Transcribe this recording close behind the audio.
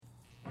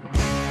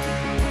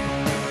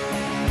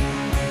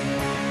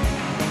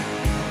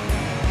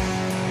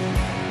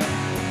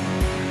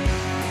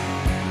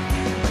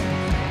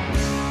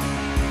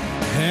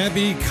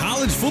Happy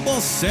College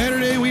Football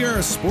Saturday. We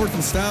are Sports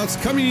and Stouts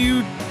coming to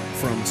you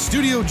from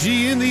Studio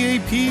G in the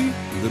AP.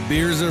 The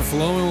beers are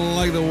flowing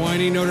like the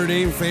whiny Notre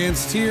Dame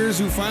fans' tears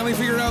who finally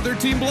figured out their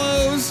team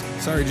blows.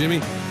 Sorry, Jimmy.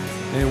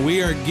 And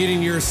we are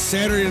getting your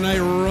Saturday night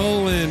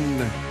rolling.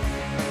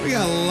 We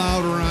got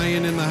Loud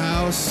Ryan in the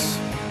house.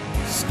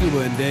 Scuba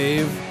and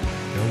Dave.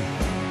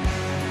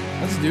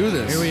 Let's do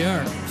this. Here we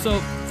are. So,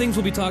 things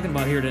we'll be talking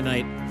about here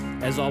tonight.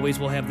 As always,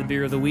 we'll have the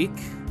beer of the week,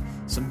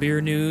 some beer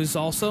news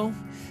also.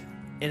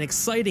 And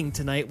exciting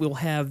tonight, we'll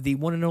have the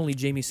one and only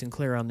Jamie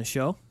Sinclair on the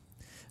show,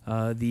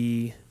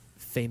 the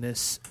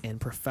famous and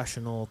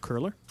professional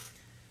curler.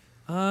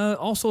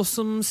 Also,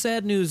 some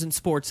sad news in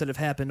sports that have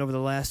happened over the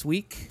last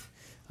week.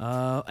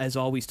 As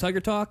always, Tiger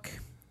Talk.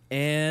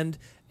 And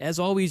as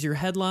always, your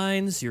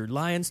headlines, your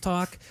Lions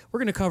talk. We're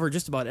going to cover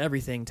just about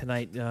everything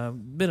tonight.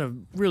 Been a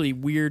really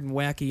weird and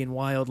wacky and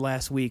wild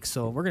last week,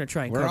 so we're going to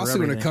try and cover everything.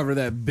 We're also going to cover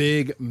that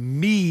big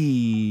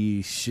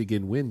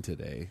Michigan win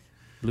today.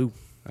 Blue.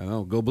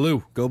 Oh, go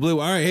blue. Go blue.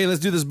 All right, hey, let's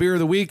do this beer of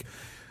the week.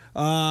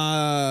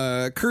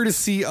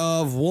 Courtesy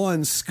of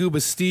one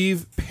Scuba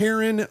Steve,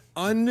 Perrin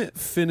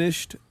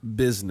Unfinished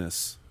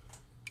Business.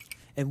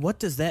 And what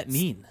does that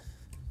mean?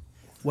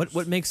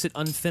 What makes it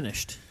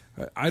unfinished?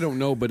 I don't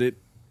know, but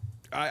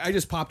I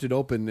just popped it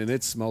open and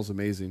it smells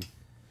amazing.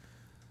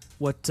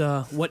 What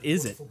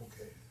is it?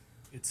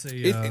 It's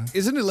a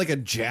isn't it like a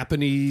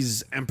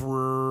Japanese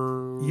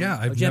emperor? yeah.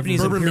 I've Japanese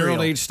never, bourbon Imperial.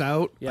 barrel aged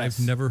stout.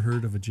 Yes. I've never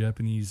heard of a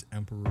Japanese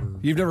emperor.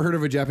 You've never heard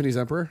of a Japanese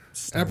emperor?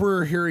 Stout.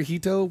 Emperor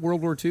Hirohito,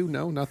 World War II?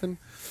 No, nothing.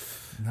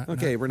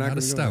 Okay, we're not a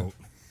gonna go stout.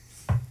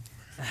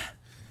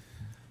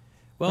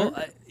 Well,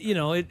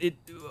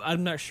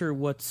 I'm not sure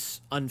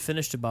what's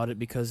unfinished about it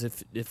because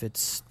if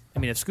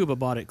Scuba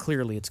bought it,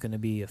 clearly it's going to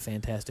be a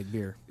fantastic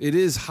beer. It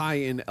is high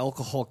in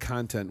alcohol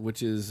content,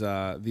 which is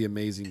the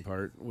amazing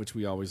part, which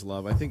we always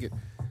love. I think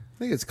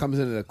it comes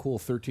in at a cool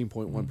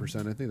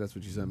 13.1%. I think that's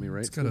what you sent me, right?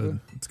 It's got a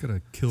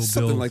Kill Bill,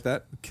 something like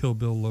that. Kill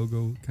Bill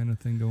logo kind of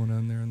thing going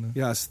on there in the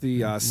Yes,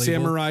 the label.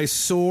 samurai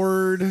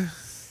sword.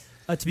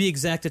 To be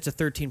exact, it's a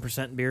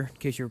 13% beer. In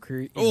case you were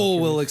curious.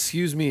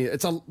 Excuse me.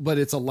 But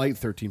it's a light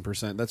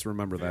 13%. Let's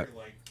remember that.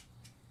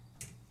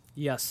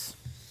 Yes.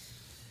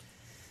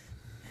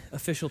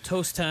 Official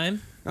toast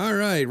time. All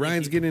right,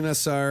 Ryan's getting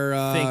us our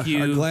Thank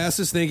you, our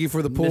glasses. Thank you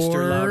for the pour,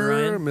 Mr. Loud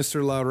Ryan.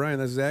 Mr. Loud Ryan.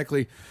 That's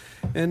exactly.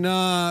 And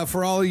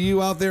for all of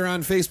you out there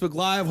on Facebook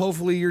Live,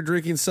 hopefully you're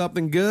drinking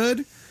something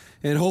good,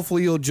 and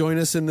hopefully you'll join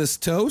us in this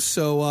toast.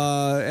 So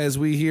as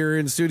we here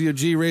in Studio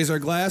G raise our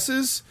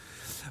glasses,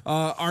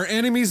 our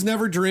enemies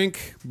never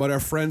drink, but our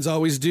friends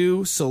always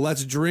do. So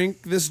let's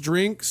drink this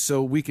drink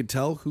so we can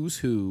tell who's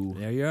who.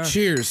 There you are.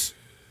 Cheers.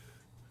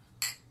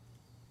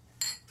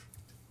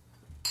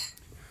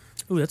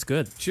 Ooh, that's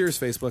good. Cheers,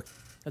 Facebook.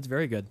 That's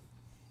very good.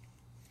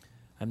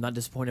 I'm not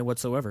disappointed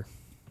whatsoever.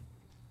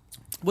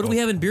 What do we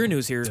have in beer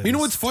news here? You know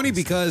what's funny?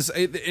 Because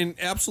and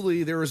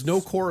absolutely there is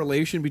no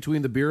correlation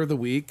between the beer of the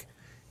week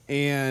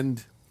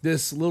and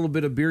this little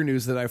bit of beer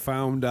news that I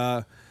found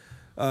the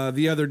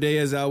other day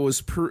as I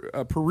was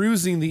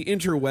perusing the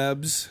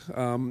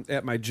interwebs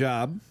at my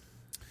job.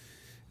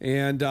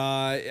 And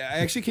I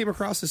actually came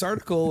across this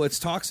article. It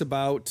talks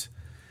about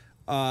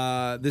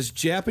this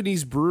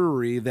Japanese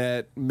brewery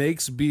that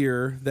makes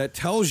beer that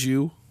tells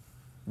you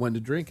when to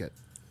drink it.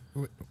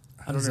 I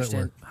don't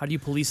understand. How do you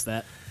police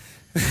that?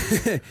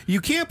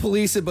 You can't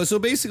police it, but so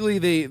basically,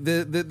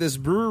 this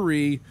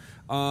brewery,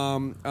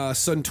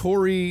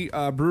 Suntory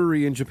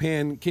Brewery in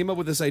Japan, came up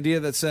with this idea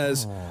that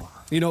says,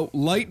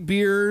 light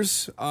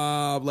beers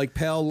like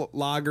pale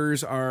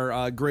lagers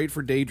are great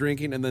for day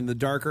drinking, and then the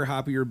darker,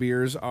 hoppier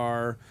beers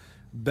are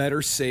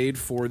better saved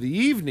for the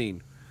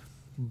evening.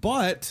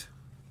 But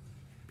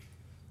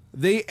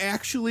they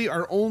actually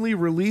are only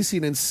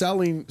releasing and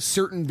selling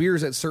certain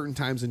beers at certain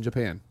times in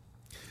Japan.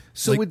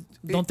 So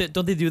Don't they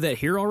do that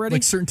here already?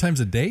 like certain times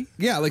a day.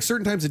 Yeah, like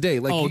certain times a day.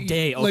 Like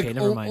day. Okay,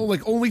 never mind.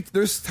 Like only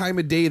there's time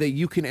of day that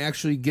you can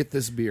actually get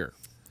this beer.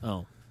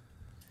 Oh.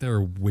 There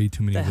are way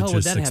too many The hell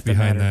would that logistics have to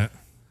behind matter?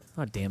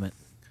 that. Oh, damn it.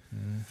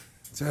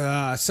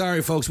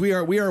 Sorry, folks. We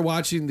are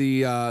watching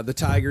the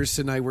Tigers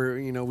tonight.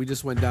 We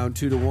just went down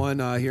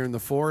 2-1 here in the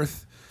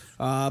fourth.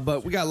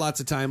 But we got lots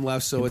of time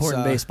left, so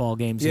Important it's baseball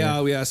games. Yeah,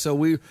 here. yeah. So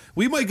we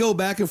might go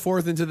back and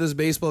forth into this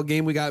baseball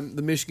game. We got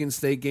the Michigan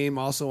State game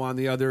also on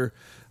the other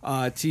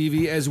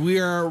TV as we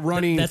are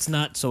running. That's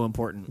not so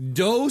important.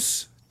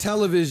 Dose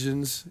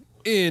televisions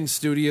in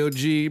Studio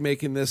G,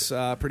 making this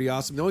pretty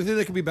awesome. The only thing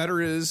that could be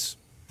better is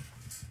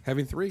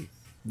having 3.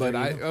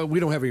 But we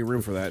don't have any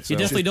room for that. So. You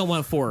definitely don't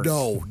want 4.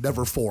 No,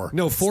 never 4.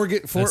 No, 4.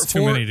 That's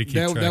too many to keep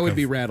track that would of.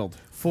 be rattled.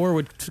 4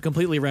 would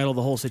completely rattle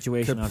the whole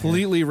situation.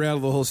 Completely rattle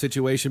the whole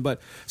situation.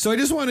 But so I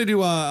just wanted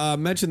to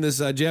mention this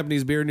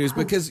Japanese beer news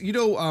because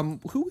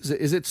who is it?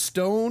 Is it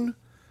Stone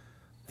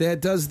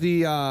that does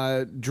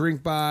the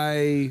drink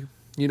by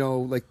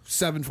like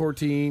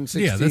 7-14,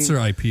 16? Yeah, that's their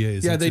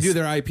IPAs. Yeah, they do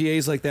their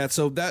IPAs like that.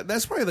 So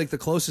that's probably like the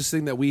closest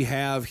thing that we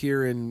have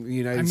here in the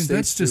United States.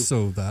 That's just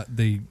so that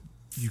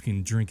you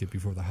can drink it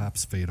before the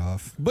hops fade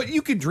off. But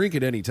you can drink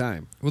it any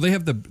time. Well, they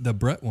have the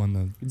Brett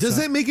one. Does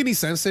that make any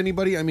sense to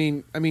anybody? I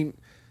mean,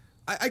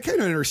 I kind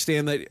of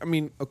understand that. I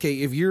mean,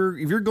 okay, if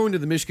you're going to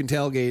the Michigan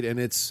tailgate and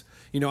it's,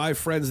 I have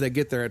friends that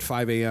get there at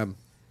 5 a.m.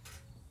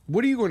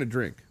 What are you going to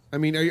drink? I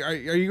mean, are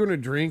you going to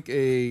drink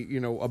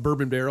a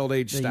bourbon barrel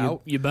aged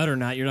stout? You better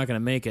not. You're not going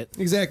to make it.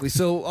 Exactly.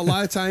 So a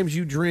lot of times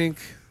you drink,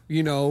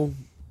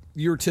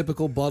 your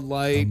typical Bud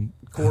Light,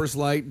 Coors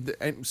Light,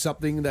 and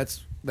something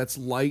that's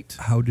light.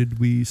 How did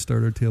we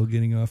start our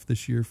tailgating off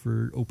this year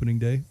for opening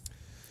day?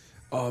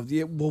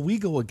 Yeah, well, we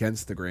go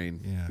against the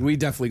grain. Yeah. We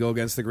definitely go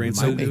against the grain.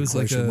 My So main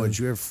question like was,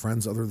 do you have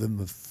friends other than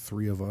the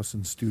three of us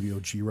in Studio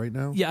G right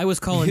now? Yeah, I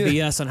was calling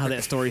BS on how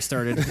that story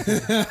started.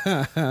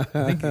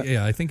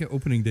 I think at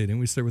opening day, didn't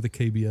we start with a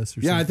KBS or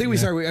something? yeah, I think we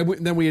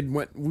started. Then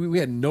we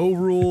had no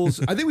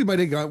rules. I think we might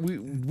have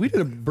gone. We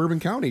did a Bourbon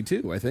County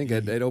too. I think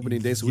at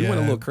opening day, so we went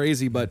a little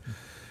crazy. But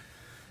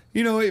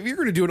if you're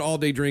going to do an all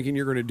day drinking,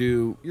 you're going to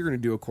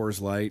do a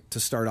Coors Light to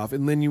start off,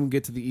 and then you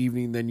get to the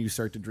evening, then you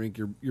start to drink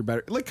your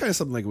better, like kind of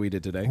something like we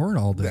did today. Or an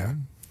all day. Yeah.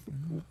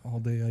 All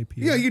day IPA.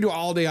 Yeah, you do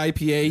all day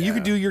IPA. Yeah. You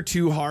could do your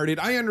Two Hearted.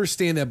 I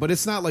understand that, but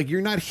it's not like you're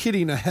not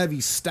hitting a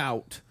heavy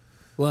stout.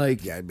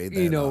 Like Yeah, I made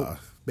that,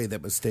 made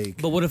that mistake.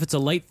 But what if it's a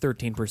light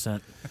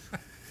 13%?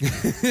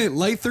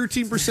 light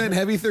 13%,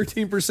 heavy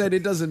 13%.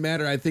 It doesn't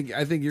matter. I think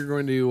you're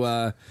going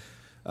to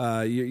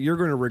you're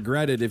going to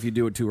regret it if you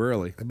do it too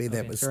early. I made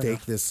that Okay, fair mistake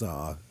enough. this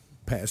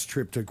past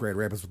trip to Grand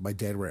Rapids with my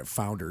dad. We're at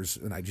Founders,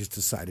 and I just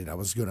decided I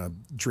was going to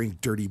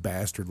drink Dirty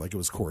Bastard like it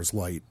was Coors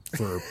Light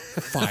for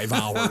 5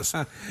 hours.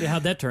 Yeah,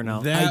 how'd that turn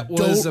out? That I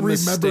was don't a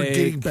remember mistake.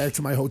 getting back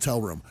to my hotel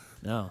room.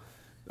 No.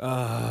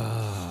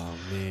 Oh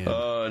man.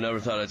 Oh, I never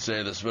thought I'd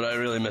say this, but I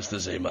really miss the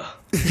Zima.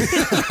 Oh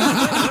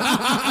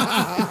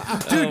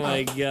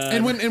my god.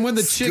 And when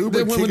the chick Scuba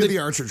when King of the the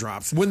Archer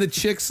drops. when the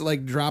chicks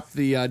like drop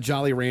the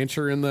Jolly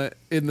Rancher in the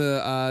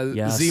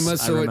yes, Zima,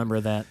 so I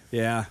remember that.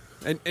 yeah,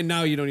 and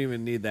now you don't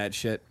even need that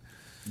shit.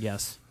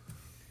 Yes.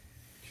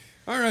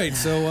 All right,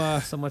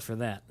 so So much for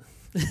that.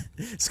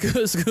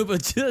 Scuba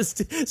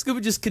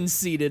just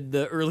conceded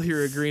the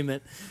earlier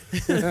agreement.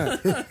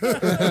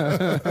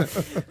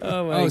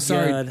 Oh my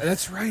sorry, god.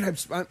 that's right.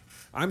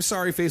 I'm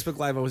sorry, Facebook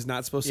Live. I was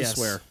not supposed Yes. to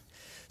swear.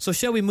 So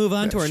shall we move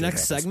on to our shit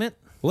next happens. segment?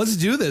 Let's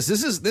do this.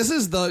 This is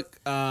the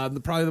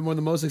probably one of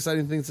the most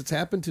exciting things that's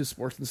happened to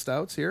Sports and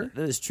Stouts here.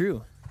 That is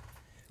true.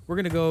 We're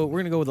gonna go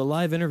with a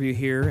live interview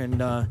here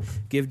and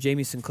give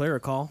Jamie Sinclair a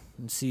call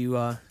and see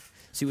what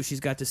she's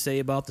got to say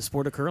about the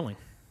sport of curling.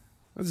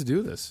 Let's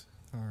do this.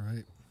 All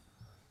right.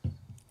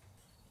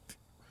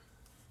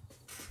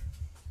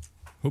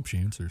 Hope she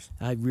answers.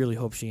 I really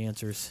hope she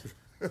answers.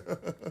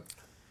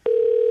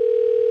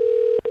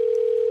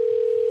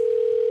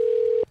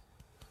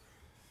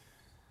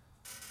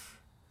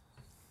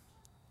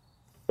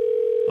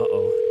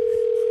 Uh-oh.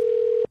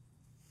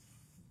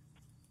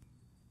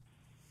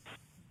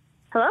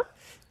 Hello?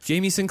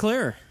 Jamie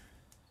Sinclair.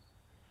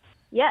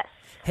 Yes.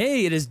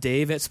 Hey, it is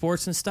Dave at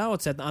Sports and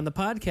Stouts on the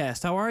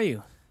podcast. How are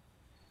you?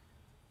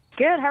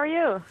 Good. How are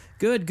you?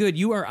 Good, good.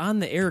 You are on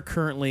the air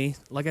currently.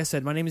 Like I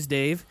said, my name is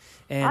Dave,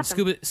 and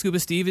Awesome. Scuba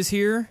Steve is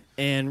here,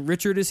 and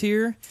Richard is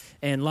here,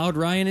 and Loud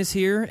Ryan is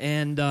here,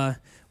 and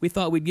we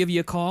thought we'd give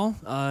you a call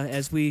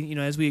as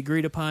we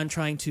agreed upon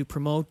trying to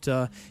promote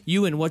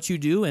you and what you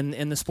do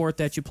and the sport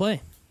that you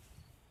play.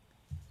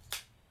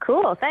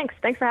 Cool. Thanks.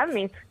 Thanks for having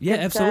me. It's Yeah,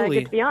 good, absolutely.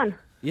 Good to be on.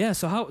 Yeah.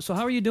 So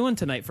how are you doing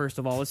tonight? First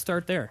of all, let's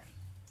start there.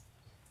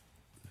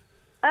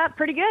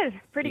 Pretty good.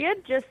 Pretty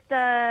good. Just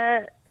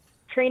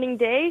training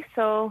day,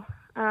 so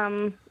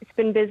it's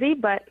been busy,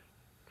 but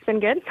it's been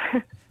good.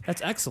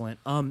 That's excellent.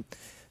 The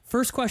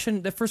first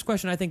question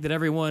I think that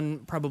everyone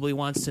probably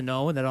wants to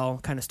know, and that I'll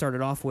kind of start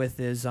it off with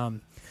is,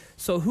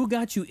 so who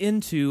got you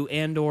into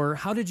and/or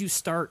how did you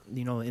start,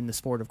 in the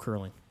sport of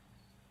curling?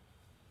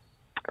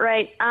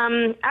 Right.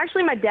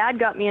 Actually, my dad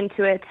got me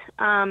into it.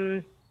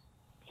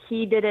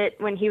 He did it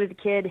when he was a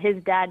kid.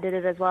 His dad did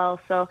it as well,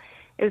 so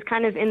it was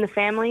kind of in the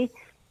family.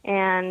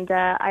 And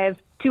I have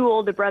two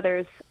older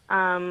brothers,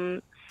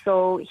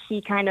 so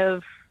he kind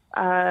of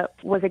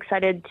was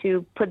excited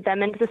to put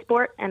them into the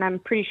sport. And I'm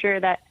pretty sure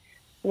that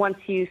once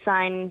you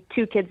sign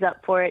two kids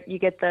up for it, you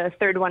get the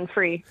third one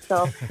free.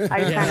 So I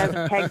just kind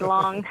of tagged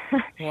along.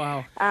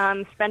 Wow.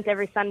 Spent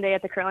every Sunday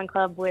at the curling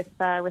club with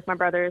my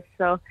brothers.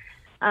 So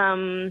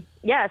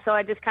so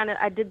I just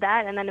I did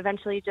that, and then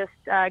eventually just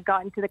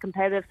got into the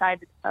competitive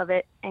side of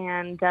it,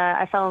 and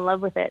I fell in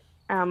love with it.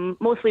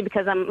 Mostly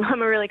because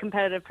I'm a really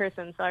competitive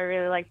person, so I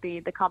really like the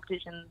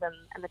competitions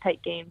and the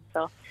tight games.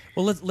 So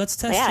Well, let's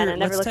test Yeah, and I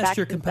never looked back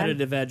your since then.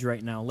 competitive edge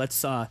right now.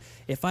 Let's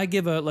if I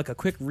give a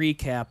quick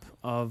recap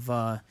of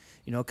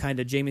kind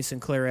of Jamie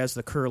Sinclair as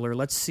the curler.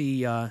 Let's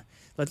see.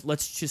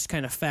 Let's just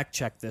kind of fact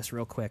check this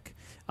real quick.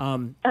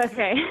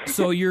 okay.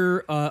 So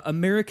you're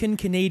American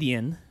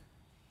Canadian.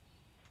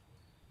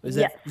 Is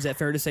Yes. that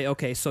fair to say?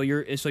 Okay, so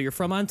you're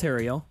from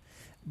Ontario,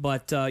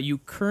 but you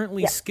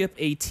currently Yes. skip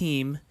a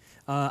team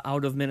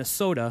out of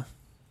Minnesota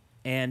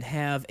and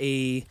have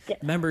a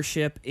Yes.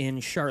 membership in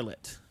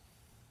Charlotte.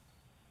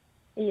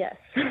 Yes.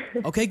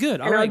 Okay,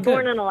 good. All and right, I was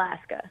born good. in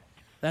Alaska.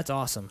 That's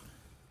awesome.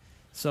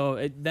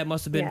 So that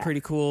must have been Yeah.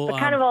 pretty cool. But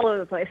kind of all over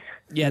the place.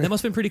 Yeah, that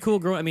must have been pretty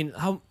cool. I mean,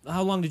 how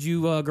long did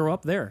you grow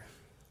up there?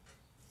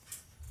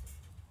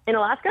 In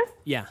Alaska?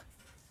 Yeah.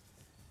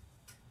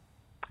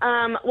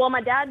 Well,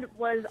 my dad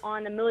was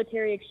on a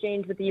military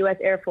exchange with the U.S.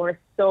 Air Force,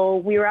 so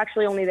we were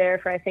actually only there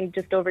for, I think,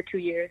 just over 2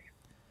 years.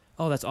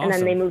 Oh, that's awesome. And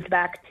then they moved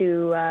back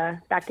to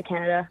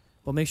Canada.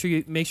 Well, make sure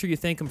you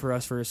thank him for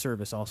us for his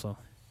service also.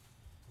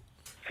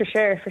 For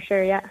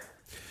sure, yeah.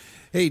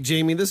 Hey,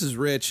 Jamie, this is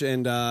Rich,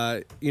 and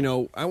I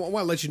want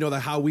to let you know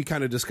that how we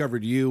kind of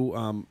discovered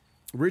you.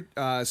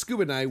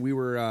 Scuba and I, we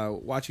were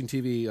watching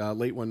TV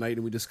late one night,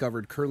 and we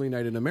discovered Curling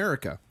Night in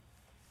America.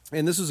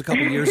 And this was a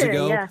couple years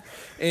ago. Yeah.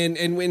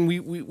 And when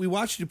we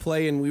watched you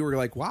play, and we were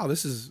like, wow,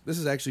 this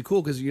is actually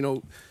cool, because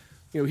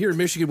here in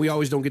Michigan we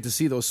always don't get to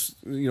see those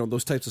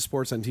types of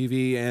sports on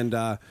TV. And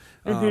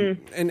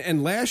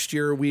and last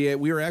year we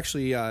were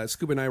actually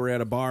Scuba and I were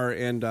at a bar,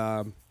 and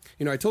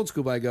I told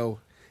Scuba, I go,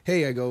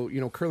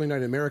 Curling Night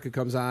in America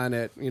comes on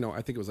at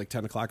I think it was like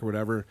 10 o'clock or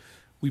whatever.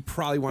 We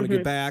probably want to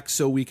get back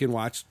so we can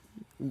watch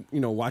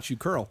you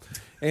curl.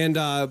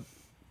 And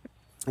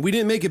we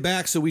didn't make it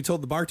back, so we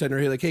told the bartender,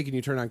 hey, can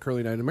you turn on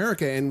Curling Night in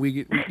America? And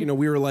we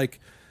were like,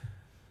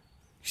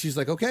 she's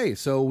like, okay.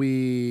 So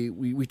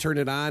we turned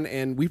it on,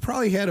 and we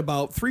probably had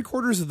about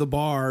 3/4 of the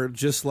bar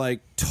just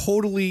like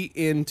totally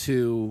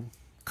into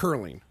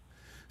curling.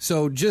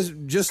 So just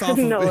off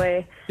No of,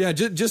 way. Yeah,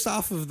 just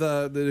off of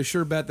the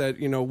sure bet that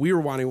we were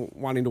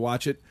wanting to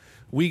watch it.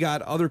 We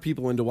got other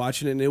people into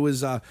watching it, and it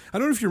was I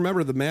don't know if you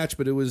remember the match,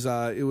 but it was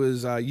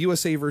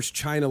USA versus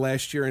China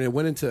last year, and it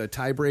went into a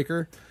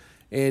tiebreaker.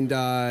 And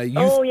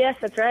yes,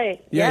 that's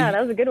right. Yeah,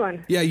 that was a good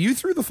one. Yeah, you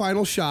threw the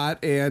final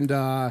shot, and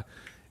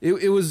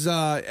it was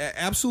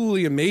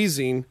absolutely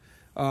amazing.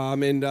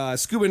 And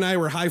Scuba and I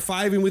were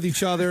high-fiving with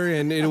each other,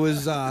 and it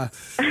was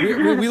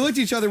we looked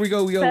at each other. We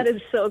go. That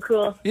is so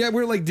cool. Yeah,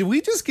 we're like, did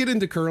we just get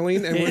into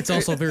curling? And It's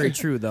also very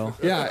true, though.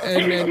 Yeah,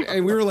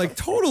 and we were like,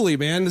 totally,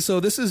 man. So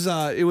this is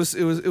it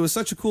was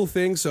such a cool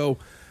thing. So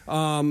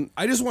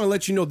I just want to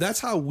let you know that's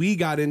how we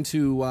got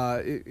into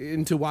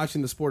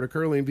watching the sport of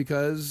curling,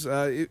 because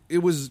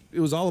it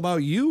was all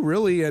about you,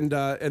 really, and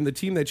the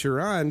team that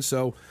you're on.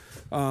 So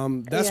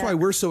that's why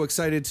we're so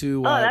excited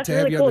to that's to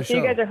have really you cool. on the show.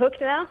 So you guys are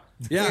hooked now?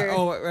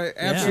 Yeah.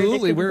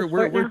 Absolutely. Yeah.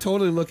 We're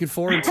totally looking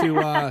forward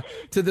to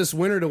this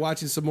winter to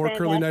watching some more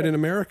Curling Night in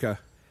America.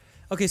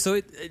 Okay,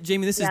 so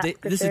Jamie, this is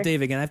is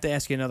Dave again. I have to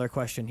ask you another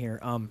question here.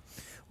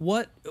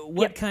 What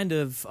kind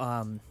of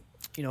kind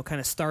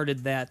of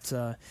started that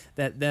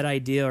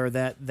idea, or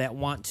that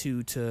want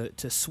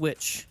to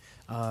switch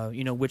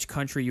which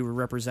country you were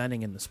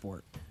representing in the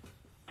sport?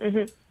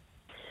 Mm-hmm.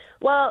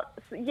 Well,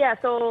 yeah.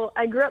 So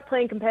I grew up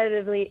playing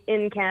competitively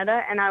in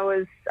Canada, and I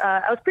was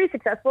pretty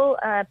successful.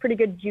 Pretty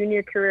good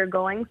junior career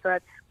going. So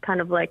that's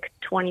kind of like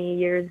 20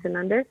 years and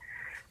under.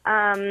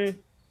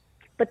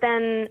 But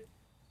then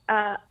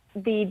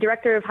the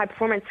director of high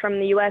performance from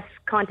the U.S.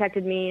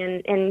 contacted me,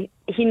 and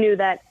he knew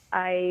that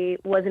I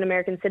was an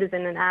American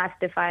citizen, and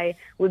asked if I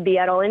would be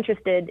at all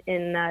interested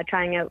in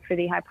trying out for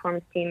the high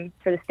performance team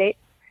for the state.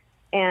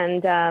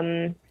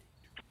 And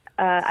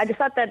I just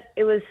thought that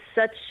it was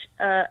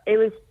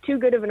too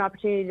good of an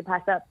opportunity to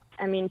pass up.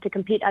 I mean, to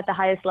compete at the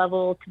highest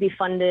level, to be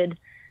funded,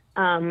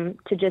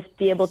 to just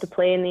be able to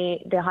play in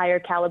the higher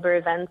caliber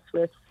events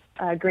with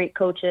great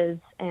coaches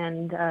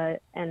and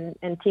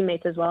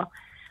teammates as well.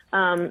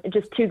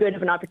 Just too good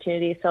of an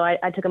opportunity. So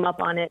I took him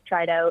up on it,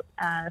 tried out,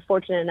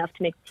 fortunate enough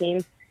to make the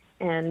team,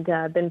 and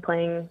been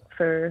playing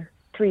for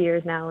 3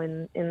 years now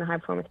in the high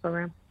performance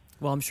program.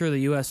 Well, I'm sure the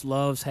U.S.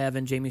 loves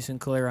having Jamie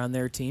Sinclair on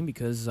their team,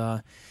 because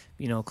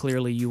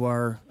clearly you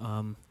are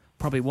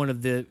probably one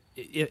of the,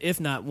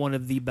 if not one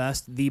of the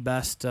best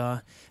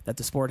that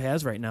the sport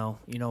has right now.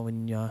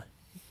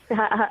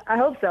 I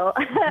hope so.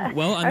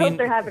 Well, I hope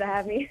they're happy to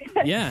have me.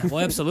 Yeah, well,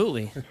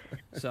 absolutely.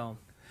 So,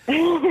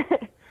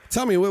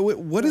 tell me,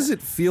 what does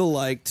it feel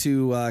like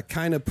to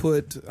kind of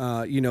put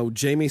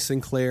Jamie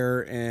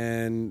Sinclair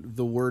and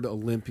the word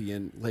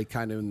Olympian like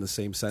kind of in the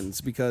same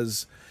sentence?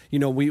 Because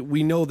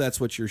we know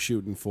that's what you're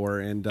shooting for,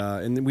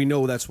 and we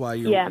know that's why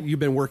you've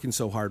been working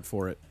so hard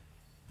for it.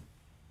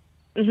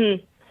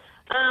 Mm-hmm.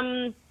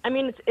 I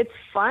mean, it's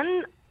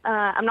fun.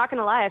 I'm not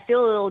gonna lie, I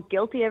feel a little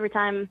guilty every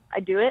time I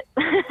do it,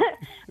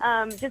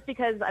 just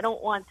because I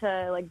don't want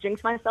to like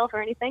jinx myself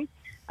or anything.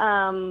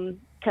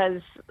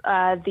 Because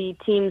the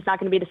team's not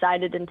going to be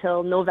decided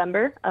until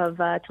November of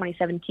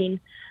 2017.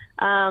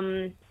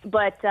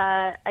 But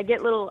I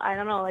get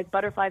like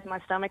butterflies in my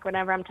stomach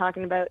whenever I'm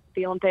talking about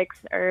the Olympics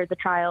or the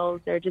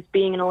trials or just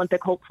being an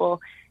Olympic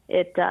hopeful.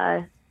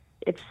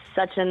 It's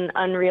such an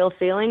unreal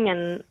feeling,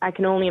 and I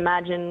can only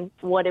imagine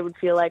what it would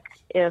feel like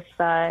if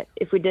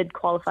we did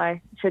qualify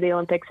for the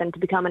Olympics and to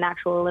become an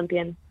actual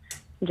Olympian.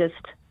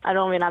 I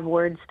don't even have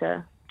words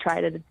to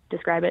try to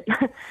describe it.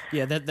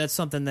 Yeah, that's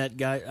something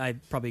that I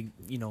probably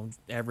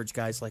average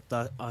guys like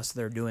us,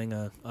 they're doing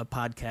a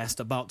podcast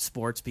about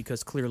sports,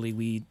 because clearly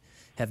we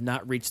have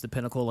not reached the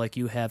pinnacle like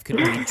you have could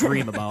only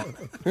dream about.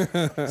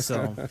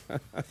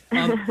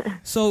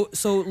 So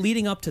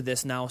leading up to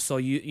this now, so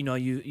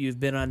you've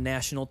been on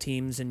national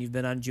teams and you've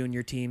been on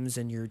junior teams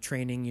and you're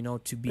training,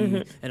 to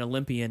be an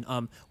Olympian.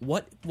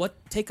 What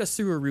take us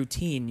through a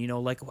routine?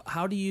 Like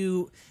how do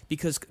you?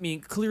 Because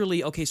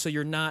clearly, okay, so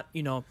you're not,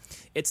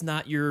 it's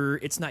not your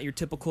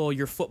typical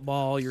your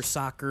football, your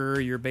soccer,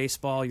 your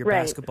baseball, your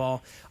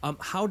basketball.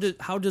 How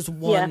does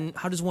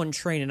one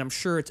train? And I'm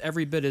sure it's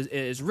every bit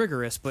as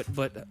rigorous, but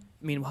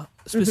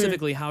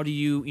specifically, how do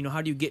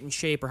you get in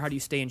shape, or how do you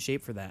stay in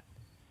shape for that?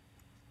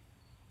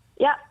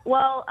 Yeah,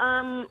 well,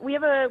 we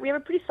have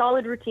a pretty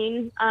solid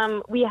routine.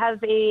 We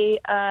have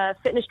a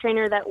fitness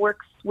trainer that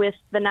works with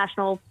the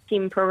national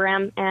team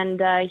program,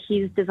 and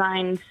he's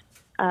designed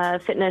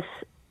fitness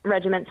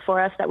regiments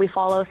for us that we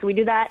follow. So we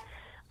do that.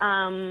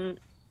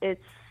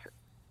 It's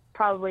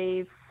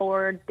probably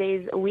 4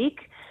 days a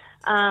week.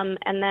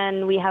 And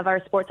then we have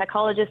our sports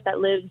psychologist that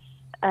lives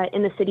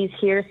in the cities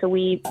here. So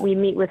we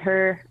meet with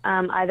her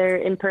either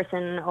in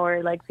person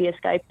or like via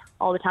Skype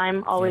all the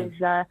time, always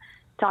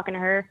talking to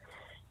her.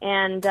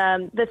 And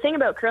the thing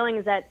about curling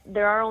is that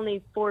there are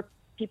only 4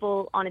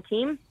 people on a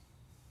team.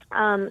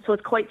 So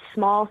it's quite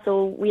small.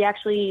 So we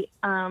actually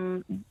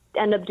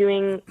end up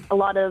doing a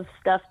lot of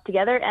stuff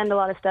together and a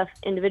lot of stuff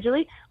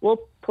individually. We'll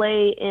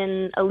play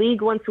in a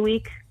league once a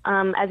week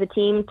as a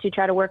team to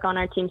try to work on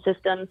our team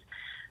systems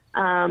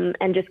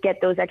and just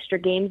get those extra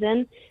games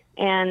in.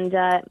 And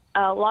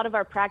a lot of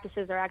our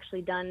practices are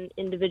actually done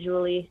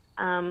individually.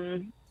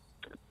 A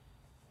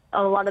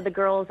lot of the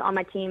girls on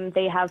my team,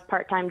 they have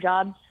part-time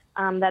jobs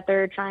that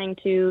they're trying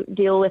to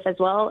deal with as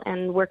well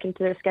and work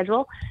into their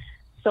schedule.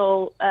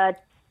 So a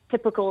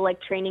typical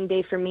like training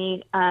day for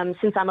me,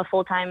 since I'm a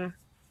full-time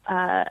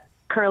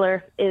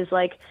curler, is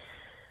like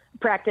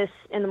practice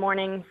in the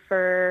morning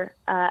for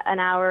an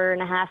hour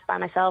and a half by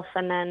myself,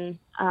 and then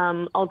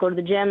I'll go to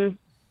the gym,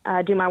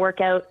 do my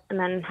workout, and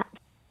then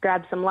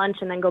grab some lunch,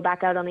 and then go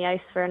back out on the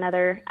ice for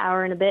another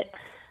hour and a bit,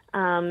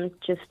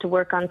 just to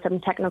work on some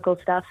technical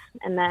stuff.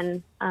 And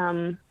then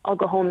I'll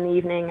go home in the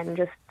evening and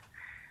just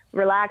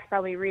relax,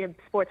 probably read a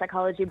sports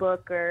psychology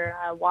book or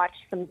watch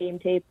some game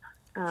tape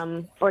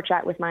or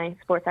chat with my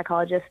sports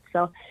psychologist.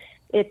 So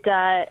it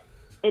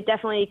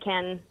definitely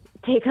can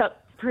take up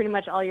pretty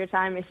much all your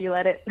time if you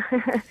let it.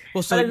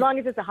 Well, so but as long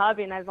as it's a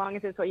hobby and as long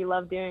as it's what you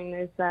love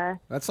doing,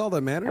 that's all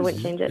that matters. I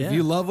wouldn't change it. If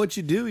you love what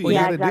you do, you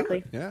got to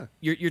exactly. do it.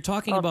 Yeah. You're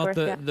talking about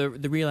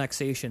the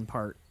relaxation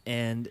part,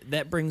 and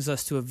that brings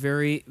us to a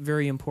very,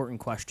 very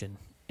important question.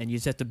 And you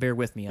just have to bear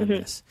with me on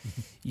this.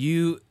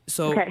 You're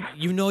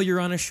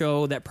on a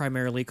show that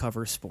primarily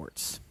covers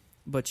sports,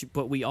 but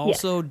we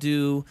also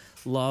do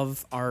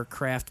love our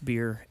craft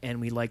beer, and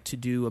we like to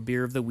do a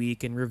beer of the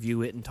week and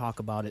review it and talk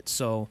about it.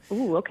 So,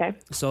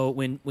 So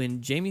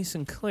when Jamie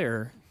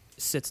Sinclair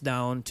sits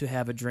down to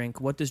have a drink,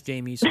 what does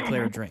Jamie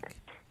Sinclair drink?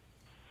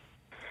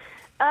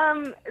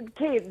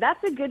 Okay,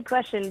 that's a good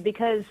question,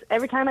 because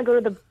every time I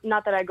go to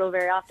not that I go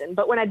very often,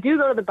 but when I do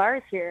go to the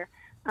bars here,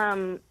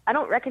 I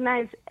don't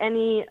recognize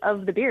any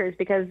of the beers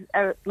because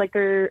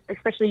they're,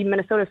 especially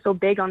Minnesota, so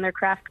big on their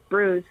craft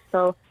brews.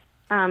 So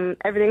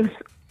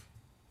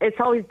it's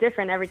always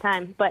different every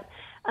time. But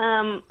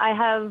I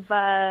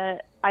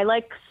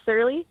like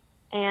Surly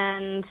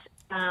and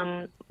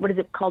what is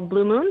it called,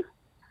 Blue Moon?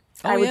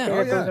 Oh,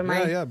 those are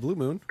my Blue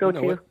Moon.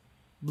 Go-to.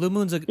 Blue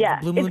Moon's a it's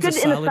good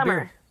solid in the summer.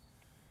 beer.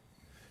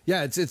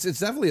 Yeah, it's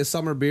definitely a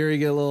summer beer. You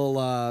get a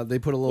little. They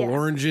put a little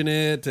orange in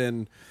it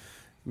and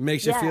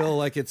makes you feel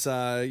like it's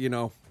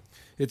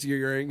it's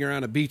you're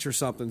on a beach or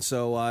something.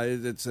 So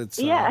it's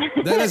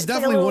that is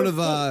definitely one of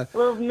the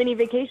little mini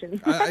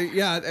vacation.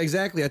 Yeah,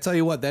 exactly. I tell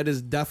you what, that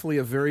is definitely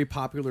a very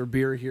popular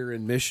beer here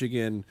in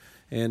Michigan,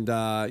 and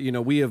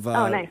we have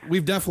nice.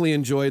 We've definitely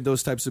enjoyed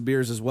those types of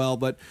beers as well.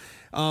 But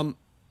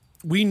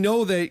we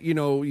know that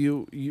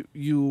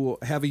you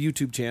have a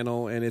YouTube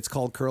channel, and it's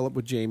called Curl Up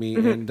with Jamie.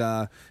 And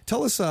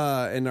tell us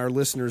and our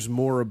listeners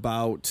more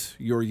about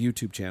your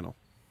YouTube channel.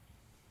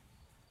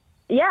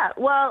 Yeah,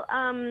 well,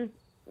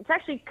 it's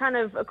actually kind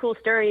of a cool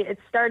story. It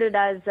started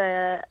as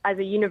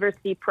a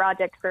university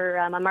project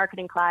for my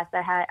marketing class.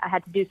 I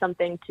had to do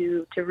something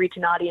to reach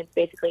an audience,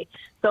 basically.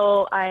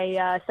 So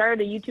I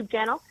started a YouTube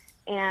channel,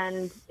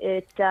 and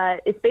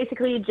it's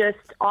basically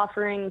just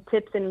offering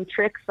tips and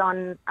tricks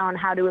on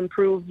how to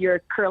improve your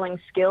curling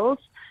skills,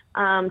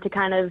 to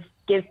kind of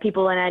give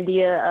people an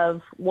idea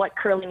of what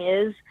curling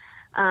is.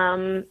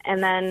 And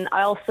then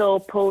I also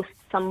post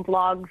some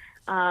vlogs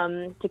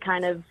to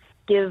kind of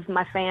give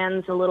my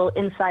fans a little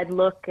inside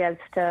look as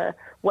to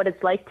what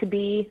it's like to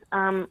be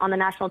on the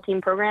national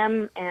team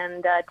program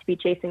and to be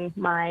chasing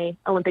my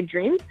Olympic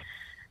dreams.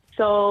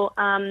 So,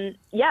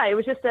 it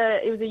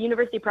was a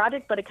university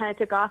project, but it kind of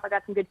took off. I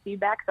got some good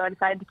feedback, so I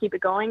decided to keep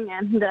it going,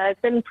 and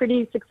it's been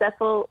pretty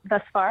successful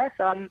thus far.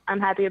 So I'm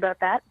happy about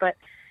that. But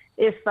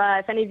if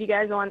any of you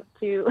guys want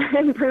to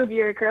improve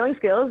your curling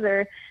skills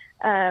or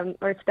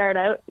start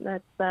out,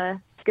 that's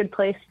a good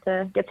place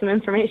to get some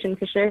information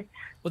for sure.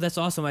 Well, that's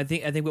awesome. I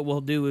think what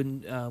we'll do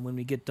when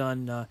we get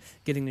done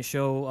getting the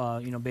show,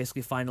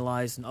 basically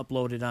finalized and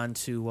uploaded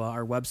onto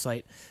our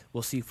website,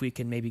 we'll see if we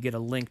can maybe get a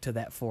link to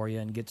that for you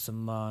and get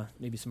some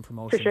maybe some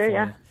promotion For sure,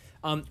 yeah.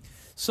 you.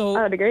 So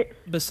that'd be great.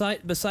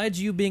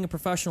 Besides you being a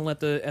professional at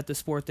the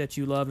sport that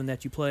you love and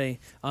that you play,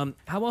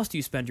 how else do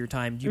you spend your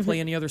time? Do you play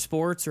any other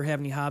sports or have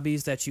any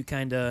hobbies that you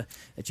kind of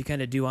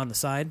do on the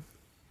side?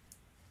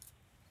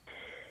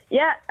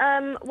 Yeah,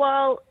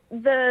 well,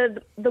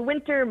 the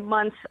winter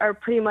months are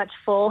pretty much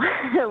full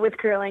with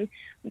curling,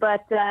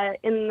 but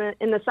in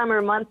the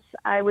summer months,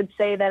 I would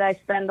say that I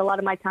spend a lot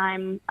of my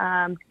time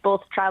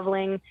both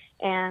traveling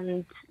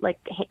and like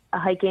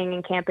hiking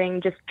and camping,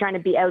 just trying to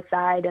be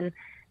outside and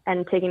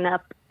taking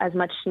up as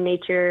much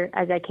nature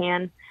as I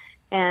can.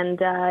 And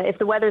if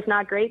the weather's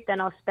not great,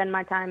 then I'll spend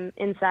my time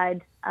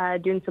inside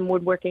doing some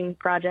woodworking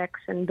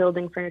projects and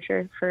building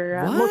furniture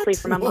for mostly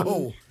for my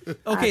mom.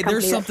 Okay,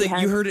 there's something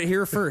you heard it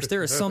here first.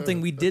 There is something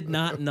we did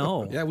not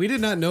know. Yeah, we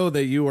did not know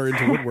that you were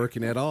into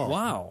woodworking at all.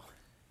 Wow.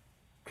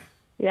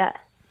 Yeah,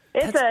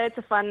 it's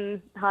a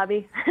fun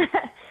hobby.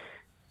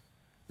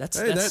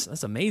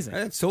 That's amazing.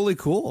 That's totally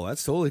cool.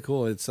 It's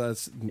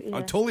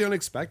totally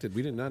unexpected.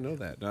 We did not know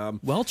that.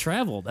 Well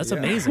traveled. That's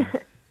amazing.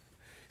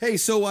 Hey,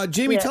 so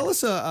Jamie, tell us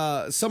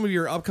some of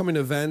your upcoming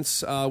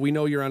events. We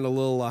know you're on a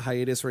little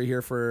hiatus right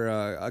here for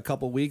a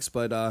couple weeks,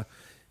 but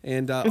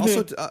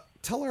also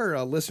tell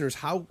our listeners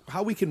how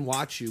we can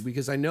watch you,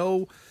 because I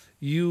know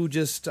you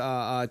just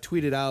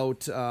tweeted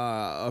out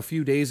a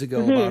few days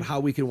ago about how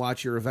we can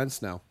watch your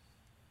events now.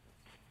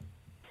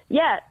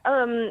 Yeah,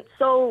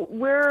 so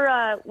we're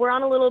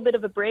on a little bit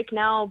of a break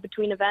now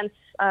between events.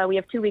 We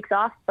have 2 weeks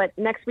off, but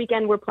next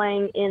weekend we're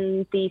playing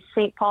in the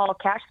St. Paul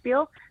Cash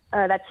Spiel.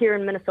 That's here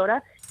in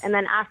Minnesota. And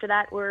then after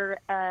that, we're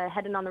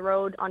heading on the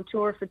road on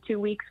tour for 2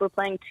 weeks. We're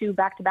playing 2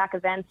 back-to-back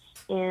events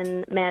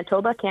in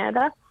Manitoba,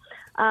 Canada.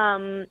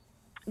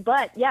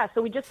 But yeah,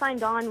 so we just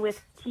signed on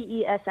with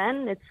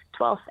TESN. It's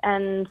 12th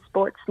End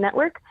Sports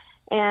Network.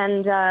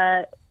 And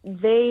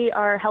they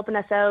are helping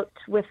us out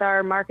with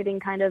our marketing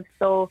kind of.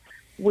 So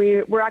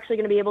we're actually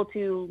going to be able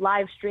to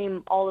live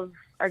stream all of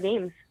our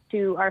games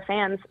to our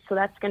fans. So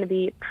that's going to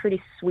be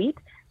pretty sweet.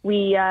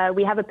 We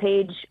have a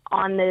page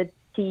on the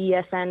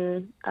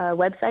TESN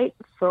website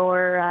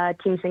for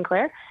Team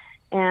Sinclair,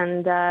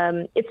 and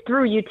it's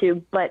through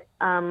YouTube, but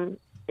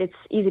it's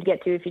easy to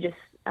get to if you just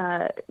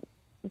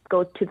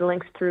go to the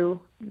links through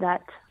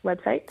that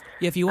website.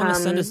 Yeah, if you want to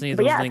send us any of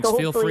those links, so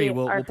feel free.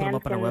 We'll our put them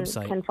up on our fans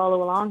website. Can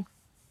follow along.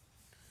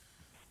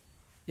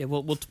 Yeah,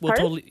 we'll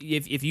totally.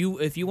 If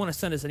you want to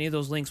send us any of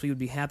those links, we would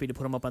be happy to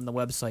put them up on the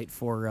website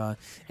for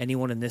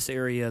anyone in this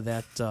area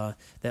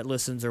that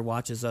listens or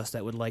watches us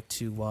that would like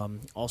to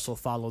also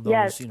follow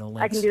those.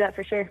 Links. I can do that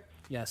for sure.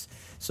 Yes.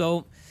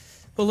 So,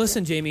 well,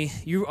 listen, Jamie,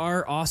 you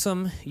are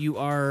awesome. You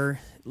are,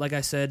 like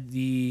I said,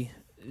 the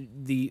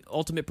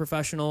ultimate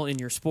professional in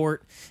your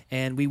sport,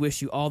 and we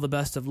wish you all the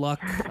best of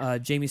luck.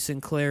 Jamie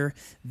Sinclair,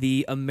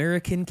 the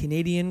American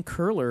Canadian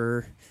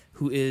curler,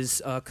 who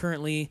is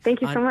currently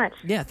Thank you so much.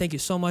 Yeah, thank you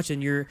so much.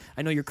 And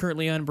I know you're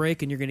currently on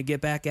break, and you're going to get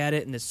back at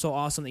it. And it's so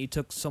awesome that you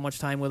took so much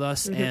time with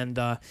us. And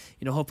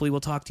hopefully we'll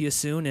talk to you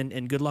soon.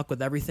 And good luck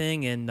with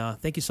everything. And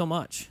thank you so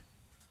much.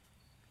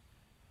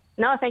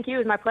 No, thank you. It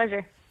was my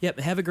pleasure.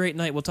 Yep. Have a great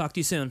night. We'll talk to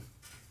you soon.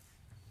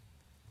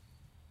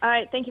 All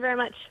right. Thank you very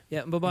much.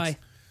 Yeah. Bye-bye.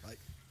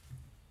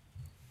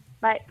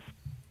 Bye.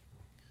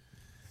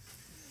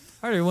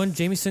 All right, everyone.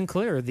 Jamie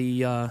Sinclair,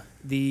 the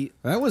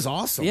that was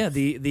awesome. Yeah,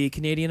 the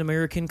Canadian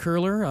American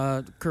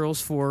curler,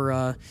 curls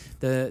for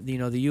the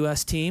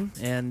U.S. team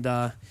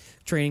and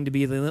training to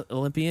be the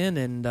Olympian.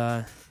 And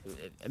I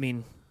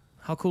mean,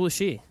 how cool is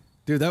she?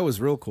 Dude, that was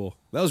real cool.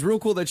 That was real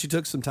cool that she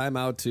took some time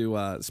out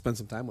to spend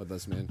some time with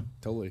us, man.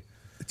 Totally.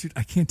 Dude,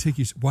 I can't take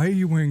you. Why are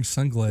you wearing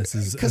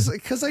sunglasses?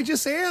 Because I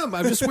just am.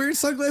 I'm just wearing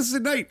sunglasses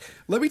at night.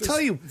 Let me tell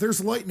you,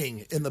 there's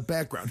lightning in the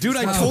background. Dude.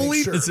 I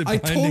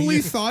totally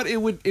thought it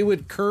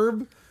would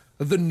curb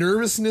the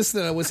nervousness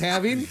that I was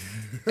having,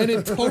 and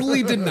it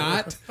totally did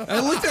not. I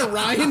looked at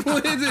Ryan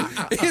when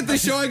it hit the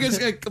show. I guess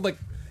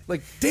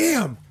like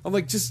damn. I'm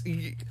like, just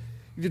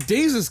your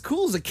day's as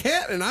cool as a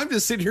cat, and I'm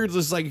just sitting here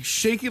just like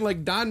shaking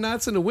like Don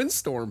Knotts in a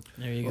windstorm.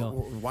 There you go.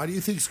 Why do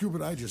you think Scoop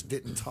and I just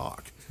didn't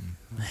talk?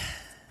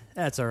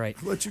 That's all right.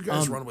 Let you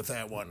guys run with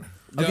that one.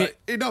 Okay.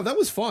 No, that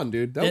was fun,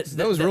 dude.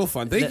 That was real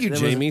fun. Thank you,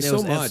 Jamie,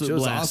 so much. It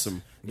was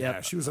awesome.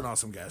 Yeah, she was an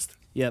awesome guest.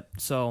 Yep.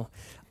 So,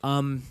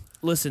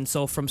 listen.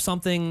 So from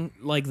something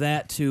like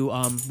that to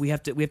we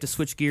have to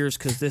switch gears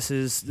because this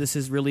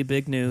is really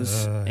big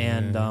news,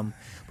 and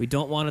we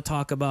don't want to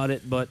talk about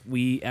it, but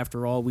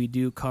after all we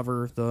do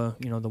cover the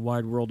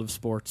wide world of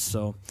sports.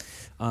 So,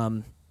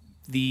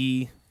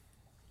 the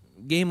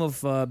game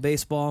of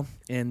baseball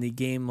and the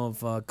game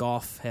of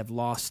golf have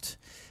lost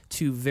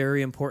two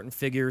very important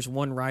figures,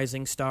 one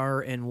rising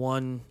star and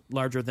one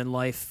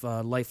larger-than-life,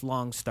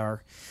 lifelong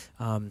star.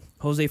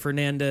 Jose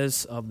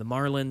Fernandez of the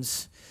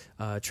Marlins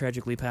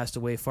tragically passed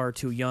away far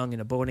too young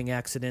in a boating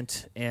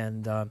accident,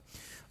 and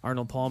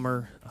Arnold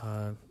Palmer,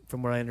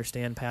 from what I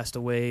understand, passed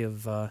away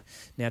of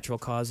natural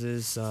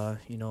causes.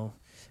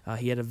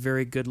 He had a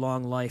very good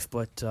long life,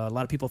 but a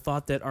lot of people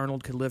thought that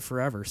Arnold could live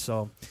forever.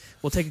 So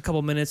we'll take a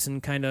couple minutes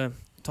and kind of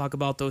talk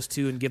about those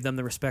two and give them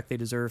the respect they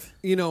deserve.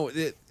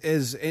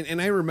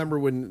 And I remember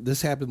when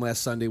this happened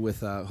last Sunday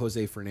with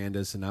Jose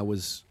Fernandez, and I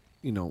was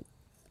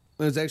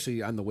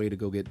actually on the way to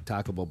go get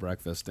Taco Bell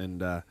breakfast,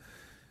 and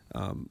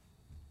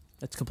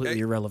that's completely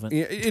irrelevant.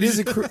 It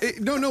is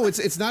no,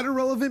 it's not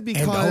irrelevant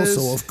because, and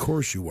also, of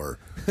course, you were.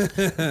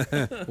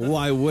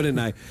 Why wouldn't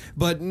I?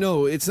 But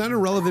no, it's not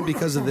irrelevant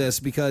because of this.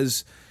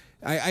 Because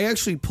I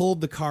actually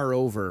pulled the car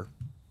over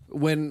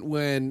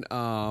when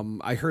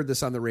I heard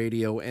this on the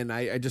radio, and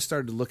I just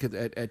started to look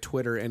at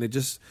Twitter, and it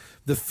just,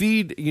 the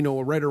feed,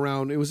 right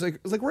around, it was like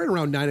right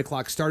around 9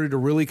 o'clock started to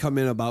really come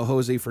in about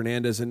Jose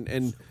Fernandez,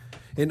 and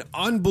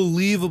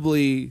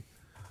unbelievably,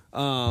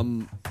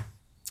 someone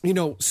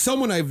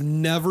I've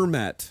never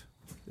met,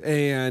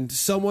 and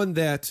someone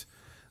that,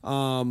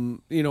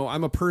 I'm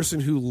a person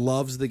who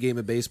loves the game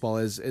of baseball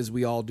as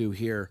we all do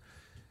here,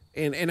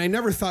 and I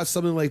never thought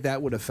something like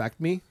that would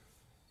affect me.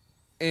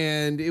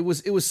 And it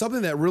was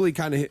something that really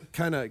kind of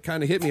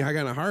hit me kind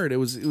of hard. It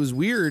was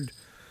weird,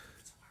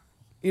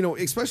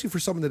 especially for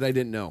someone that I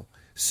didn't know.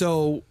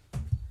 So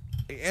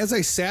as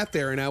I sat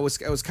there and I was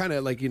kind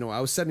of like, I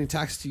was sending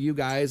texts to you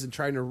guys and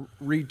trying to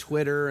read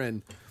Twitter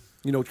and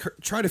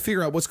try to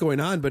figure out what's going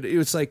on. But it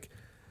was like,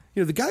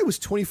 the guy was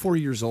 24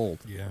 years old.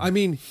 Yeah. I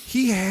mean,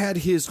 he had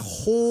his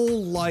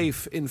whole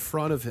life in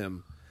front of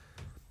him.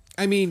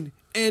 I mean,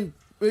 and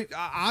it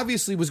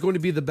obviously was going to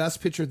be the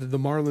best pitcher that the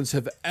Marlins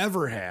have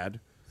ever had.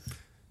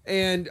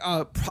 And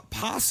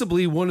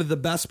possibly one of the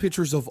best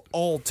pitchers of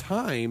all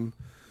time,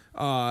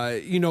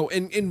 and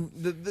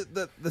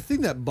the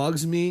thing that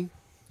bugs me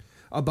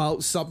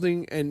about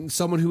something and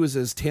someone who is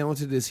as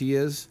talented as he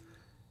is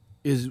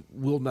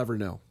we'll never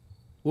know.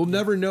 We'll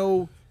never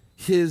know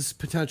his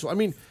potential. I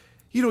mean,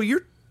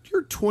 you're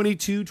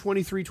 22,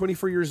 23,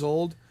 24 years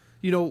old,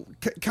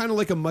 kind of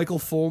like a Michael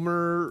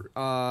Fulmer,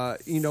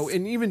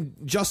 and even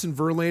Justin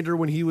Verlander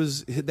when he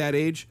was that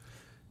age.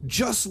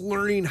 Just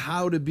learning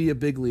how to be a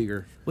big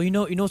leaguer. Well,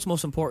 what's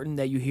most important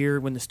that you hear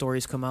when the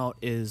stories come out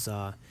is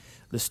the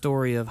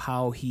story of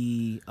how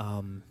he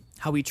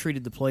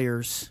treated the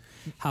players,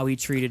 how he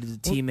treated the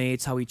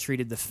teammates, how he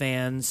treated the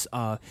fans.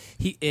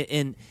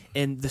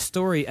 And the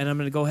story, and I'm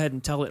going to go ahead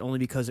and tell it only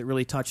because it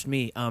really touched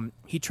me.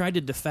 He tried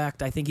to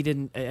defect. I think he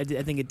didn't. I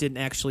think it didn't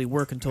actually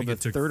work until the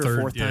third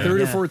or fourth time. Third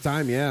or fourth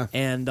time, yeah.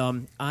 And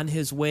on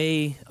his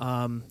way,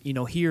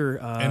 here,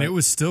 and it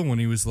was still when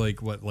he was like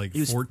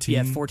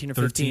 14, 14 or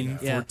 15,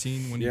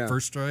 14 when he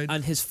first tried.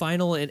 On his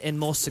final and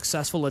most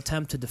successful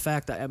attempt to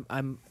defect,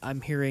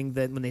 I'm hearing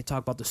that when they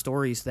talk about the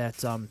stories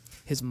that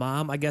his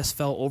mom, I guess,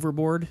 fell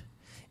overboard.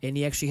 And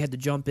he actually had to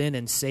jump in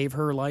and save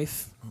her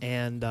life,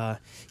 and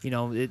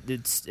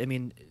it's. I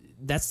mean,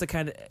 that's the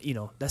kind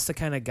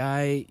of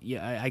guy.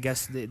 Yeah, I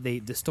guess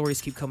the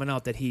stories keep coming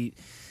out that he,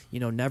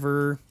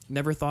 never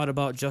thought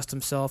about just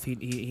himself.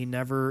 He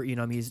never,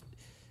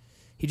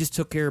 he just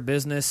took care of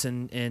business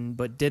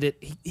but did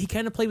it. He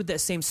kind of played with that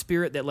same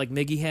spirit that like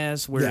Miggy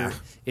has, where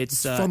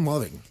it's fun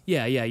loving.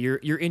 Yeah. You're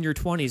in your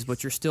 20s,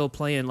 but you're still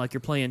playing like you're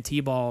playing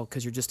t-ball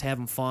because you're just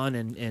having fun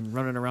and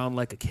running around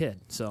like a kid.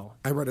 So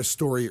I read a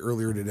story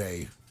earlier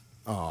today.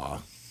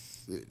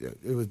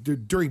 It was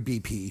during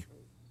BP.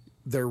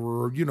 There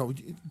were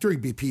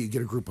during BP you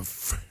get a group of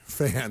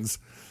fans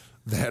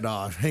that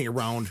hang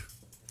around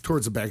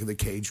towards the back of the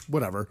cage,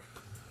 whatever.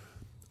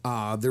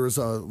 There was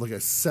a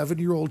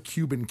 7-year-old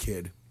Cuban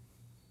kid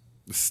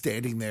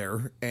standing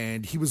there,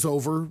 and he was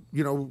over,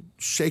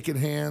 shaking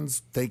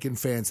hands, thanking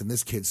fans, and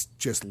this kid's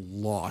just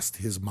lost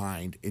his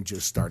mind and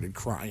just started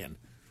crying.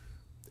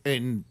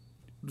 And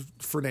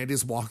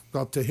Fernandez walked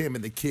up to him,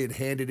 and the kid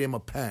handed him a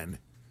pen,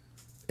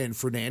 and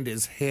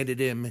Fernandez handed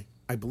him,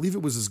 I believe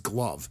it was his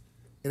glove,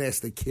 and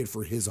asked the kid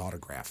for his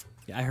autograph.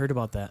 Yeah, I heard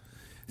about that.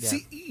 Yeah.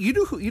 See, you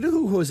know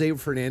who Jose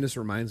Fernandez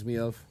reminds me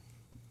of?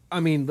 I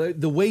mean,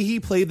 the way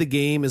he played the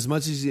game, as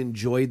much as he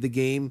enjoyed the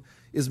game,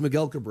 is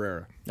Miguel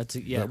Cabrera. That's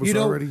it. Yeah, that was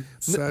already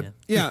said.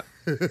 Yeah.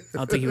 I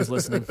don't think he was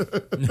listening.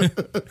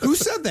 Who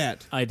said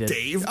that? I did.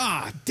 Dave.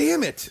 Ah,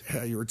 damn it!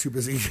 Yeah, you were too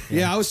busy.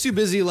 Yeah, I was too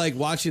busy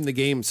watching the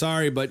game.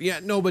 Sorry, but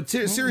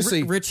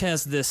seriously, Rich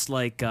has this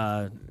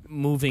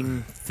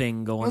moving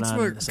thing going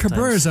on.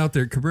 Cabrera's out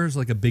there. Cabrera's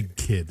like a big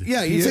kid.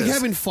 Yeah, he's like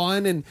having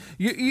fun, and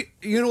you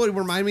know what it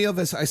reminded me of?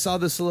 I saw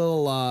this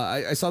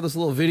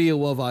little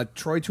video of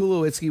Troy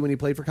Tulowitzki when he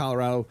played for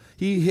Colorado.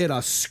 He hit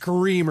a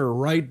screamer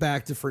right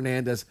back to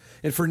Fernandez,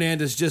 and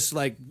Fernandez just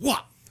like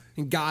what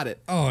and got it.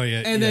 Oh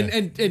yeah, and then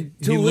and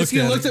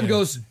Tulowitzki looked up and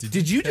goes,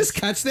 "Did you just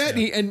catch that?"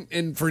 Yeah.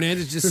 And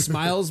Fernandez just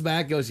smiles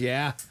back, goes,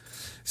 "Yeah."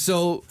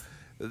 So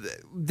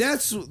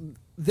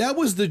that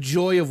was the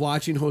joy of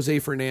watching Jose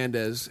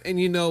Fernandez. And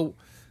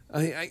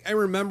I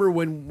remember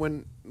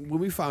when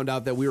we found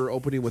out that we were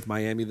opening with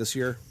Miami this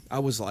year,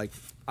 I'm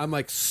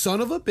like, son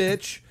of a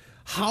bitch,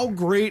 how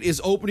great is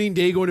opening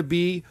day going to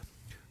be?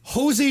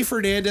 Jose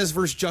Fernandez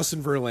versus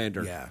Justin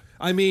Verlander. Yeah.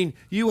 I mean,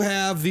 you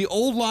have the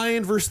old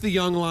lion versus the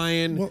young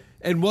lion,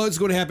 and what's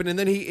going to happen. And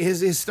then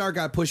his start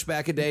got pushed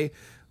back a day.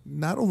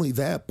 Not only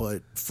that,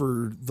 but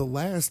for the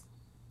last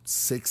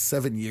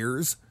 6-7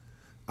 years,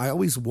 I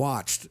always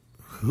watched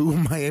who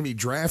Miami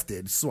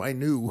drafted, so I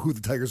knew who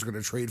the Tigers were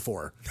going to trade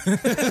for.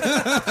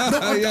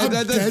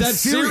 That's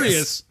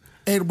serious.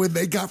 And when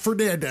they got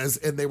Fernandez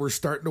and they were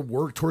starting to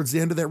work towards the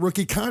end of that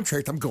rookie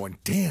contract, I'm going,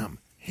 damn,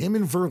 him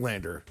and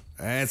Verlander,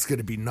 that's going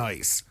to be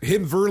nice.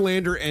 Him,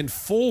 Verlander, and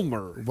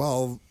Fulmer.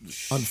 Well,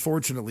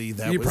 unfortunately,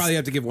 You probably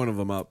have to give one of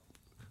them up.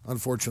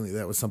 Unfortunately,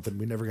 that was something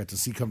we never got to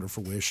see come to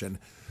fruition.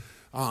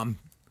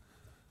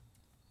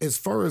 As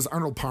far as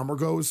Arnold Palmer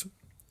goes,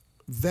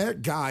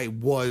 that guy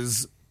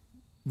was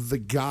the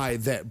guy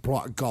that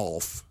brought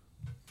golf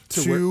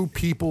to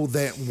people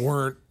that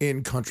weren't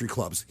in country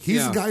clubs.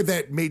 He's the guy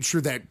that made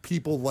sure that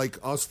people like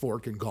us four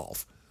can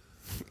golf.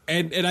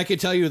 And I can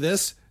tell you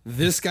this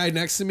guy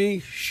next to me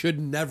should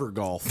never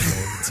golf.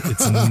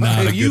 It's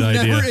not a good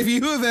idea. If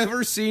you have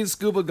ever seen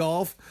scuba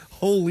golf,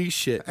 holy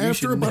shit. You After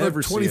should about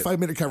never a see it.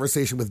 25-minute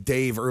conversation with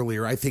Dave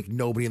earlier, I think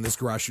nobody in this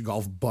garage should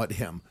golf but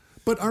him.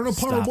 But Arnold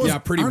Palmer was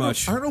pretty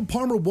much. Arnold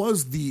Palmer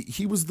was the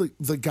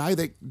guy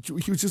that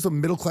he was just a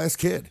middle-class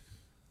kid.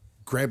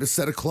 Grabbed a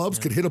set of clubs,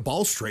 could hit a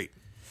ball straight.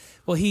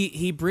 Well,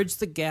 he bridged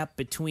the gap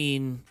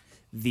between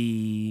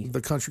the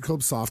country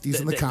club softies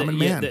and the common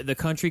man. The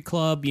country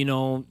club,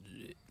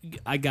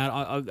 I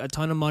got a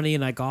ton of money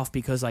and I golf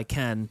because I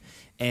can.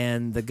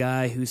 And the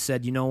guy who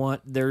said, you know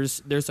what,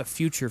 there's a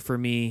future for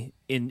me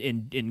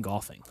in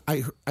golfing.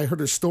 I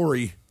heard a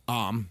story.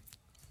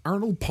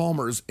 Arnold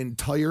Palmer's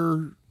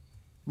entire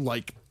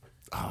what's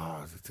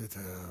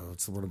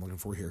the word I'm looking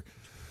for here?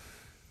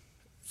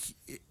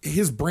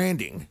 His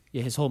branding,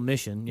 his whole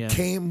mission,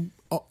 came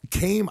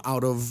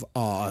out of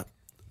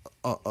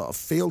a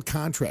failed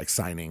contract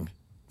signing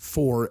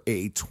for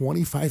a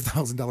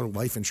 $25,000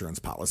 life insurance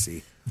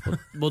policy.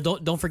 Well,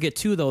 don't forget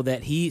too though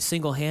that he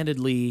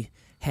single-handedly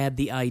had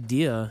the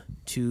idea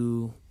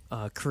to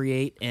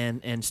create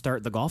and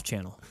start the Golf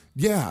Channel.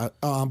 Yeah,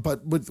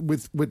 but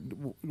with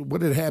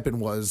what had happened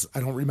was I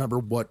don't remember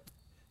what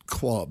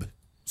club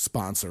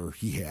sponsor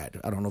he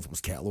had. I don't know if it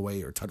was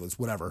Callaway or Titleist,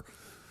 whatever.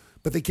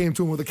 But they came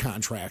to him with a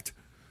contract,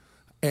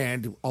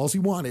 and all he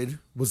wanted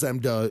was them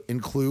to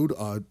include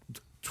a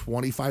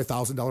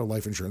 $25,000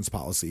 life insurance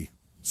policy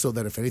so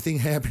that if anything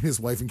happened, his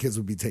wife and kids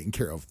would be taken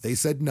care of. They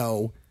said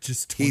no.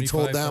 Just he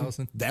told them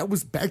 $25,000? that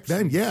was back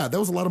then. Yeah, that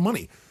was a lot of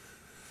money.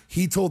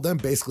 He told them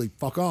basically,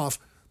 fuck off,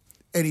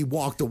 and he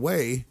walked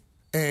away,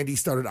 and he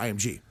started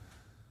IMG.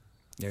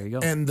 There you go.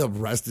 And the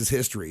rest is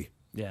history.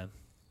 Yeah.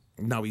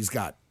 Now he's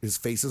got his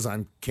faces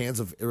on cans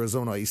of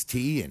Arizona iced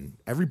tea, and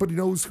everybody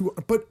knows who.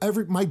 But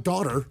my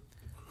daughter,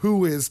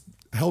 who has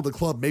held a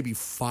club maybe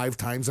 5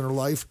 times in her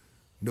life,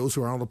 knows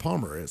who Arnold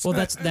Palmer is. Well,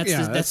 that's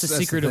the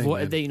secret of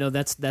what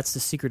that's the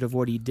secret of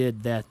what he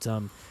did. That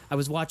I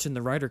was watching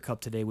the Ryder Cup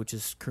today, which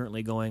is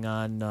currently going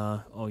on.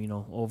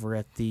 Over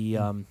at the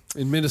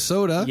in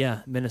Minnesota.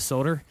 Yeah,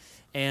 Minnesota.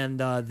 And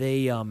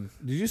they Did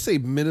you say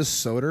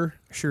Minnesota?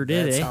 Sure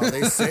did. That's how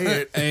they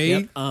say it.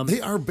 Yep.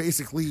 They are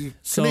basically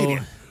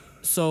Canadian.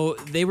 So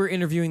they were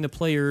interviewing the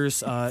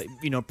players,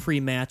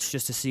 pre-match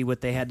just to see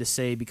what they had to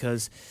say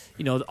because,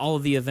 all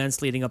of the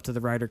events leading up to the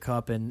Ryder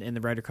Cup and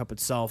the Ryder Cup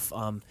itself,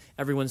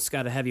 everyone's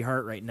got a heavy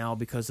heart right now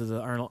because of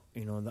the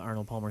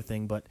Arnold Palmer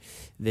thing. But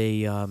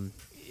they,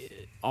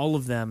 all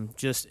of them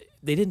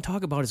they didn't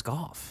talk about his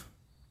golf.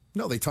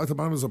 No, they talked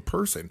about him as a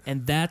person.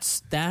 And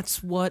that's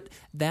what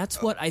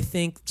I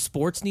think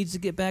sports needs to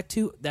get back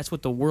to. That's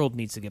what the world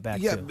needs to get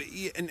back to. Yeah,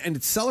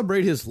 and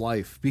celebrate his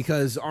life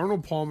because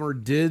Arnold Palmer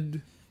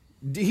did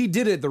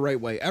it the right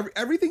way.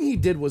 Everything he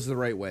did was the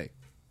right way.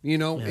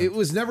 It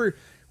was never.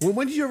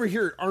 When did you ever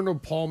hear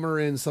Arnold Palmer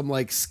in some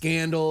like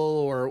scandal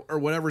or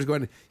whatever's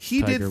going on?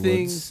 He Tiger did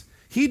things. Woods.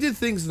 He did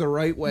things the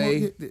right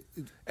way,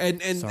 and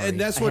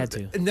that's I what had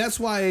to. and that's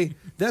why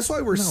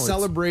we're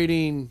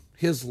celebrating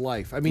his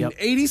life. I mean,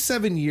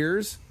 87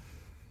 years,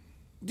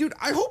 dude.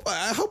 I hope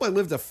I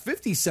lived to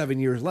 57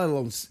 years, let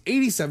alone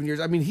 87 years.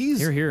 I mean, he's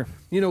Here.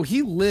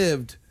 He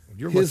lived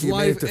You're his lucky you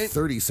life made it to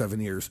 37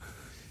 years.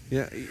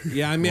 Yeah.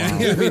 I mean,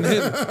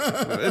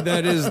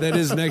 that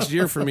is next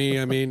year for me.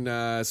 I mean,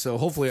 so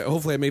hopefully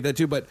I make that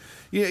too. But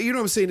you know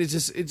what I'm saying?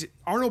 It's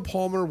Arnold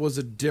Palmer was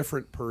a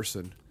different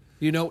person.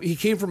 He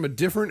came from a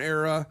different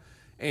era,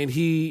 and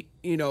he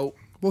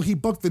Well, he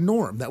bucked the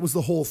norm. That was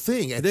the whole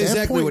thing. At That's that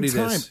exactly point what in he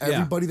time, is. Yeah.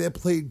 everybody that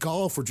played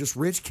golf were just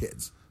rich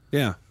kids.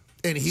 Yeah.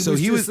 And he So was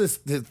he just was-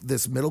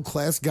 this middle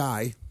class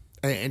guy,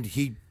 and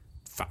he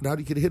found out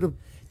he could hit a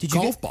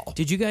golf ball.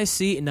 Did you guys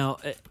see? Now,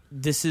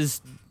 this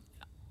is,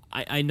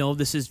 I know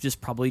this is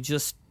just probably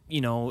just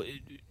a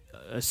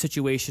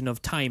situation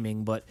of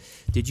timing, but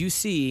did you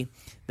see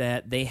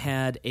that they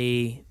had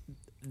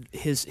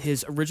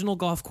his original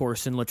golf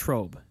course in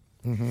Latrobe?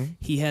 Mm-hmm.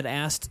 He had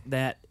asked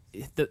that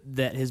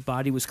his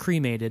body was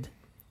cremated,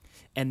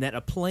 and that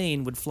a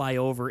plane would fly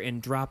over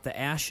and drop the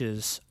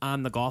ashes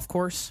on the golf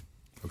course.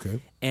 Okay.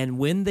 And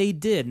when they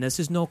did, and this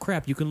is no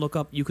crap, you can look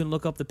up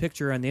the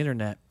picture on the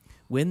internet.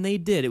 When they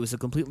did, it was a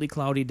completely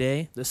cloudy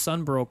day. The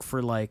sun broke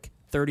for like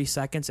 30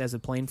 seconds as the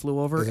plane flew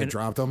over, And it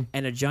dropped them?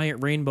 and a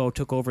giant rainbow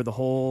took over the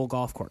whole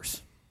golf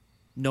course.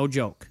 No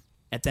joke.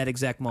 At that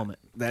exact moment,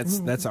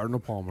 That's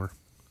Arnold Palmer.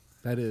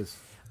 That is.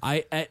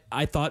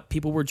 I thought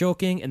people were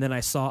joking, and then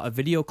I saw a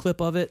video clip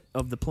of it,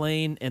 of the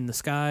plane and the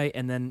sky,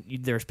 and then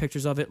there's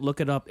pictures of it.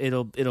 Look it up;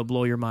 it'll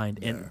blow your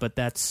mind. But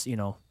that's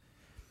you'd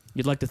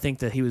like to think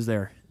that he was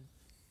there.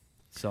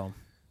 So.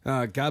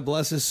 God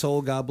bless his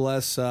soul. God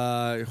bless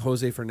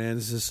Jose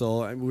Fernandez's soul.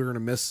 We're going to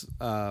miss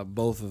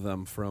both of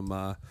them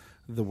from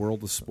the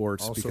world of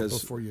sports. Also, because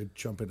before you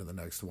jump into the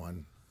next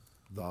one,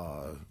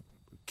 the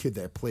kid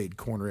that played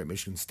corner at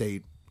Michigan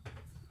State,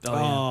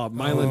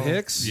 Mylon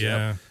Hicks.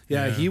 Yeah.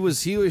 Yeah, he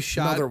was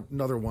shot.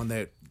 another one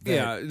that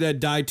that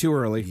died too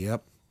early.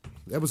 Yep.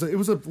 It was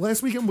a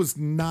last weekend was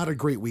not a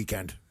great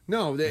weekend.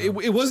 No,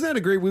 it wasn't that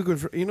a great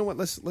weekend. You know what?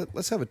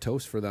 Let's have a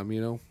toast for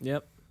them.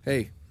 Yep.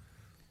 Hey.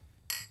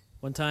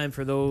 One time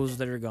for those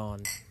that are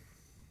gone.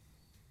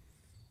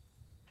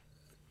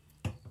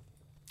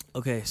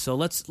 Okay, so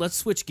let's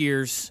switch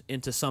gears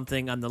into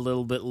something on the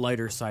little bit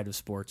lighter side of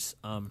sports.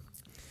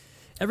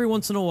 Every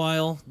once in a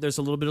while, there's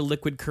a little bit of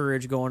liquid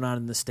courage going on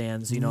in the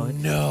stands. No,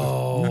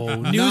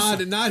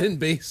 not in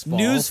baseball.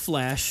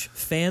 Newsflash: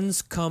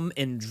 fans come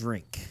and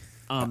drink.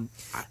 I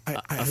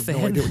have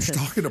no idea what you're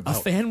talking about. A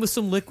fan with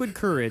some liquid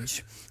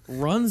courage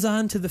runs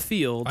onto the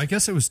field. I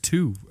guess it was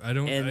two. I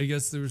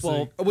guess there was.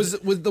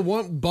 Was the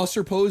one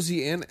Buster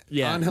Posey and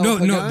Angel No,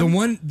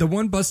 Pagan? the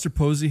one Buster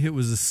Posey hit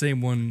was the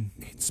same one.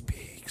 It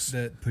speaks.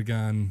 That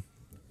Pagan.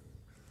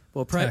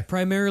 Well,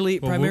 primarily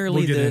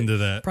we'll get into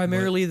that.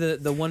 Primarily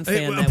the one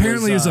fan.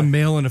 Apparently, that was, is a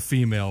male and a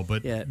female,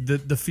 but yeah.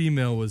 the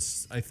female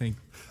was, I think,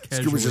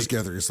 was just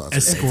gathering his thoughts.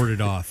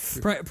 escorted off.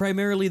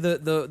 Primarily,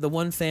 the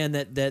one fan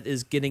that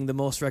is getting the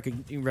most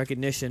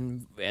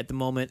recognition at the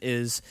moment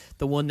is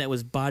the one that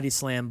was body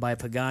slammed by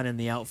Pagan in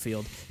the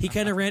outfield. He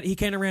kind of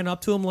ran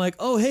up to him like,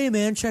 "Oh, hey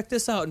man, check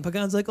this out," and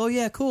Pagan's like, "Oh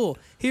yeah, cool.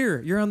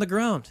 Here, you're on the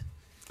ground."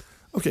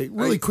 Okay,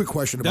 really quick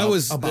question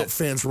about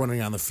fans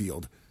running on the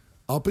field.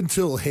 Up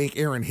until Hank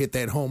Aaron hit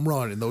that home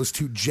run and those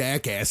two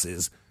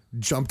jackasses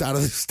jumped out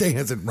of the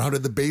stands and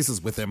rounded the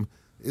bases with him,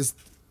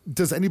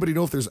 does anybody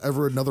know if there's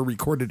ever another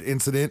recorded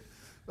incident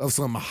of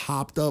some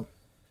hopped up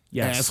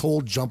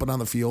asshole jumping on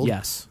the field?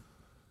 Yes.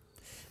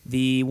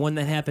 The one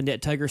that happened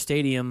at Tiger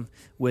Stadium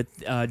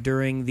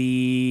during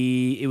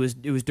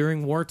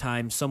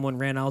wartime, someone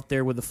ran out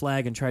there with a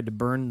flag and tried to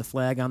burn the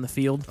flag on the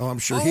field. Oh, I'm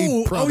sure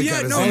he probably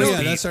got his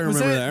that's I remember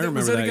that. I remember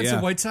was that that. against Yeah.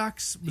 the White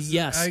Sox?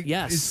 Yes.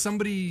 Is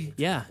somebody?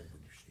 Yeah.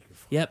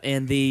 Yep,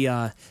 and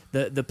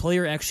the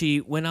player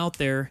actually went out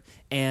there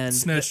and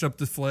Snatched up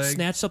the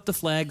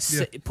flag,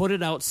 put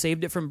it out,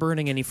 saved it from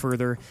burning any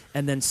further,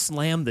 and then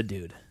slammed the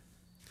dude.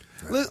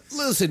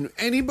 Listen,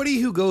 anybody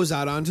who goes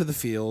out onto the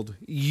field,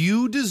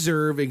 you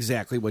deserve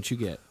exactly what you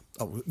get.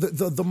 Oh,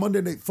 the Monday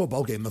Night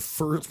Football game, the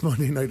first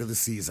Monday night of the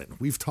season.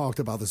 We've talked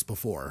about this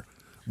before.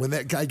 When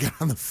that guy got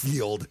on the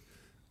field,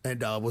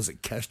 and was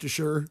it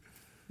Kestisher?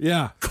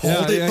 Yeah,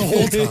 Called it the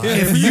whole time.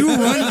 If you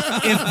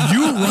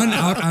run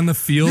out on the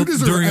field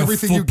during a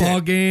football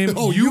game,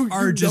 you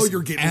are just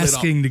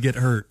asking to get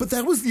hurt. But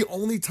that was the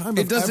only time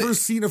I've ever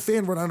seen a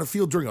fan run on a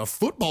field during a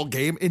football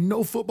game, and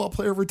no football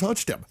player ever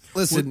touched him.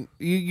 Listen,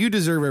 you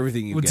deserve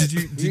everything you get.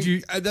 Did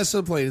you? That's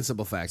the plain and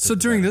simple fact. So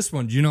during this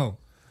one,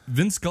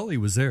 Vin Scully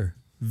was there.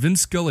 Vin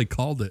Scully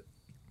called it.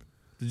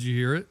 Did you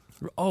hear it?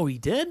 Oh, he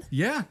did?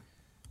 Yeah.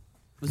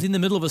 Was he in the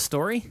middle of a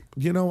story?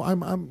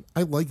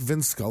 I like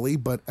Vin Scully,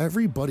 but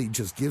everybody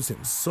just gives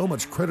him so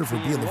much credit for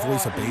being the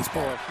voice of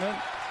baseball.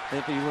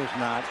 If he was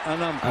not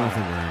an umpire. I don't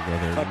think we're going to go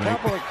there tonight. A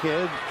couple of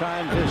kids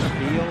trying to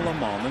steal the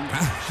moment,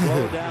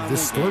 slow down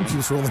This storm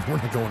keeps rolling. We're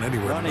not going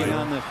anywhere running tonight.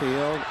 on the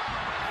field.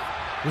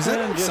 Was that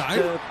And just,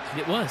 outside?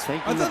 It was. I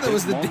thought that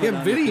was the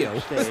damn video.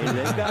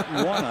 They've got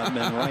one of them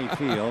in right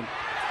field,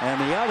 and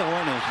the other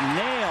one is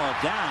nailed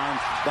down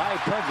by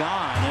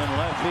Pagan in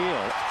left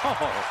field.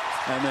 Oh,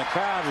 and the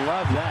crowd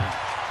loved that.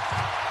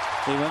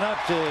 He went up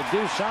to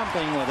do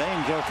something with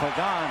Angel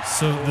Pagan.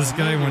 So this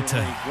guy went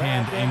to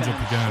hand Angel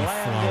Pagan a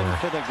flower.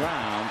 To the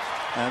ground,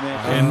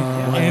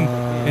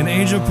 And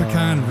Angel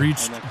Pagan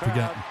reached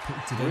Pagan.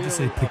 Did I just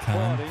say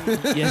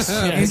Pagan? Yes.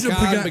 Angel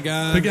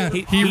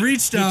Pagan. He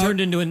reached out. He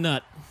turned into a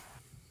nut.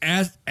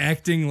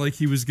 Acting like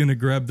he was going to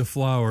grab the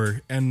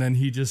flower, and then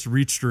he just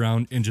reached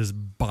around and just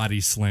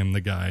body slammed the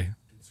guy.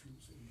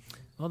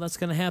 Well, that's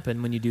going to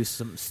happen when you do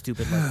some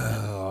stupid like that.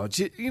 Oh,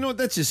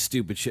 that's just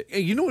stupid shit.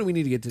 Hey, you know what we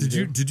need to get to?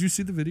 Did you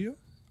see the video?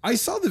 I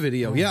saw the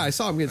video. Yeah, I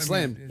saw him get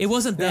slammed. It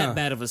wasn't that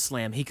bad of a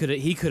slam. He could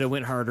have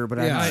went harder, but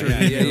I'm sure.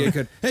 You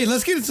could. Hey,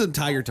 let's get into some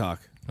Tiger talk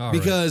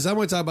because I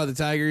want to talk about the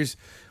Tigers.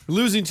 We're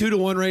losing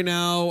 2-1 right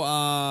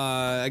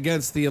now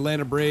against the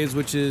Atlanta Braves,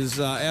 which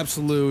is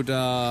absolute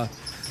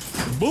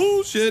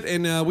bullshit.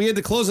 And we had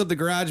to close up the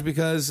garage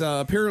because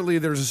apparently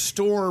there's a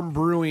storm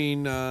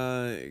brewing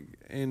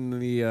in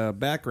the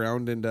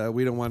background, and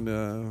we don't want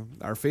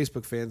our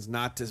Facebook fans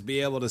not to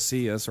be able to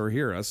see us or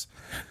hear us.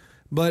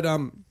 But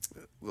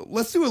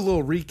let's do a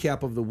little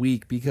recap of the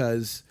week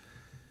because,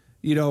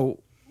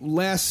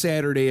 last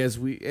Saturday,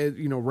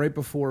 right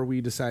before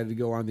we decided to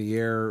go on the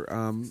air,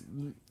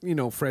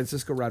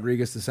 Francisco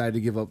Rodriguez decided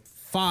to give up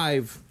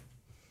 5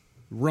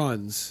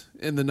 runs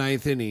in the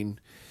 9th inning.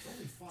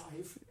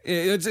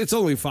 It's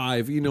only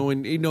 5,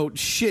 and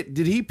shit,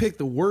 did he pick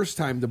the worst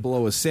time to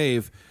blow a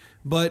save?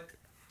 But,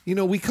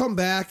 we come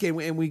back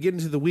and we get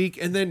into the week,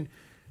 and then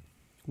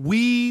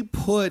we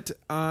put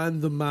on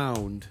the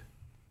mound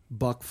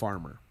Buck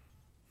Farmer.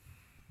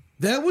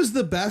 That was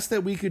the best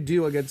that we could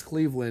do against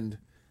Cleveland,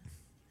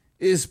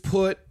 is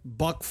put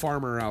Buck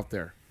Farmer out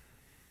there.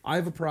 I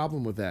have a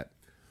problem with that.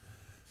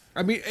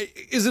 I mean,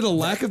 is it a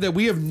lack of that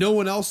we have no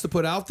one else to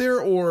put out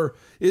there, or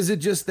is it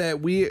just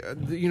that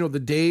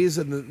the days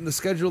and the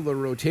schedule, the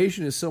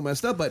rotation is so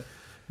messed up? But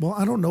well,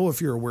 I don't know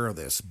if you're aware of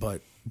this,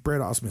 but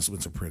Brad Ausmus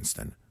went to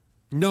Princeton.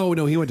 No,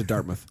 he went to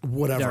Dartmouth.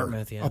 Whatever.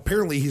 Dartmouth, yeah.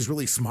 Apparently, he's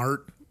really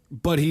smart.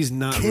 But he's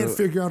not. Can't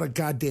figure out a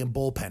goddamn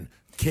bullpen.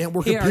 Can't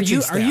work a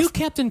pitching staff. Are you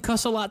Captain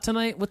Cuss-a-Lot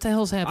tonight? What the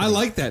hell's happening? I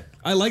like that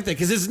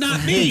because it's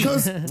not me.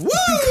 Because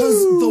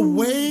the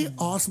way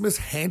Ausmus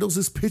handles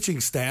his pitching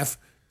staff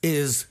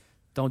is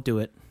Don't do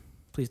it.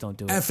 Please don't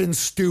do it. effing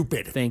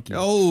stupid. Thank you.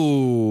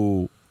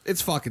 Oh,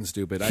 it's fucking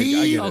stupid. I get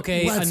it.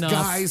 Okay, lets enough.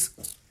 guys.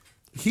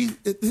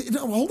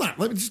 Hold on.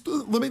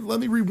 Let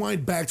me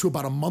rewind back to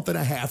about a month and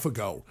a half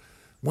ago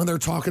when they're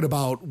talking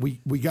about we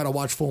got to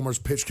watch Fulmer's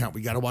pitch count.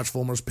 We got to watch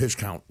Fulmer's pitch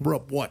count. We're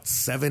up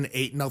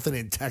 7-8-0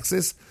 in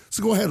Texas.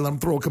 So go ahead and let him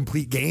throw a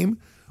complete game.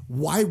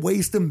 Why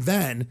waste him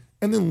then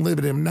and then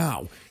limit him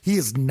now? He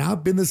has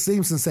not been the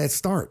same since that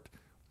start.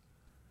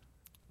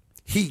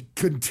 He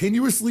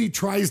continuously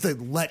tries to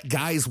let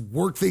guys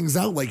work things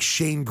out like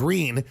Shane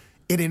Green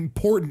in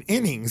important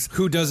innings.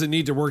 Who doesn't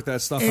need to work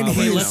that stuff And out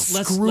right he's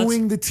now?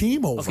 screwing the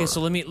team over. Okay, so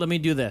let me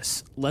do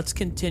this. Let's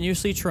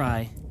continuously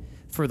try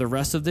for the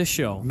rest of this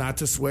show. Not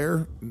to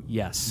swear,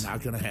 Yes.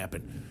 not going to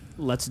happen.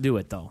 Let's do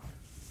it, though.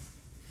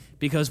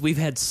 Because we've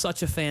had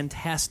such a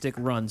fantastic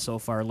run so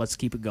far. Let's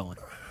keep it going.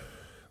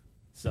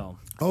 So,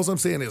 All I'm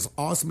saying is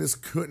Ausmus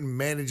couldn't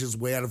manage his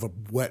way out of a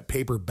wet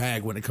paper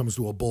bag when it comes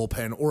to a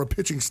bullpen or a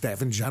pitching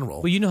staff in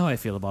general. well, you know how I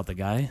feel about the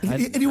guy.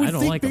 And you would I don't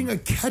think like being him. a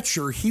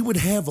catcher, he would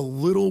have a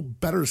little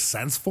better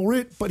sense for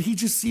it, but he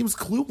just seems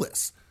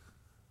clueless.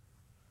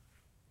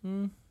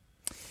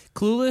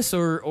 Clueless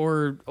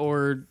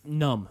or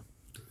numb.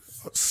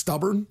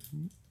 Stubborn,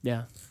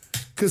 Yeah.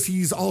 because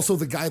he's also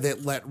the guy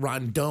that let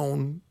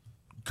Rondon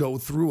go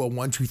through a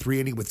 1-2-3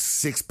 inning with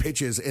 6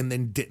 pitches and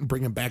then didn't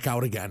bring him back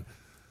out again.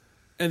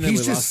 And then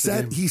He's we just lost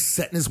the game. he's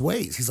set in his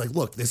ways. He's like,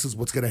 look, this is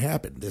what's going to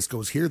happen. This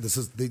goes here. This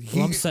is the.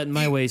 Well, I'm setting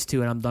my ways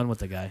too, and I'm done with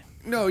the guy.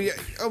 No, yeah,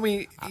 I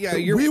mean, yeah,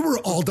 we were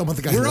all done with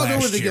the guy. we're all done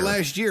with the year.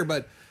 last year,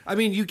 but I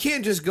mean, you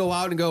can't just go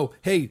out and go,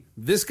 hey,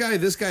 this guy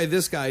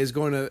is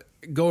going to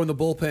go in the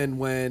bullpen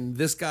when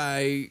this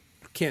guy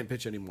can't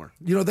pitch anymore.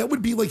 That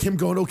would be like him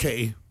going,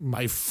 okay,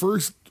 my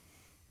first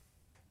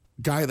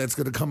guy that's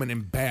going to come in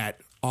and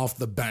bat off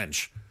the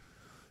bench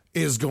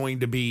is going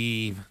to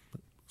be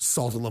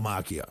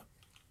Saltalamacchia.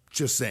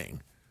 Just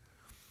saying.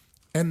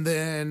 And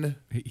then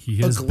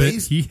He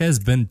has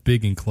been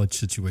big in clutch but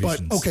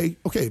situations.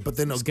 okay, but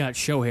then He's got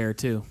show hair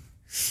too.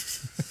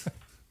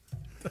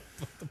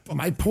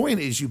 my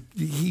point is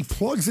he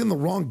plugs in the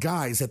wrong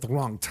guys at the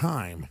wrong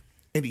time.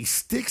 And he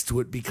sticks to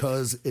it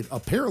because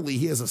apparently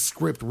he has a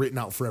script written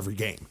out for every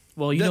game.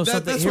 Well, you know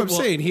something. That's here- what I'm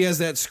well, saying. He has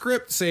that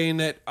script saying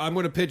that I'm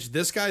going to pitch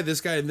this guy, and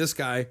this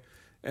guy,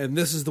 and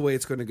this is the way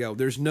it's going to go.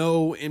 There's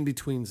no in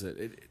betweens.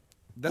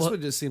 That's what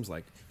it just seems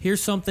like.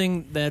 Here's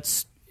something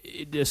that's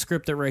a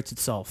script that writes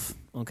itself,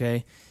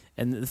 okay?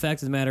 And the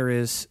fact of the matter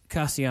is,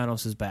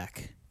 Castellanos is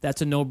back.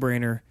 That's a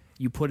no-brainer.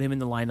 You put him in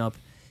the lineup.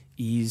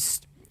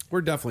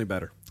 We're definitely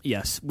better.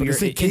 Yes, But we are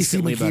isn't Casey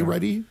instantly McKee better.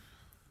 ready?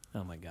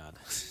 Oh my god.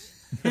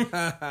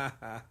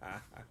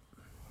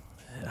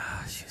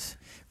 Jeez.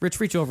 Rich,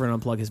 reach over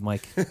and unplug his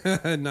mic.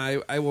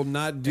 No, I will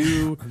not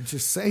do. I'm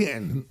just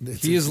saying.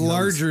 He is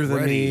larger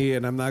than me,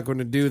 and I'm not going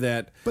to do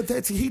that. But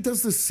he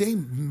does the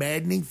same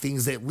maddening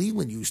things that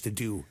Leland used to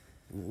do.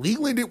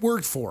 Leland it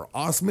worked for.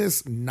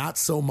 Ausmus, not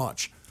so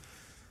much.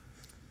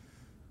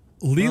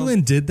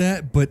 Leland did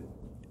that, but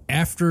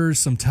after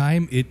some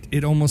time,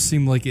 it almost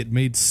seemed like it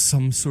made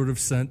some sort of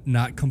sense,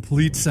 not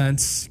complete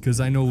sense, because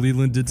I know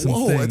Leland did some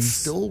Whoa, things. it's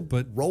still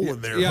but rolling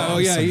there. Yeah, huh? oh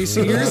yeah. You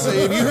see, if you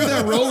heard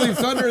that rolling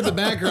thunder in the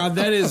background,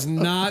 that is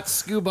not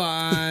scuba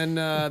on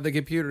the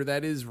computer.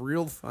 That is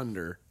real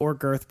thunder. Or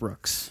Garth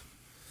Brooks.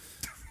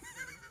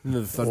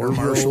 The thunder Or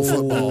Marshall rolls.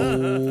 football.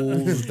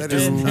 That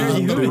is And there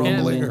not you the have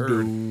rumbling it.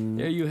 herd.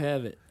 There you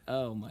have it.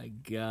 Oh my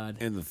god.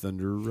 And the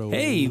thunder rolls.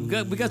 Hey, we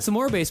got some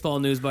more baseball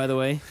news, by the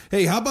way.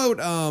 Hey, how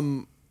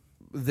about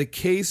the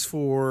case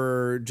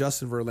for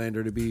Justin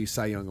Verlander to be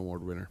Cy Young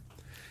Award winner?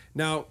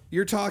 Now,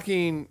 you're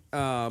talking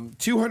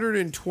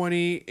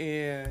 220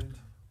 and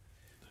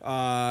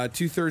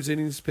 2/3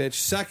 innings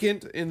pitched,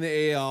 second in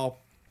the AL.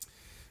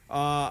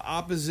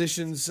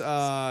 Opposition's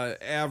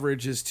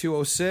average is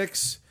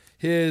 206.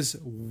 His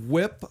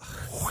whip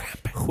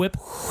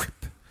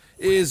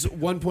is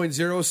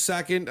 1.0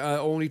 second,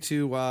 only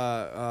to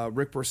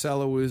Rick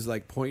Porcello, who is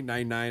like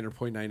 0.99 or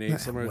 0.98.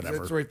 Somewhere.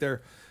 whatever. It's right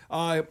there.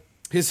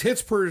 His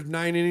hits per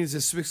 9 innings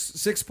is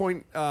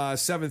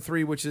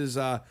 6.73, which is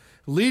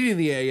leading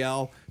the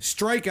AL.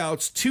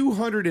 Strikeouts,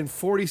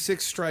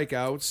 246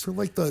 strikeouts. For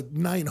like the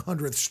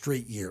 900th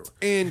straight year.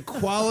 And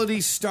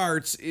quality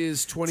starts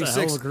is 26. It's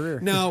a hell of a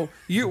career. Now,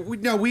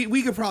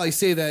 we could probably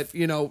say that,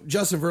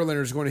 Justin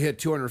Verlander is going to hit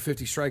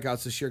 250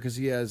 strikeouts this year because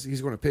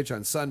he's going to pitch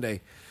on Sunday.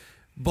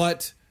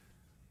 But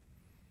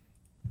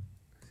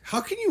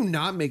how can you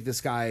not make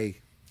this guy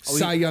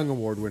Cy Young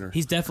Award winner?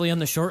 He's definitely on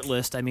the short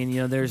list. I mean, you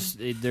have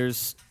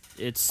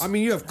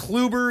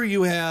Kluber,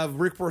 you have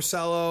Rick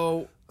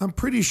Porcello. I'm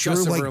pretty sure,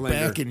 Justin like Verlander.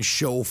 back in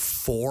show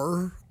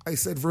 4, I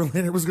said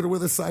Verlander was going to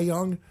win the Cy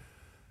Young.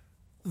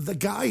 The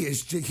guy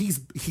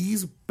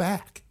he's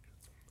back.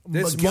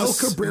 This Miguel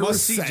Cabrera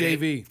must see said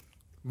JV.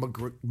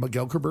 it.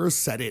 Miguel Cabrera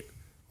said it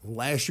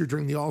last year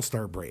during the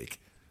All-Star break.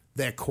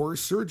 That core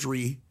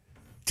surgery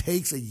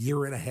takes a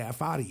year and a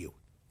half out of you.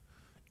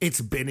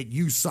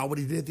 You saw what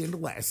he did at the end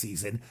of last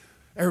season.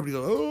 Everybody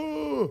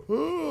goes,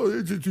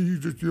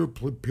 you're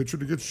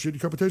pitching against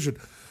shitty competition.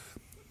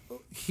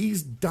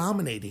 He's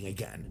dominating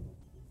again.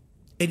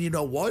 And you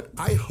know what?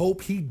 I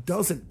hope he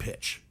doesn't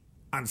pitch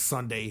on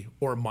Sunday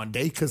or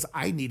Monday because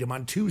I need him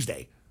on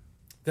Tuesday.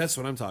 That's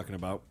what I'm talking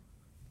about.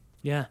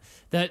 I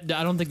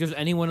don't think there's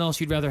anyone else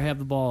you'd rather have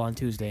the ball on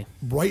Tuesday.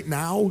 Right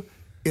now,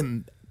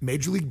 in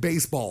Major League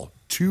Baseball,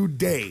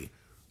 today,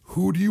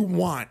 who do you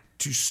want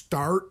to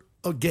start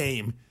a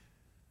game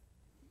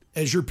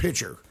as your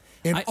pitcher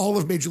in all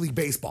of Major League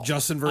Baseball?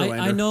 Justin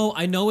Verlander.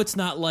 I know it's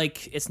not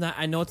like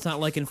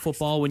in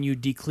football when you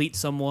decleat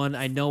someone.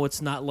 I know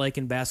it's not like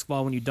in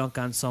basketball when you dunk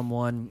on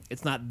someone.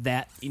 It's not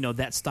that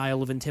that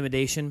style of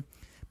intimidation.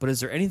 But is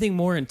there anything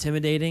more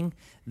intimidating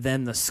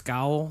than the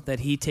scowl that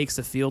he takes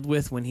the field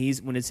with when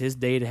it's his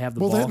day to have the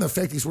ball? Well, then the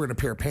fact he's wearing a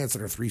pair of pants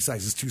that are 3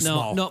 sizes too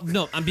small.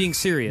 No, I'm being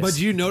serious. But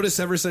you notice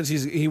ever since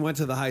he went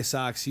to the High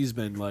Sox, he's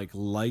been like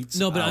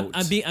lights out.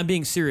 I'm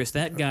being serious.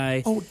 That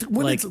guy,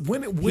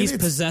 he's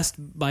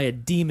possessed by a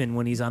demon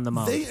when he's on the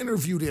mound. They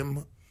interviewed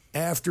him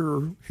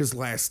after his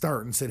last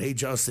start and said, "Hey,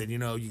 Justin,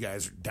 you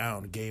guys are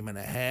down a game and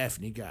a half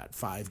and you got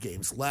 5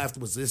 games left.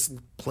 Was this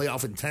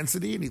playoff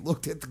intensity?" And he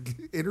looked at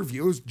the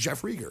interview. It was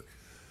Jeff Rieger.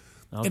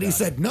 He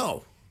said,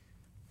 "No."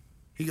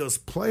 He goes,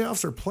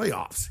 "Playoffs are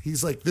playoffs."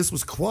 He's like, "This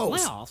was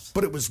close, Playoffs?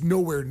 but it was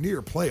nowhere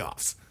near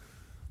playoffs."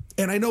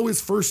 And I know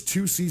his first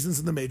 2 seasons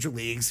in the major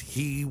leagues,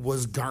 he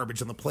was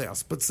garbage in the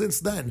playoffs. But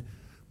since then,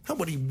 how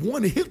about he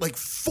hit like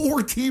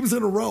 4 teams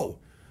in a row?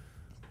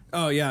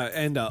 Oh, yeah,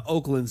 and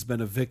Oakland's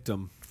been a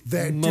victim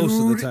That most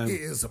dude of the time.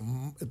 is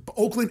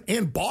Oakland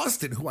and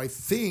Boston, who I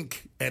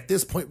think at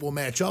this point will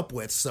match up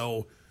with.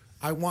 So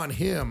I want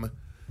him.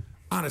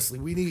 Honestly,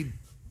 we need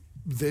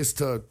this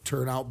to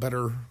turn out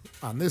better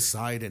on this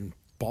side and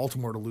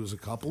Baltimore to lose a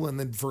couple, and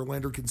then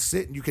Verlander can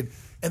sit and you can.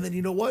 And then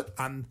you know what?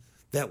 On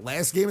that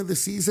last game of the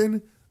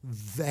season,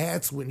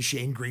 that's when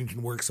Shane Green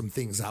can work some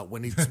things out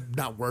when he's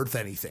not worth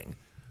anything.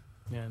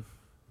 Yeah,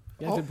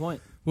 good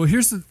point. Well,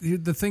 here's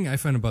the thing I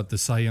find about the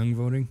Cy Young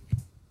voting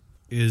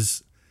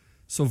is,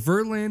 so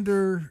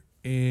Verlander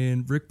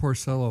and Rick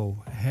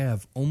Porcello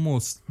have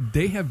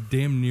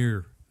damn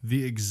near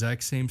the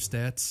exact same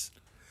stats.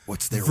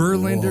 What's their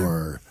Verlander?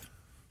 war?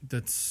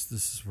 This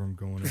is where I'm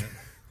going at.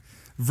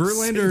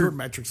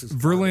 Sabermetrics is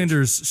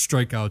Verlander's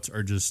strikeouts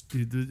are just,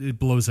 it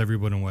blows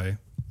everyone away.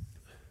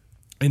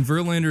 And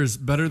Verlander is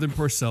better than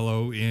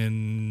Porcello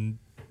in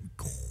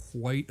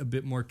quite a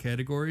bit more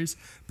categories,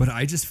 but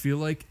I just feel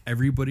like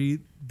everybody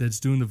that's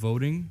doing the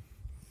voting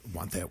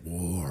want that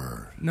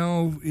war.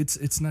 No,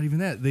 it's not even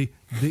that.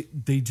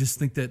 They just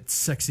think that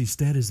sexy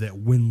stat is that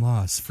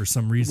win-loss for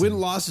some reason.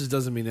 Win-losses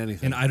doesn't mean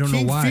anything. And I don't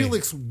King know why.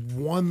 Felix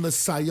won the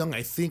Cy Young,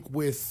 I think,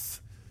 with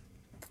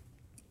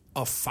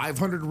a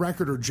 500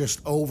 record or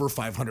just over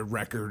 500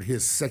 record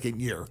his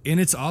second year. And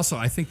it's also,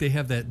 I think they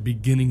have that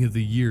beginning of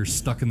the year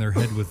stuck in their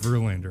head with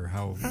Verlander.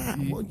 How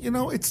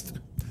Well, it's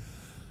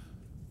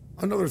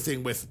another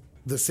thing with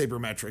the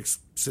sabermetrics,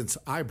 since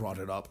I brought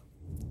it up.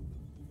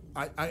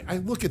 I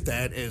look at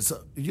that as,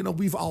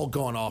 we've all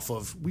gone off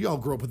of, we all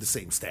grew up with the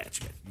same stats.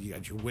 You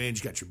got your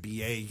wins, you got your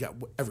BA, you got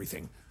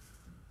everything.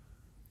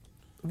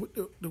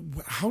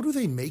 How do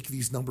they make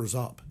these numbers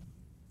up?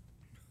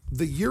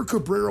 The year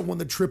Cabrera won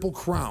the Triple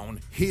Crown,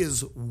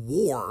 his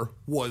WAR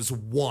was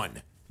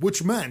 1,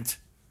 which meant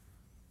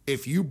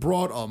if you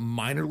brought a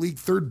minor league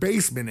third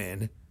baseman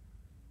in,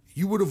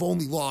 you would have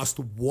only lost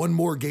 1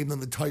 more game than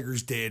the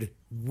Tigers did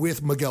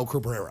with Miguel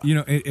Cabrera.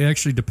 it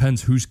actually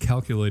depends who's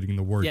calculating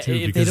the WAR too.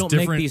 If because they don't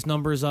make these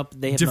numbers up,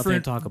 they have nothing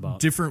to talk about.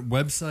 Different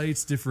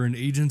websites, different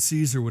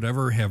agencies, or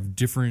whatever have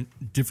different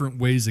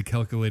ways of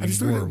calculating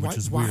WAR, which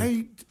is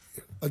weird.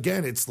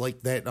 Again, it's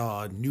like that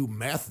new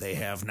math they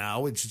have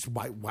now. It's just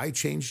why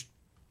change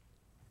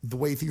the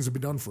way things have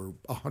been done for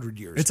 100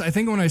 years? I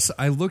think when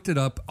I looked it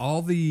up,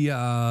 all the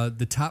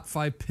top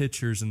 5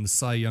 pitchers in the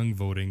Cy Young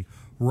voting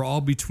were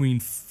all between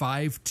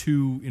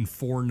 5.2 and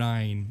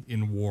 4.9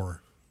 in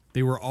WAR.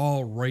 They were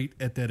all right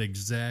at that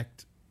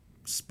exact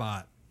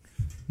spot.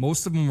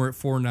 Most of them were at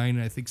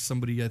 4.9. I think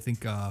somebody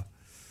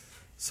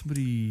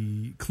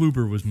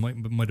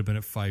Kluber might have been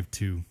at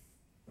 5.2.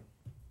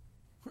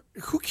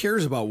 Who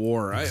cares about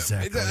war?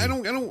 Exactly. I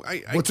don't.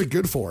 What's it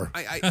good for?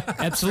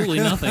 Absolutely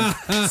nothing.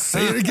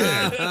 Say it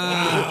again.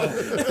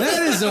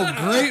 That is a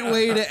great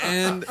way to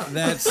end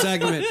that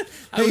segment.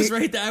 I was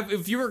right there.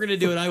 If you were going to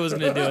do it, I was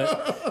going to do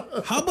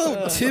it. How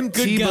about Tim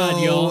Good Tebow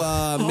God,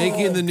 y'all.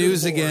 making the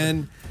news Lord.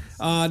 again?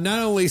 Not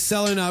only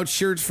selling out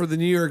shirts for the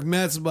New York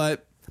Mets,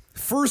 but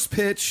first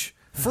pitch,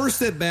 first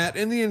at bat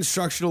in the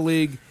instructional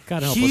league.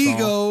 God help he us all.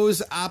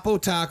 goes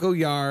Apotaco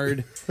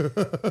Yard,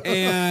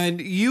 and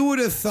you would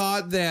have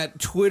thought that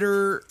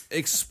Twitter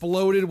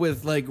exploded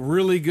with like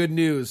really good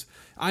news.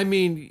 I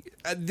mean,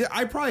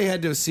 I probably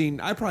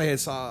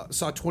saw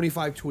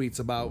 25 tweets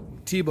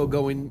about Tebow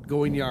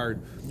going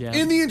yard Yeah.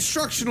 in the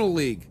instructional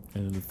league.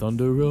 And the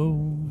Thunder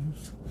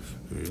rose.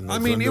 I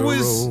mean, it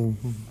was.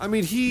 I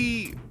mean,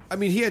 he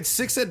had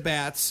 6 at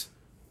bats,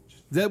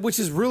 which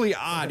is really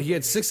odd. He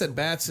had 6 at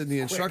bats in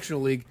the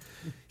instructional league.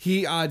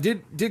 He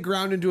did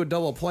ground into a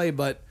double play,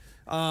 but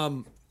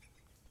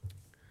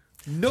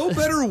no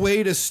better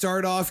way to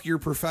start off your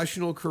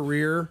professional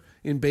career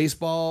in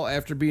baseball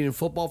after being in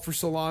football for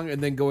so long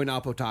and then going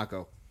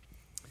Apotaco.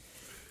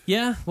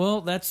 Yeah,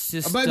 well, that's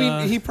just. But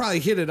I mean, he probably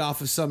hit it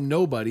off of some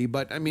nobody.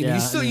 But I mean,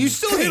 Yeah, you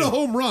still hit a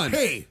home run.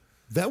 Hey,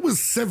 that was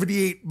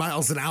 78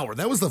 miles an hour.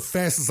 That was the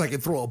fastest I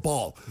could throw a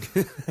ball.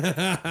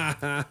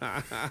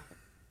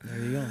 There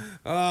you go.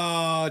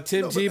 Oh,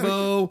 Tim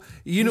Tebow.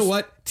 You know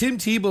what? Tim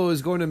Tebow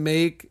is going to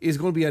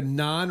be a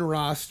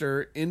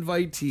non-roster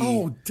invitee.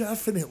 Oh,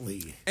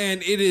 definitely.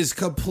 And it is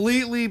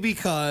completely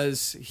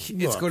because it's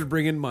Look. going to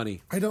bring in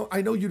money. I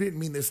know you didn't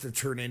mean this to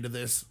turn into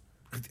this.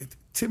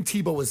 Tim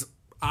Tebow is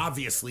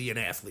obviously an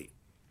athlete.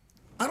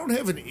 I don't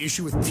have an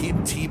issue with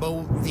Tim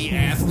Tebow, the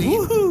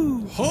athlete.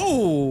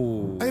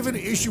 Oh. I have an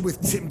issue with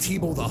Tim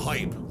Tebow, the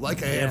hype.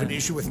 Like I have an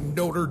issue with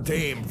Notre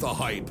Dame, the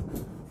hype.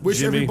 Wish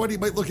Jimmy. everybody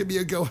might look at me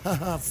and go,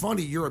 haha,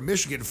 funny, you're a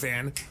Michigan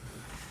fan.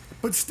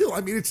 But still,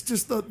 I mean, it's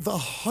just the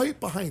hype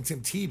behind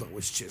Tim Tebow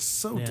is just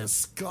so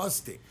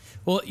disgusting.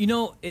 Well, you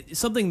know,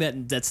 something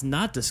that's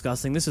not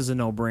disgusting. This is a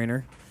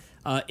no-brainer.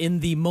 In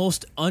the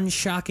most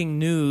unshocking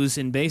news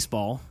in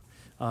baseball,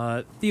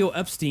 Theo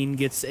Epstein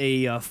gets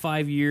a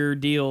 5-year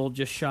deal,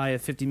 just shy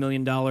of $50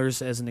 million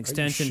as an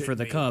extension for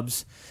the shitting me?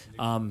 Cubs.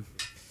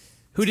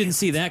 Who didn't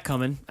see that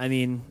coming? I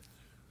mean,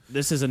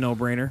 this is a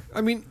no-brainer.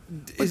 I mean,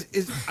 that's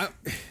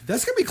going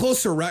to be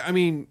close to, I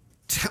mean,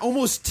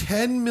 almost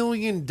 $10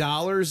 million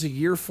a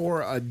year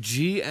for a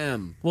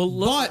GM. Well,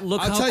 look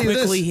I'll how tell you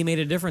quickly this. he made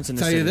a difference in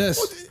the Tell city. you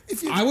this.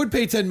 if you- I would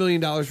pay $10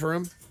 million for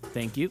him.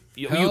 Thank you.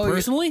 You Hell yeah.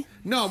 personally?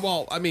 No,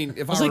 well, I mean,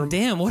 if I was I were, like,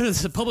 damn, what are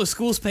the public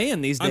schools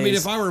paying these days? I mean,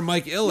 if I were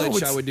Mike Ilitch,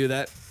 it's- I would do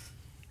that.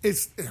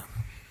 It's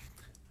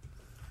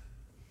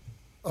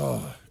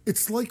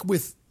like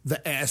with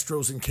the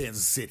Astros in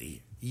Kansas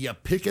City. You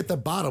pick at the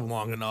bottom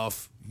long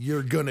enough,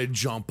 you're gonna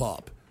jump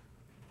up.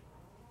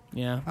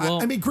 yeah,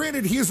 well, I mean,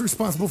 granted, he is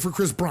responsible for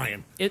Chris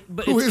Bryant,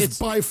 but who it's is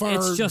by far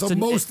it's just the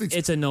most.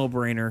 It's a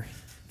no-brainer.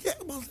 Yeah,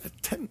 well,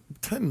 10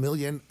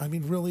 million. I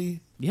mean,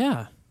 really,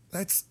 Yeah,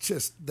 that's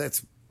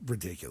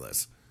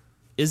ridiculous.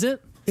 is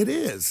it? It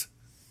is.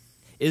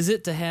 Is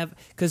it to have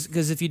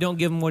because if you don't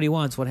give him what he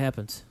wants, what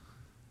happens?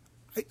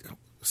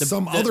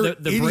 Some the- other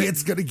the brain-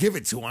 idiot's gonna give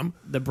it to him.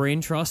 The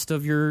brain trust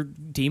of your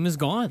team is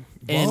gone.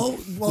 And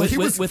Well, he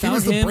was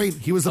the brain.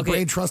 He was the okay,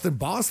 brain trust in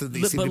Boston.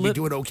 They But- seem but to be let-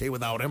 doing okay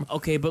without him.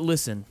 Okay, but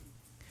listen,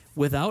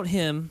 without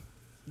him,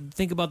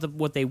 think about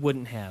what they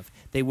wouldn't have.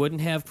 They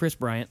wouldn't have Chris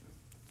Bryant.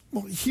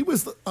 Well, he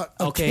was a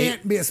Okay.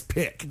 can't miss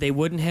pick. They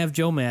wouldn't have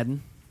Joe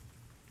Madden,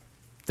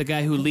 the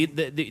guy who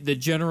the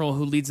general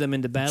who leads them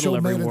into battle Joe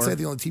every Madden war. said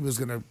the only team who was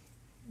going to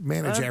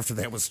manage after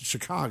that was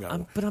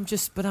Chicago. But I'm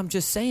just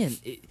saying.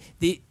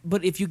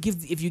 But if you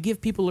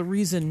give people a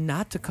reason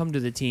not to come to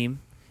the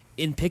team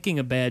in picking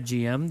a bad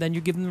GM, then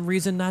you give them a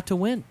reason not to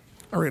win.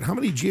 All right, how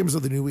many GMs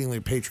have the New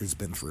England Patriots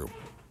been through?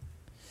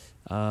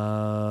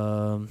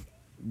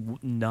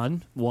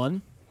 None.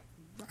 One.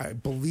 I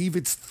believe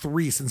it's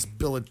 3 since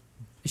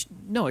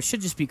No, it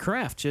should just be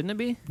Kraft, shouldn't it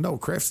be? No,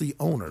 Kraft's the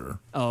owner.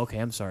 Oh, okay.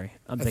 I'm sorry.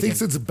 I'm I thinking.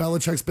 think since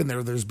Belichick's been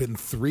there's been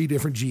 3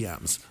 different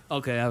GMs.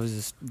 Okay, I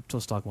was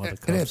just talking about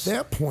the And at Cubs.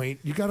 that point,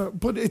 you got to,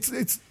 but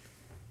it's,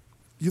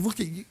 you look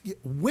at,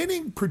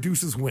 winning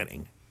produces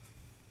winning.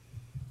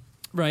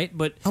 Right,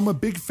 but I'm a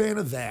big fan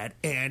of that.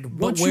 And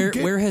once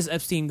where has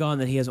Epstein gone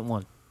that he hasn't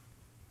won?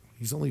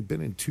 he's only been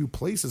in 2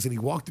 places, and he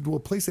walked into a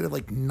place that had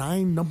like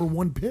 9 number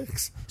 1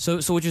 picks. So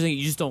what you're saying?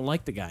 You just don't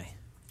like the guy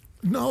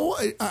No,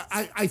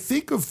 I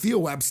think of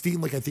Theo Epstein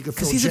like I think of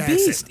Phil because he's Jackson. a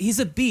beast. He's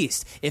a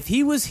beast. If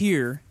he was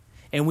here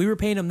and we were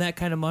paying him that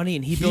kind of money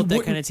and he built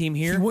that kind of team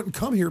He here, wouldn't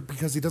come here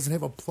because he doesn't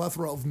have a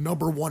plethora of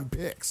number 1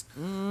 picks.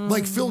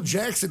 Like Phil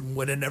Jackson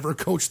would have never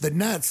coached the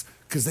Nets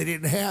because they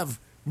didn't have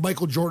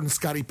Michael Jordan,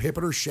 Scottie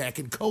Pippen, or Shaq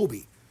and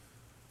Kobe.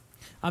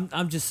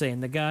 I'm just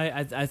saying the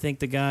guy. I think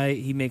the guy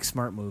he makes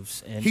smart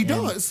moves. And He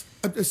does.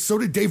 So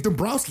did Dave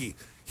Dombrowski.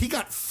 He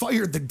got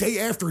fired the day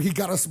after he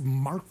got us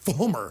Mark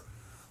Fulmer.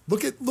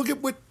 Look at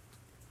what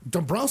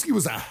Dombrowski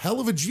was a hell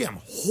of a GM.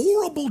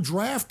 Horrible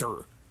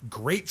drafter.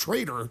 Great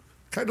trader.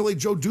 Kind of like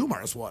Joe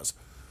Dumars was.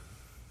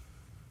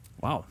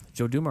 Wow,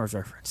 Joe Dumars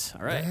reference.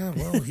 All right. Yeah,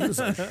 well, he was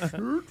a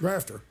sure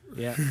drafter.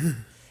 Yeah.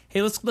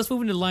 Hey, let's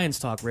move into Lions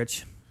talk,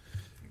 Rich.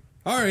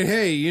 All right,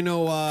 hey,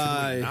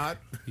 Not.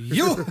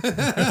 you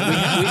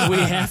We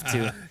have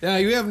to. yeah,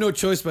 you have no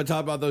choice but to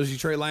talk about those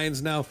Detroit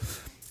Lions. Now,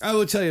 I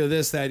will tell you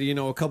this, that,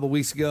 a couple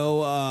weeks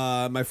ago,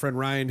 my friend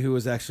Ryan, who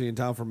was actually in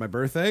town for my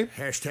birthday.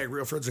 Hashtag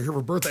real friends are here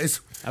for birthdays.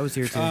 I was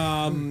here too.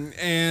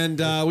 And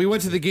we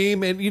went to the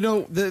game, and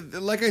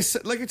like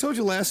I told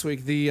you last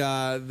week,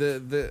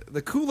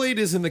 the Kool-Aid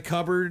is in the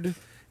cupboard,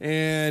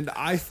 and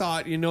I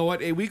thought, you know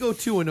what, hey, we go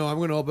 2-0, I'm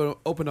going to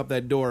open up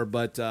that door,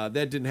 but that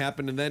didn't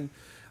happen, and then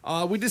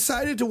we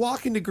decided to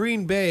walk into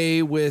Green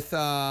Bay with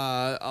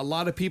a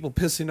lot of people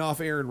pissing off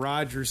Aaron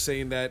Rodgers,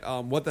 saying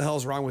that what the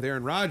hell's wrong with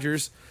Aaron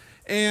Rodgers,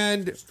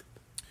 and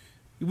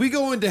we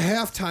go into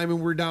halftime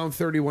and we're down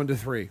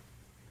 31-3.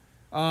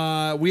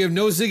 We have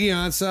no Ziggy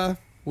Ansah.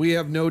 We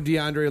have no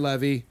DeAndre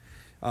Levy.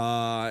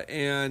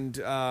 And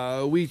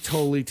we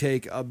totally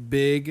take a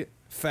big,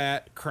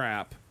 fat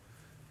crap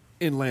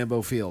in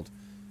Lambeau Field.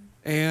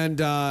 And,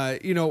 I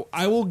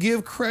will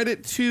give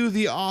credit to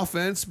the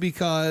offense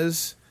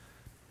because,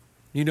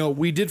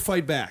 we did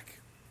fight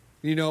back.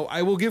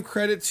 I will give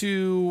credit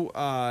to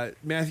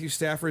Matthew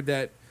Stafford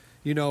that,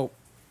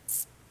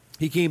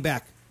 he came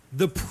back.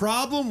 The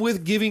problem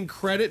with giving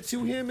credit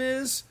to him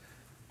is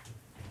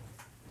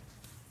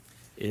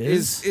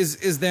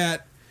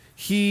that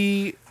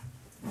he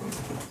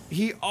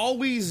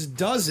always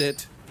does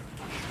it.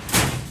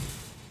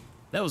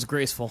 That was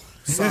graceful.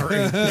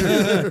 Sorry.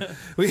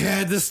 We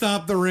had to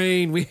stop the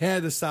rain.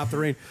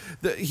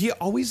 He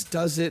always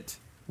does it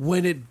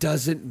when it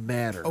doesn't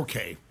matter.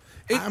 Okay.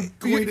 I'm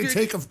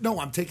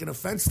taking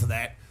offense to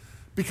that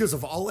because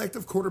of all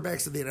active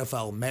quarterbacks in the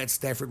NFL, Matt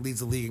Stafford leads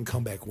the league in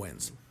comeback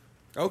wins.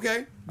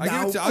 Okay.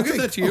 I'll give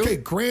that to you. Okay,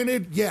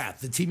 granted, yeah,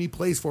 the team he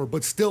plays for,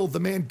 but still, the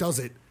man does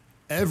it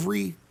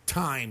every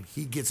time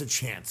he gets a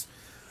chance.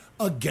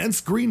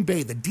 Against Green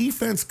Bay, the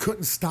defense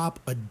couldn't stop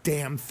a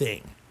damn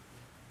thing.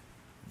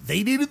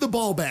 They needed the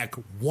ball back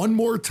one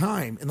more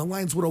time, and the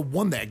Lions would have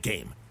won that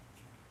game.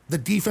 The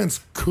defense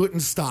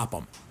couldn't stop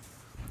them.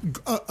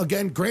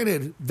 Again,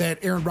 granted that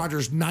Aaron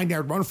Rodgers'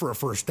 9-yard run for a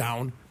first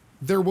down,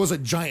 there was a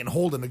giant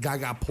hold and the guy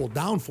got pulled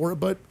down for it,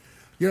 but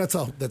that's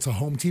a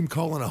home team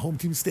call in a home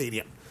team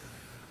stadium.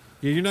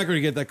 Yeah, you're not going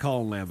to get that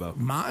call in Lambeau.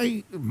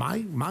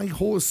 My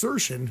whole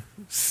assertion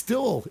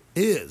still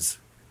is,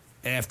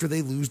 after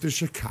they lose to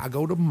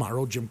Chicago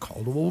tomorrow, Jim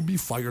Caldwell will be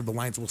fired. The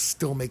Lions will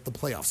still make the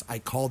playoffs. I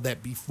called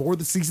that before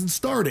the season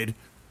started.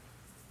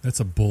 That's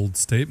a bold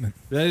statement.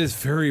 That is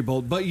very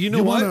bold. But you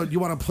know what? You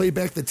want to play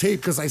back the tape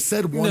because I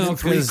said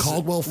 1-3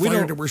 Caldwell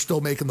fired and we're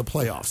still making the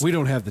playoffs. We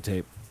don't have the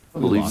tape. I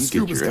believe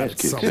you get your ass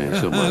kicked in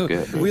something like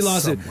that. We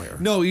lost somewhere.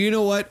 it. No, you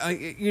know what?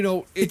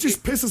 It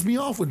just pisses me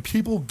off when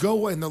people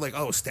go and they're like,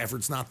 "Oh,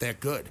 Stafford's not that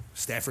good."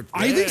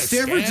 I think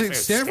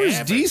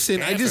Stafford's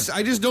decent. I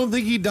just don't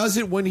think he does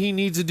it when he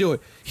needs to do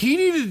it. He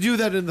needed to do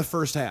that in the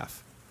first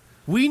half.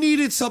 We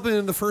needed something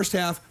in the first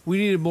half. We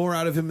needed more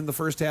out of him in the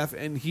first half,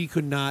 and he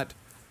could not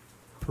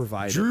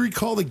provide Do you it.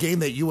 recall the game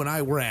that you and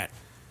I were at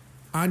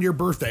on your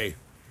birthday?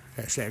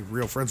 Hashtag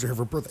real friends are here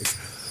for birthdays.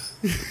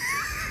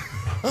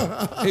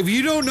 If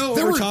you don't know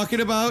what we're talking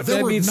about,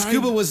 that means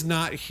Scuba was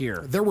not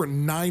here. There were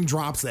 9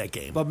 drops that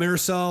game. But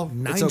Maricel,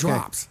 9 it's okay.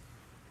 drops.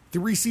 The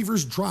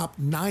receivers dropped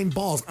 9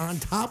 balls on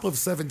top of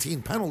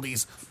 17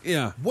 penalties.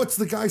 Yeah. What's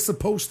the guy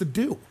supposed to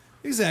do?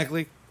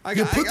 Exactly. I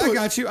You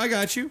got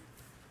you.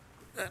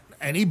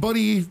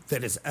 Anybody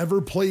that has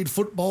ever played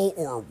football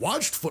or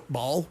watched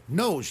football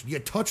knows you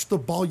touch the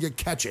ball, you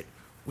catch it.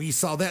 We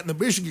saw that in the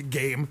Michigan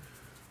game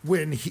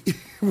when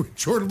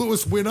Jordan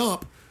Lewis went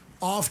up,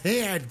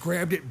 offhand,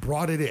 grabbed it,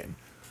 brought it in.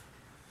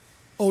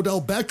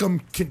 Odell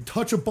Beckham can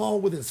touch a ball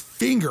with his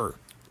finger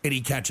and he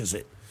catches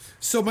it.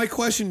 So my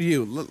question to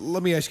you,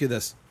 let me ask you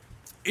this.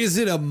 Is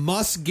it a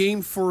must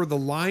game for the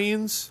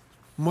Lions?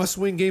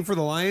 Must-win game for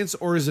the Lions?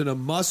 Or is it a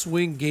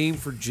must-win game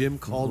for Jim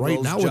Caldwell's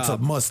Right now job? it's a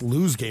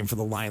must-lose game for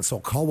the Lions, so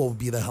Caldwell will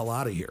be the hell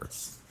out of here.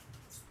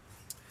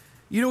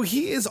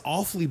 He is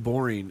awfully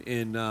boring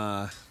in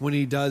when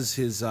he does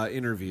his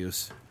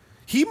interviews.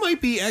 He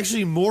might be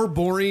actually more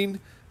boring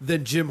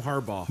than Jim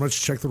Harbaugh. Let's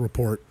check the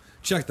report.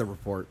 Check the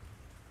report.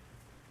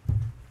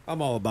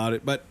 I'm all about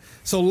it. But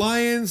so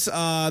Lions,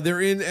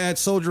 they're in at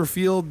Soldier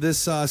Field this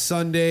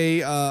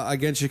Sunday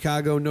against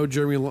Chicago. No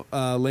Jeremy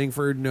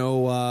Langford,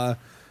 no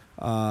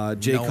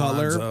Jay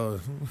Cutler. So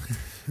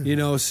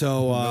no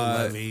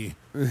Levy.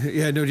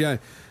 yeah, no John.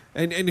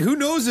 And who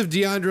knows if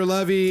DeAndre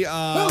Levy?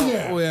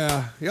 Oh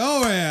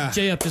yeah.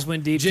 Jay Up just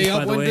went deep. Jay just,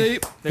 Up by the went way.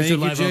 deep. There's Thank your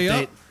you, live Jay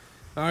update. Up.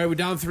 All right, we're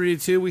down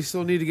 3-2. We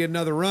still need to get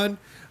another run.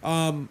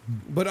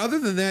 But other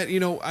than that,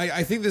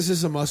 I think this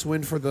is a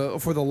must-win for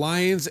the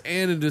Lions,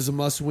 and it is a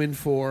must-win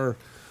for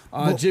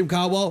Jim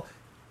Caldwell.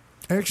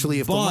 Actually,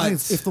 if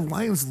the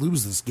Lions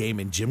lose this game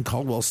and Jim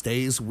Caldwell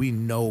stays, we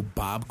know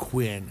Bob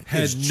Quinn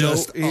is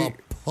just a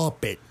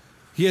puppet.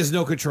 He has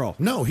no control.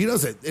 No, he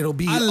doesn't. It'll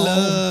be. I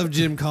love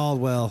Jim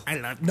Caldwell.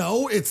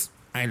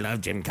 I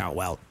love Jim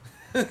Caldwell.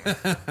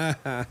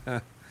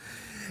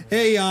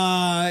 Hey,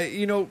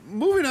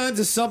 moving on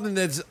to something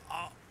that's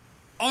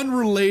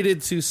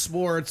unrelated to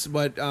sports,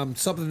 but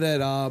something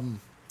that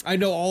I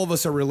know all of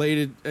us are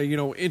related,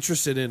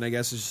 interested in, I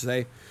guess I should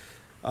say.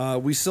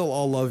 We still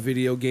all love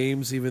video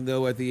games, even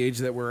though at the age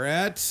that we're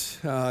at.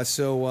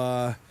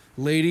 So,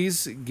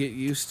 ladies, get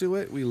used to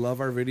it. We love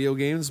our video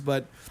games,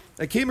 but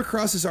I came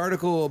across this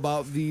article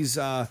about these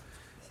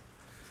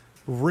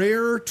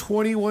rare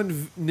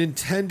 21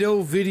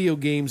 Nintendo video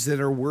games that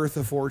are worth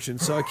a fortune.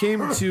 So I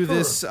came to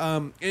this,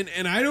 and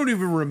I don't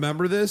even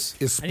remember this.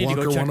 Is I need to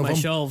go Splunker check one of my them?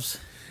 shelves.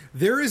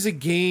 There is a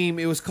game.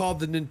 It was called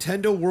the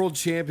Nintendo World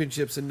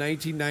Championships in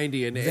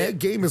 1990, and That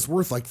game is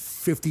worth like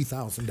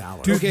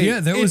 $50,000. Dude, okay, yeah,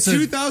 that in was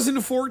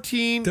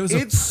 2014. that was a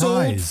It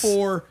sold prize.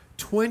 for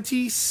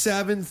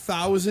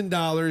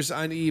 $27,000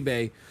 on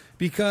eBay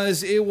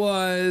because it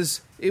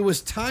was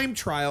time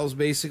trials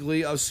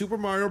basically of Super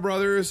Mario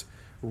Brothers,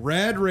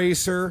 Rad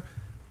Racer.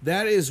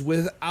 That is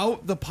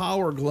without the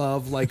Power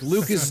Glove, like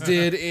Lucas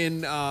did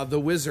in The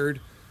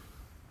Wizard.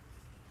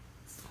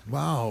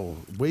 Wow.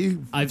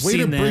 I've way seen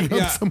to bring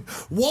that. up some.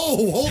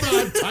 Whoa, hold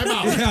on. Time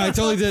out. Yeah, I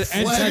totally did.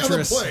 And Flag on the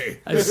Tetris. play.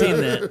 I've seen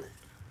that.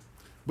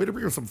 Way to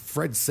bring up some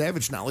Fred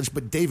Savage knowledge,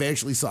 but Dave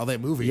actually saw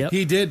that movie. Yep.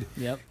 He did.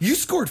 Yep. You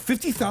scored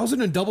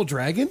 50,000 in Double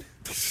Dragon.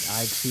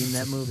 I've seen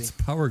that movie.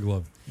 Power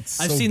Glove. It's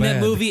I've so seen bad.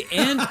 that movie,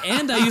 and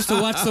I used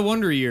to watch The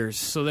Wonder Years,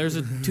 so there's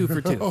a 2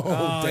 for 2.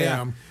 Oh,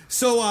 damn.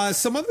 So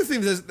some other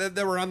things that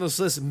were on this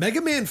list: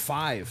 Mega Man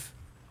 5.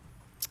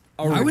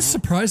 I was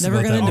surprised Never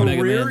about got that into one. A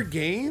Mega rare Man.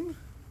 game.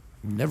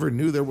 Never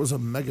knew there was a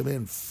Mega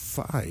Man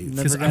 5. Never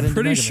Because got I'm into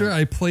pretty Mega sure Man.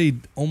 I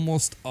played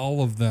almost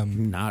all of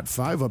them, Not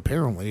 5,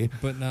 apparently.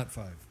 but not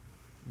 5.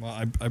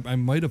 Well, I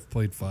might have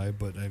played 5,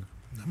 but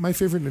My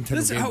favorite Nintendo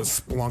This- game how- was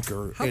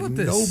Splunker, how about and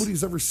this?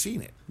 nobody's ever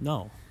seen it.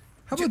 No.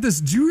 How about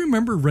this? Do you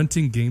remember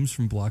renting games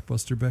from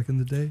Blockbuster back in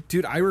the day?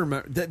 Dude, I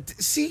remember that.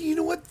 See, you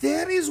know what?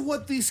 That is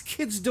what these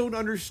kids don't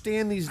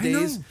understand these I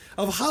days know.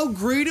 of how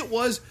great it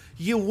was.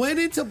 You went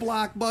into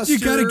Blockbuster. You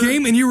got a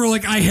game and you were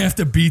like, I have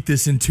to beat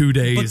this in 2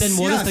 days. But then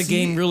what Yeah, if the see-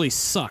 game really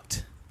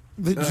sucked?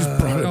 They just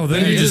brought it oh,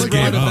 then back. you just Like,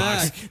 gave brought it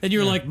up. back. Then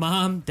you're like,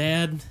 Mom,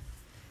 Dad,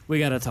 we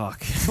got to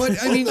talk.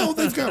 But I mean, no,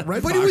 they've got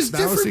Redbox but it was now,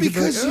 different so you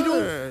can be because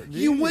like,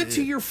 you went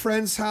to your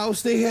friend's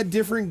house. They had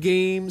different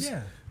games.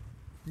 Yeah.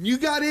 You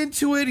got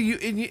into it,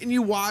 and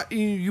you watch,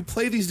 you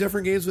play these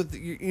different games with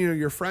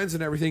your friends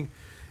and everything.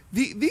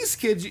 These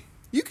kids,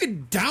 you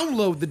could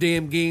download the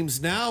damn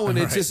games now, and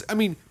it's Right. just. I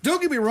mean,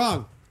 don't get me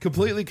wrong,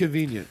 completely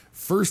convenient.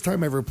 First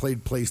time I ever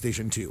played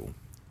PlayStation 2,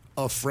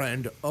 a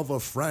friend of a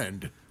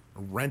friend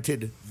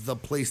rented the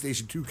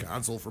PlayStation 2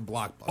 console for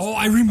Blockbuster. Oh,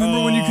 I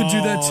remember when you could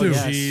do that too.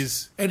 yes.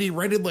 Jeez. And he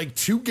rented like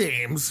 2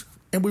 games,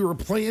 and we were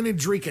playing and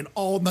drinking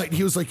all night. And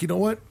he was like, you know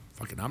what?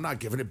 Fucking, I'm not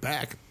giving it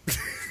back.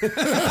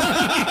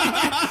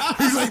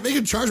 He's like, they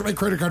can charge my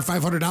credit card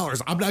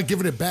 $500. I'm not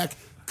giving it back.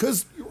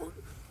 Because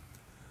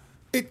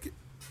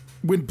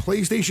when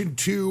PlayStation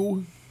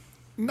 2,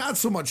 not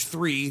so much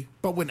 3,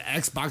 but when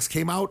Xbox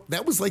came out,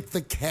 that was like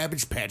the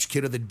Cabbage Patch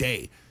Kid of the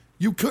day.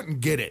 You couldn't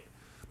get it.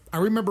 I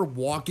remember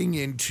walking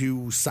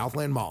into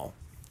Southland Mall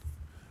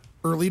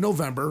early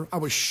November. I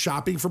was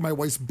shopping for my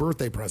wife's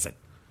birthday present.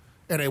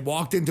 And I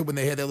walked into when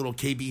they had that little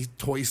KB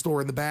toy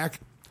store in the back.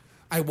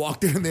 I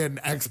walked in and they had an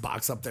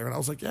Xbox up there. And I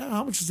was like, yeah,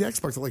 how much is the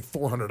Xbox? They're like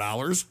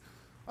 $400.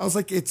 I was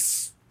like,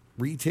 it's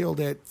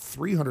retailed at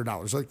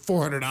 $300. Like,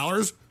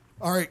 $400?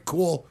 All right,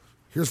 cool.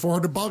 Here's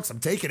 $400. I'm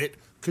taking it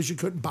because you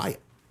couldn't buy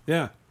it.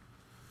 Yeah,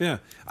 yeah.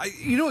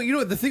 You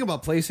know the thing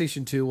about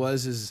PlayStation 2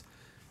 is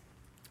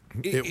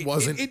It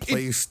wasn't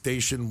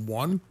PlayStation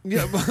 1.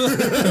 Yeah,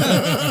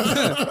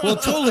 well,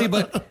 totally.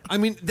 But I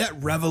mean,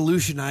 that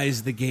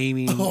revolutionized the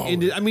gaming. Oh.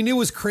 I mean, it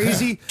was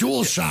crazy.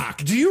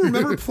 DualShock. Do you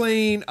remember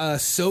playing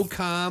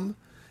SOCOM?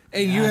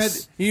 And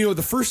Yes. you had,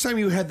 the first time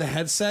you had the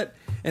headset,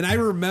 and I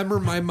remember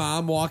my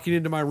mom walking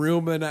into my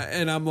room, and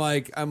I'm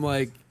like,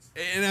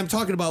 and I'm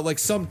talking about like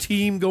some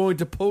team going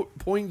to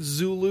Point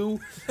Zulu,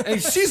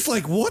 and she's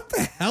like, "What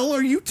the hell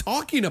are you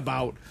talking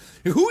about?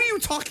 Who are you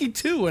talking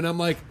to?" And I'm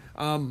like,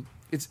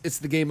 It's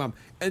the game, Mom.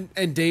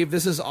 And Dave,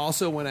 this is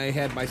also when I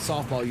had my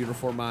softball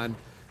uniform on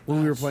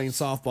when we were playing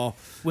softball.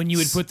 When you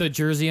would put the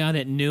jersey on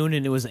at noon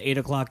and it was 8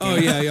 o'clock. Oh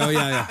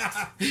yeah.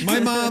 My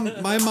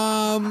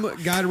mom,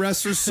 God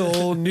rest her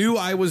soul, knew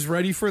I was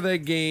ready for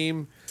that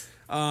game.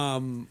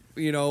 When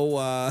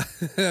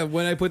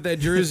I put that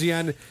jersey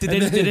on.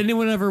 Did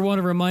anyone ever want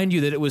to remind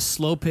you that it was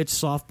slow pitch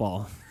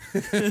softball?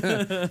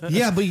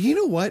 Yeah, but you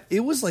know what?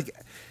 It was like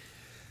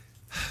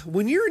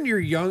when you're in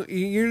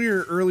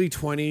your early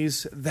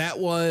 20s, that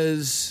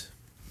was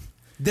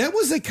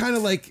like kind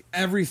of like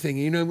everything,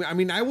 you know. I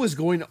mean, I was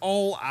going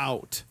all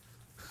out.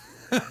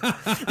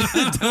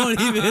 Don't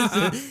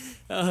even.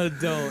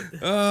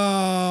 Don't.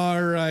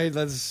 All right,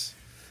 let's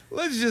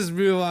just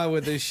move on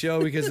with this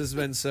show because it's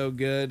been so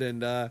good.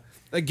 And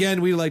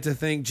again, we'd like to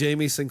thank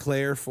Jamie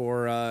Sinclair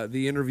for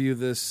the interview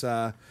this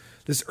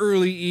this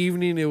early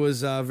evening. It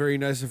was very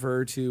nice of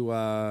her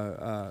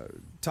to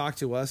talk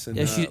to us.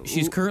 And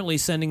she's currently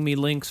sending me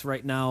links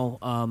right now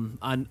on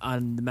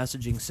the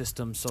messaging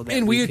system, so that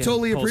and we can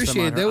totally post them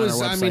appreciate it. on That our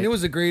was, I mean, website. it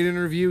was a great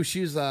interview.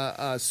 She's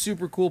a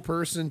super cool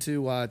person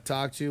to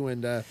talk to,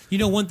 and You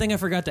know, one thing I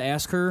forgot to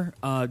ask her,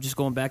 just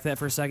going back to that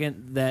for a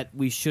second, that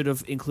we should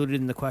have included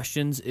in the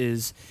questions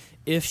is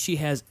if she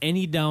has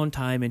any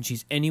downtime and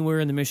she's anywhere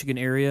in the Michigan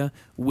area,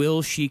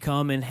 will she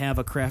come and have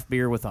a craft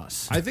beer with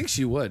us? I think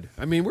she would.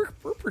 I mean, we're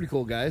pretty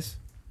cool guys.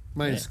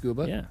 Minus Yeah,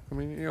 Scuba. yeah. I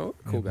mean,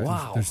 cool guys.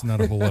 Wow. There's not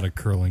a whole lot of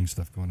curling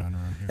stuff going on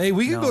around here. Hey,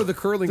 we can No. go to the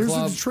curling There's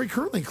club. a Detroit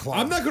Curling Club.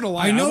 I'm not going to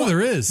lie. I know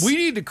there is. We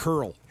need to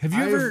curl. Have you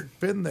I've ever?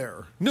 been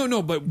there.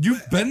 No, but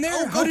You've been there?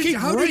 Oh, How okay,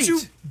 how great.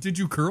 did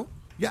you curl?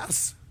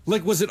 Yes.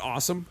 like, was it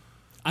awesome?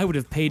 I would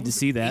have paid to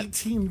see that.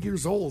 18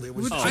 years old. It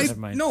was Oh, just... never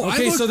mind. No,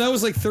 Okay, I looked, so that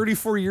was like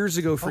 34 years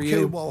ago for Okay,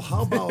 you. well,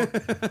 how about...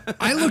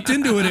 I looked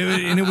into it,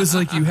 and it was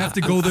like you have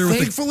to go there with.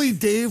 Thankfully,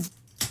 Dave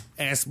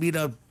asked me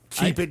to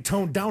keep it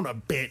toned down a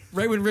bit.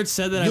 Right when Rich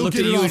said that, I You'll looked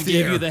get at it you off and the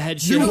gave air. you the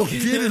head You'll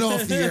shake. get it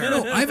off the air.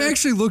 No, I've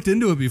actually looked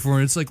into it before,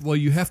 and it's like, well,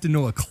 you have to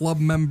know a club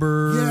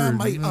member.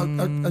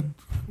 Yeah,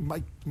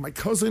 my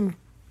cousin,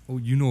 Oh,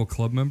 you know a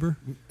club member?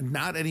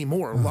 not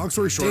anymore. Long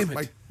story short,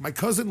 my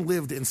cousin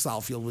lived in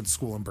Southfield, went to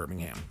school in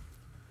Birmingham.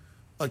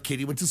 A kid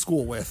he went to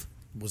school with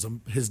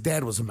his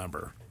dad was a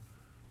member.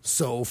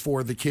 So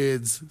for the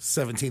kid's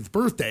 17th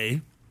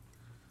birthday,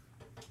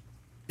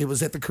 it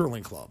was at the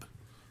curling club.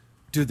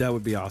 Dude, that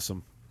would be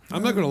awesome.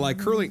 I'm not going to lie.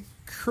 Curling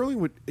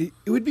would it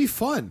would be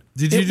fun.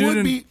 Did you It do would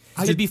it? be.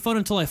 It'd be fun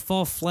until I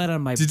fall flat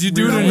on my. Did you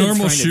do it rear in end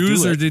normal trying to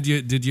shoes, do or it.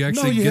 did you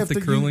actually get the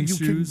curling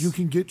shoes? You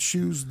can get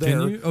shoes there.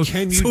 Can you? Oh,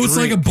 Can you so it's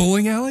like a drink?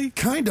 bowling alley?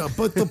 Kind of,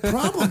 but the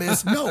problem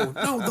is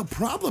the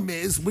problem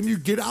is when you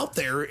get out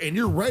there and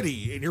you're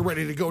ready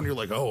to go and you're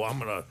like, oh, I'm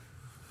gonna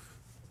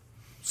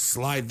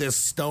slide this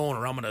stone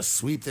or I'm gonna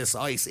sweep this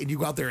ice, and you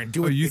go out there and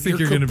do it. Oh, you and think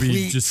you're going to be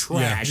complete just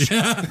trash?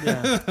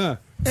 Yeah.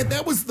 And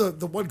that was the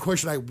one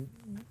question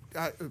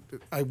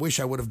I wish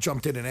I would have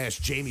jumped in and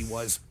asked Jamie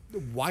was,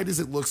 why does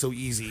it look so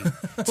easy to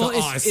Well,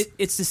 us?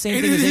 it's the same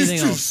and thing it as is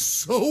anything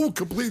just else. so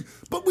complete.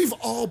 But we've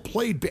all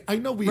played. I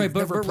know we've Right,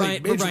 never but played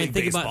Ryan, Major League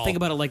think Baseball.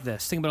 about it like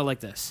this. Think about it like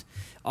this.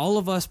 All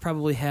of us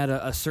probably had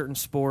a certain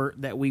sport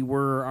that we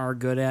are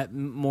good at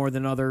more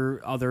than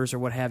others or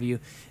what have you.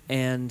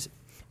 And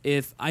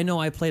if I know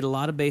I played a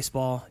lot of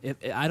baseball, if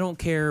I don't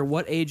care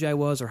what age I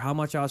was or how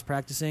much I was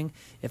practicing,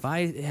 if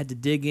I had to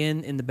dig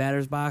in the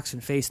batter's box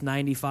and face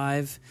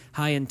 95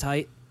 high and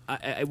tight,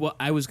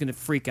 I was going to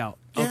freak out.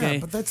 Yeah, Okay,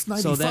 but that's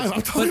So 95.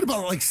 I'm talking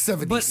about like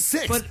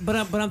 76. But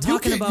I'm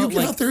talking about you get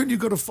like out there and you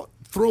go to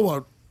throw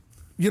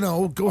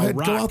go ahead,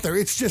 rock. go out there.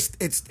 It's just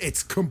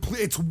it's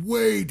complete. It's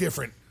way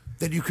different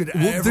than you could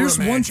Well, ever there's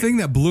imagine. one thing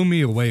that blew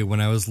me away when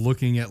I was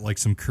looking at like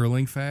some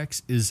curling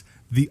facts is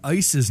the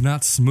ice is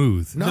not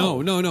smooth.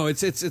 No.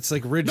 It's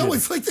like rigid. No,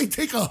 it's like they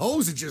take a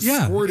hose and just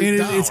Yeah, squirt it and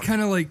down. it's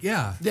kind of like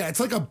yeah, it's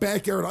like a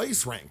backyard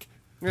ice rink.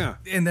 yeah.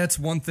 and that's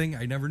one thing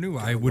I never knew.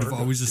 I would have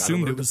always Gotta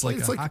assumed learn it to was play. like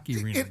It's a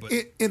hockey arena, but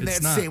in it's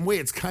that not. same way,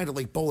 it's kind of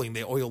like bowling.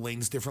 They oil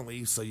lanes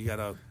differently, so you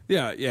gotta.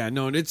 Yeah.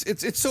 No, and it's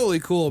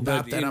totally cool.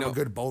 Not But that you I'm know, a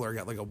good bowler. I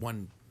got like a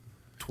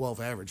 112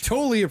 average.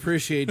 totally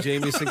appreciate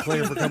Jamie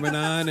Sinclair for coming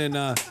on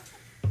and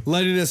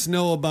letting us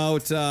know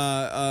about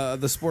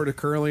the sport of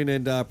curling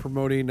and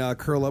promoting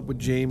Curl Up with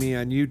Jamie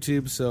on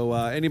YouTube. So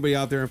anybody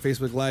out there on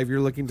Facebook Live,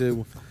 you're looking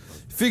to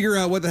figure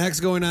out what the heck's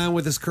going on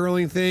with this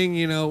curling thing,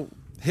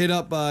 hit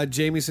up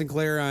Jamie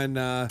Sinclair on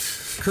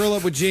Curl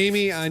Up with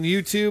Jamie on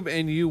YouTube,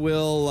 and you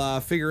will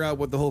figure out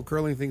what the whole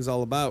curling thing's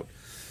all about.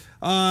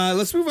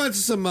 Let's move on to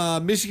some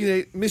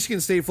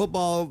Michigan State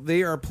football.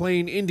 They are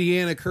playing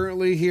Indiana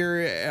currently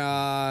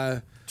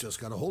here. Just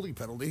got a holding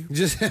penalty.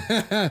 Just they're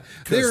up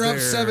they're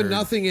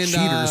 7-0, and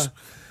cheaters.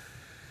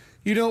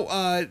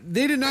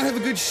 they did not have a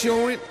good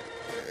showing.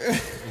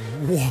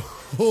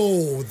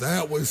 Whoa,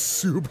 that was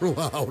super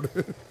loud.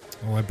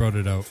 Oh, I brought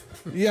it out.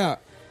 Yeah.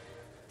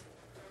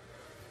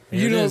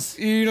 There it is.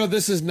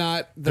 This is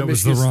not the That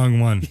was the Michigan. wrong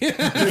one.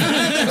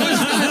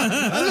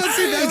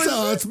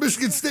 It's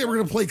Michigan State. We're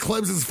going to play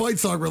Clemson's fight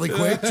song really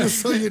quick, just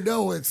so you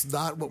know it's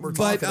not what we're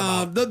But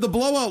talking about. the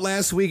blowout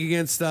last week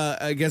against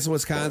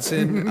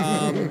Wisconsin,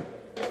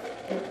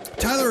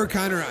 Tyler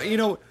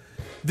O'Connor,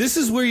 this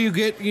is where you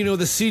get,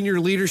 the senior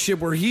leadership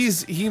where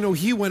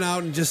he went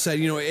out and just said,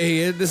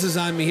 hey, this is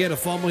on me. He had a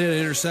fumble, he had an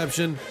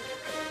interception,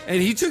 and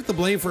he took the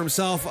blame for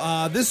himself.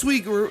 This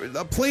week, we're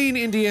playing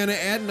Indiana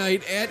at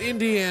night at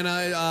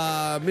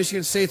Indiana.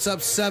 Michigan State's up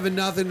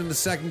 7-0 in the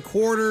second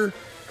quarter.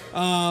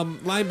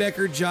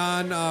 Linebacker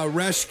John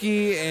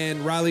Reschke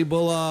and Riley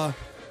Bulla.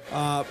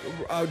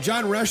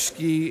 John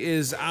Reschke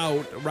is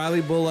out.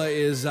 Riley Bulla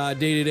is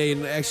day-to-day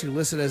and actually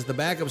listed as the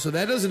backup, so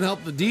that doesn't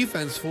help the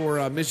defense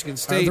for Michigan Are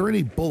State. there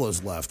any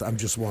Bullas left? I'm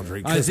just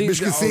wondering. I Because think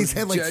Michigan State's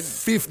had like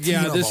 15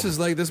 Yeah, of this them.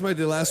 is this might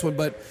be the last one,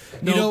 but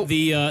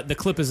the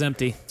clip is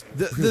empty.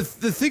 the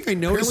thing I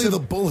noticed. Apparently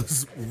the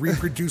Bullas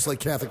reproduce like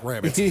Catholic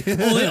rabbits.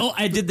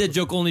 I did that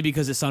joke only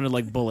because it sounded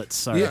like bullets.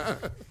 Sorry. Yeah.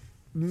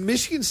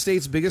 Michigan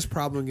State's biggest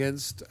problem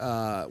against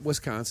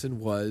Wisconsin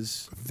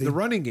was the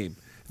running game.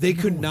 They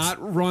could not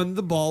run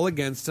the ball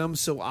against them,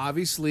 so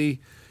obviously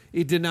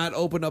it did not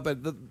open up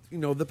at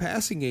the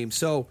passing game.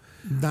 So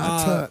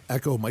not to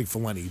echo Mike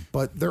Valenti,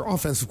 but their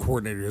offensive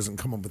coordinator hasn't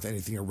come up with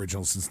anything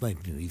original since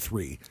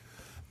 1983.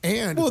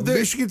 And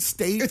Michigan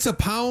State, it's a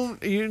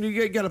pound.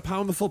 You got to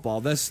pound the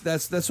football. That's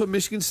what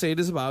Michigan State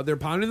is about. They're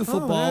pounding the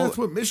football. That's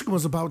what Michigan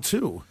was about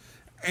too.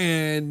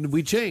 And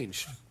we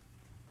changed.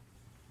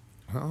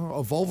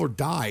 Evolve or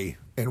die.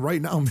 And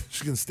right now,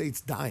 Michigan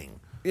State's dying.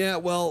 Yeah,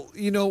 well,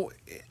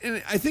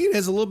 and I think it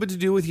has a little bit to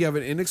do with you have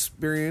an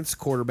inexperienced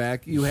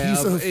quarterback. You have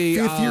He's a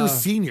fifth-year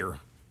senior.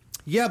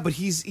 Yeah, but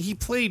he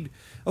played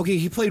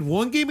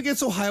one game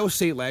against Ohio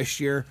State last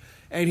year,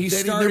 and he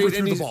started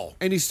the ball.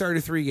 And he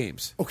started 3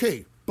 games.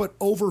 Okay, but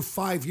over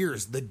 5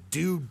 years, the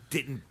dude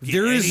didn't get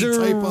There is any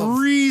a type of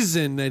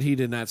reason that he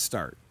did not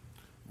start.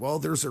 Well,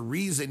 there's a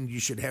reason you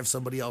should have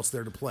somebody else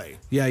there to play.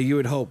 Yeah, you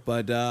would hope,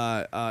 but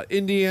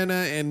Indiana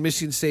and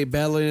Michigan State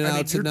battling it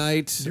out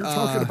tonight. You're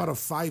talking about a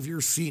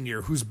 5-year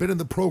senior who's been in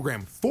the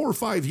program 4 or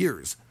 5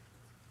 years.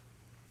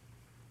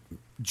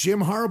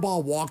 Jim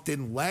Harbaugh walked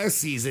in last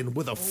season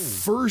with a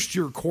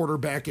first-year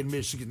quarterback in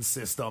Michigan's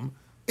system,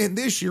 and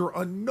this year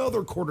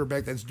another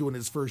quarterback that's doing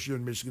his first year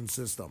in Michigan's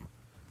system.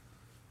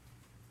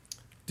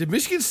 Did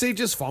Michigan State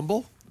just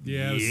fumble?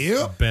 Yeah.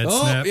 Yep. Bad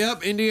snap.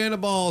 Yep, Indiana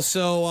ball.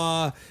 So,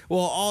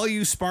 all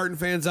you Spartan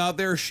fans out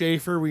there,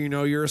 Schaefer, we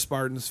know you're a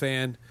Spartans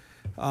fan.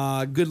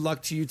 Good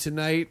luck to you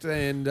tonight,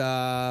 and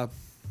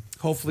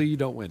hopefully you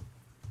don't win.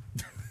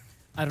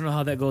 I don't know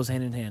how that goes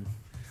hand in hand.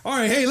 All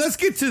right, hey, let's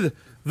get to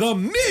the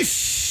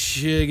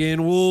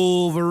Michigan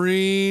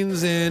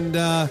Wolverines and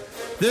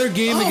their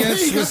game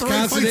against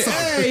Wisconsin.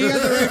 Hey, you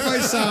got the right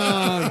fight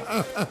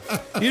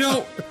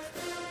song.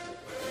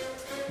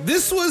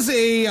 This was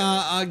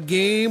a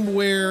game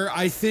where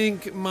I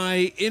think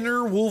my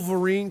inner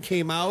Wolverine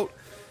came out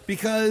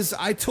because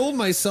I told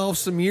myself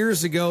some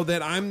years ago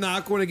that I'm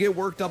not going to get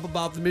worked up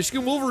about the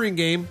Michigan Wolverine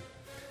game.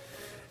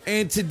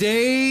 And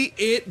today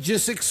it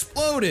just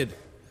exploded.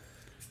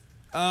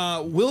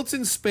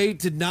 Wilton Speight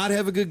did not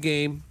have a good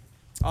game.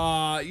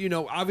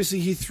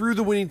 Obviously he threw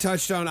the winning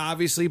touchdown,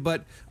 obviously,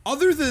 but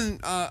other than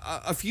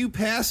a few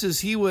passes,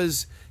 he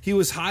was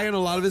high on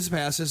a lot of his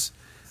passes.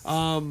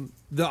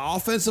 The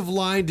offensive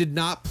line did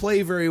not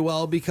play very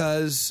well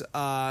because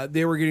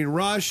they were getting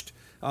rushed.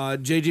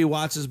 J.J.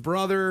 Watts'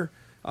 brother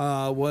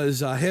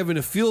was having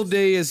a field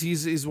day as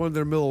he's one of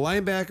their middle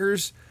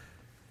linebackers.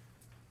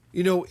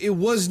 It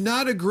was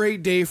not a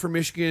great day for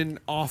Michigan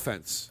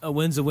offense. A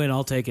win's a win.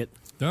 I'll take it.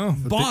 No,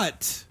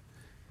 But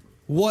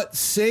what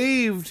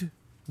saved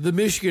the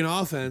Michigan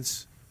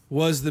offense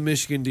was the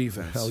Michigan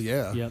defense. Hell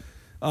yeah. Yep.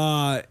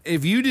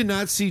 If you did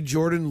not see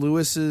Jordan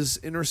Lewis's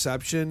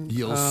interception,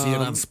 You'll see it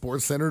on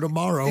SportsCenter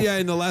tomorrow. Yeah,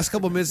 in the last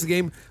couple of minutes of the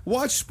game.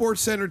 Watch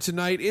SportsCenter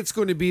tonight. It's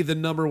going to be the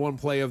number one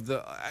play of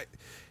the.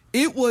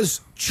 It was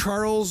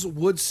Charles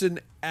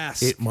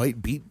Woodson-esque. It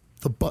might beat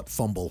the butt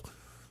fumble.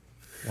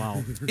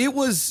 Wow. It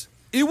was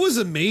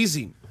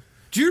amazing.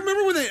 Do you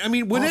remember when that? I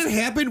mean, when it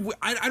happened,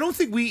 I don't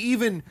think we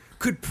even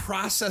could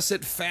process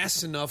it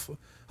fast enough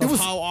of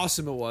how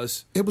awesome it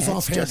was. It was It's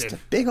offhanded. just a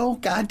big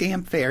old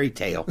goddamn fairy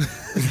tale.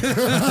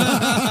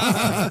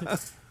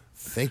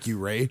 Thank you,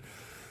 Ray.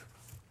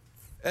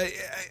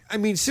 I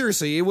mean,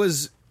 seriously, it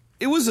was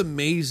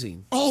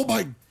amazing. Oh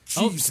my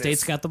Oh, Jesus!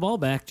 State's got the ball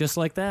back just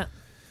like that.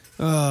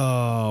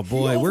 Oh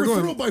boy, He we're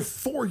overthrew going it by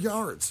 4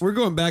 yards. We're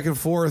going back and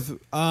forth.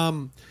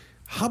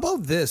 How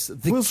about this?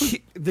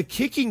 The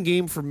kicking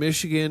game for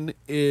Michigan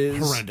is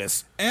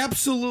Horrendous.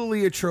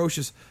 Absolutely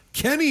atrocious.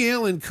 Kenny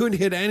Allen couldn't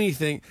hit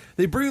anything.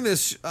 They bring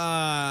this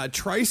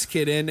Trice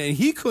kid in, and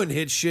he couldn't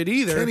hit shit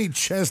either. Kenny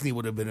Chesney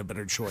would have been a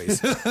better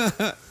choice.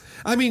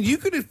 I mean, you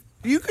could have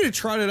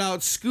trotted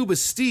out Scuba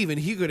Steve, and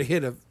he could have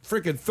hit a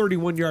freaking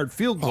 31-yard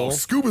field goal. Oh,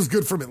 Scuba's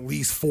good from at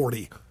least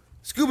 40.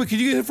 Scuba, could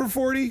you get hit from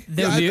 40?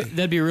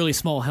 That'd be a really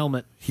small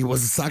helmet. He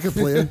was a soccer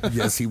player.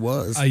 Yes, he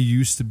was. I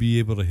used to be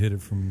able to hit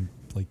it from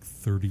like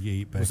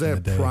 38 back Was in the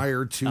that day.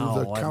 prior to Oh,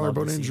 the I'd love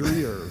collarbone to see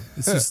injury? Or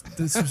This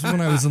was when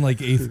I was in like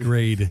 8th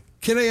grade.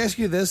 Can I ask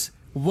you this?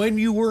 When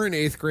you were in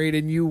 8th grade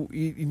and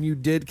you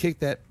did kick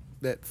that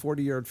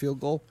 40-yard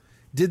field goal,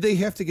 did they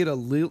have to get a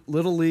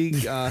Little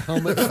League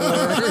helmet for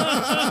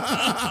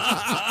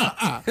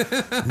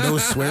no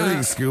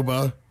swearing,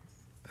 Scuba.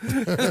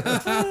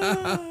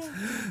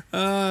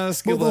 Well,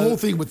 the whole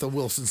thing with the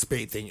Wilson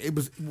Speight thing,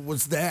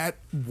 was that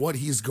what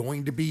he's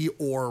going to be,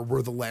 or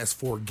were the last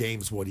 4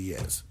 games what he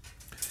is?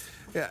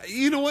 Yeah,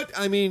 you know what?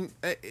 I mean,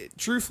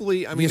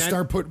 truthfully, I mean, You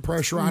start putting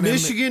pressure on him.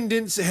 Michigan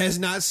has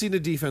not seen a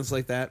defense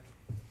like that.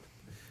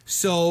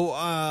 So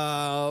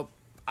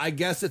I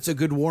guess it's a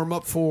good warm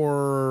up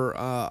for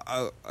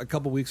a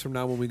couple weeks from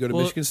now when we go to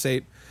Michigan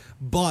State.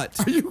 But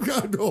Are you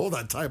hold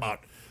on, time out.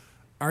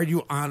 Are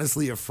you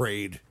honestly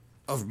afraid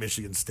of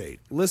Michigan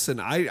State? listen,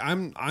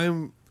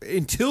 I'm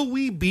until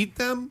we beat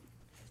them,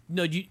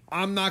 No,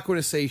 I'm not going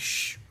to say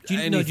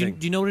anything.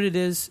 do you know what it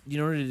is? Do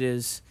you know what it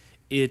is?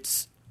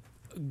 It's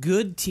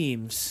good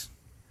teams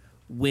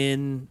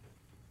win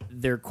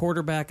their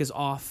quarterback is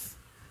off,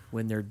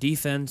 when their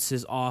defense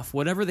is off,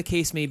 whatever the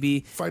case may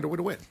be, Find a way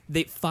to win.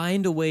 they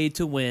find a way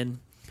to win.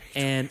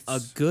 And a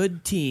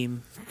good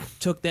team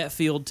took that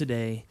field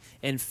today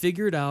and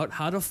figured out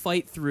how to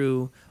fight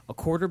through a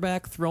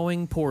quarterback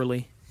throwing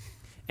poorly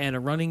and a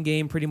running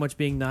game pretty much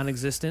being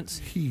non-existent.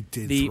 He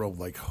did throw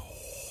like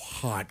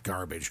hot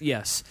garbage.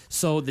 Yes.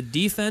 So the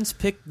defense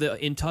picked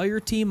the entire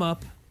team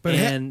up, But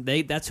and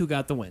that's who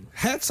got the win.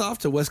 Hats off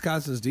to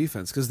Wisconsin's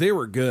defense because they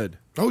were good.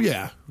 Oh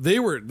yeah, They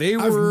were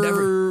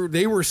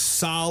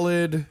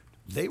solid.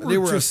 They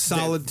were a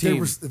solid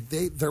team.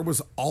 There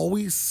was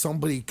always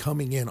somebody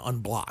coming in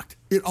unblocked.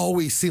 It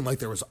always seemed like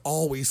there was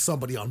always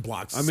somebody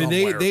unblocked. I mean,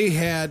 somewhere. they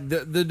had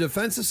the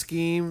defensive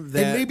scheme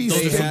that maybe they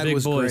those are some had big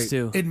was boys, great.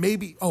 too. and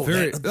maybe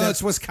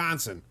That's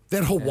Wisconsin.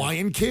 that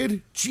Hawaiian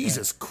kid.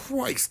 Jesus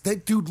Christ,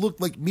 that dude looked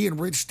like me and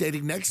Rich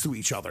standing next to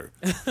each other.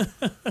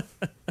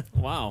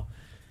 Wow.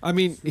 I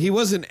mean, he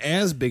wasn't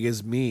as big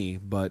as me,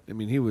 but I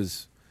mean, he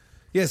was.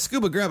 Yeah,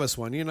 Scuba, grab us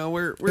one. You know,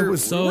 we're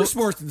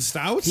sporting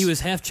stouts. He was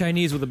half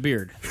Chinese with a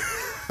beard.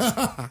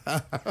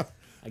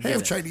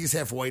 Half Chinese,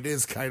 half white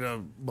is kind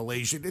of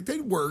Malaysian.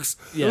 It works.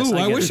 Yes, Ooh,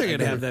 I get wish it. I could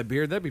get have it. that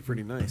beard. That'd be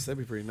pretty nice.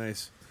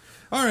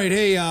 All right,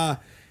 hey,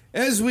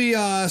 as we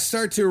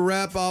start to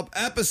wrap up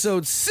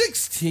episode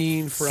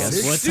 16 from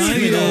Guess what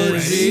Studio time it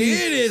is? G,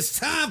 it is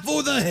time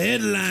for the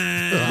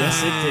headline.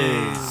 Yes, it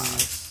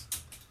is.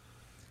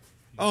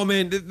 Oh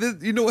man,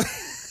 you know what?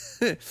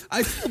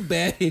 I feel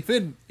bad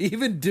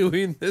even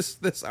doing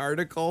this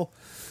article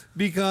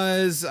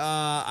because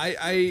I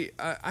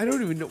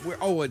don't even know where.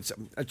 Oh, it's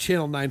a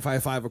Channel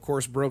 955, of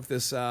course, broke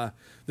this.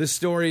 This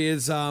story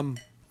is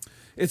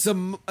it's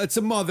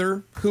a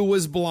mother who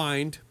was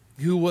blind,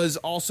 who was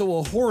also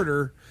a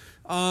hoarder.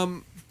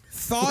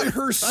 Thought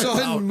her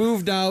son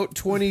moved out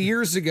 20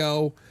 years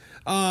ago.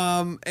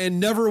 And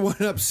never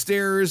went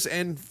upstairs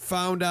and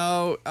found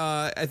out.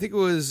 I think it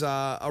was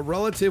a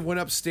relative went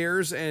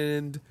upstairs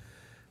and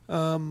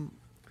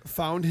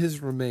found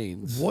his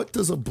remains. What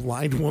does a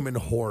blind woman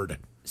hoard?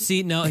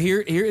 See, now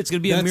here it's going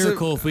to be a That's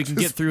miracle if we can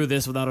get through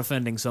this without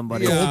offending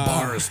somebody. Gold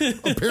bars.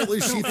 Apparently,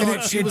 she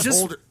thought she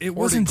was it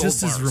wasn't just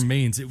his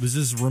remains. It was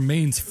his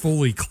remains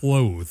fully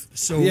clothed.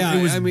 So Yeah,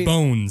 it was I mean,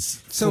 bones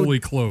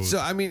fully clothed. So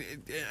I mean,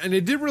 and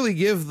it didn't really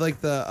give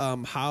like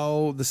the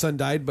how the son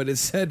died, but it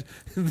said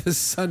the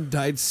son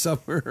died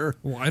somewhere.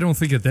 Well, I don't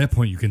think at that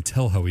point you can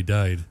tell how he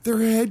died. There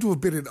had to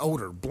have been an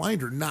odor,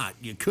 blind or not.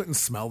 You couldn't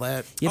smell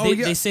that. Yeah, Oh,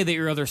 they say that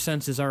your other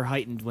senses are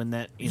heightened when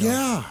that, you know.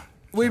 Yeah.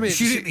 Wait a minute,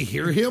 She didn't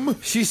hear him?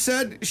 She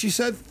said she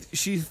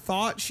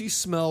thought she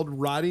smelled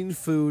rotting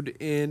food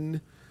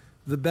in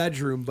the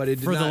bedroom, but it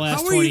did For the not.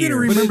 last How are you 20 gonna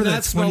years. but it remember did that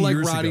not smell 20 like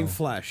years rotting ago?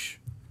 flesh.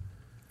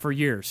 For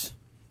years.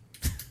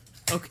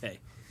 Okay.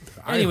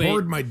 I Anyway,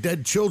 hoard my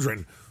dead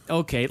children.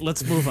 okay,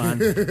 let's move on.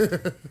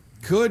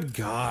 Good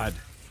God.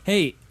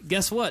 Hey,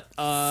 guess what?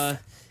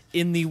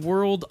 In the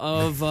world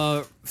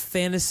of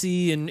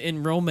fantasy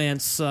and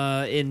romance,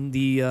 in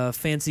the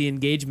fancy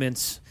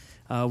engagements,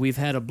 we've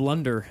had a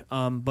blunder,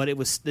 but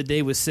the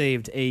day was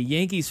saved. A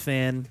Yankees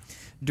fan,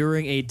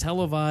 during a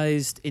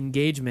televised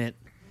engagement,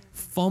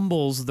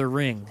 fumbles the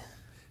ring.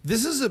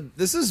 This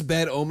is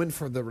bad omen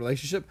for the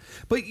relationship.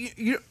 But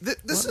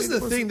this is the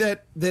thing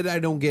that I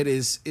don't get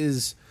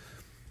is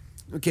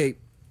okay.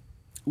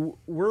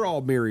 We're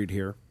all married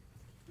here,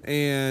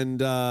 and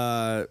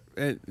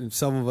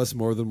some of us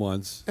more than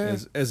once,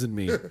 as in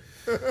me.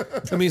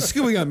 I mean,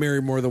 Scooby got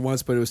married more than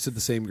once, but it was to the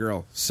same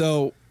girl.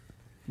 So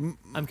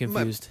I'm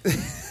confused.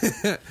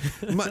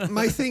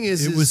 my thing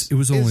is, It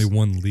was only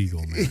one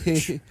legal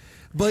marriage.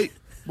 but.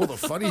 Well, the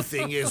funny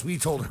thing is, we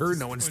told her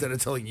no instead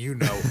of telling you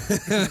no.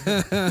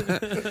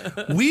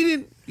 We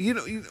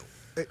didn't,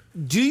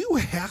 do you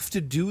have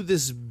to do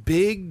this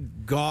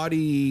big,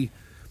 gaudy,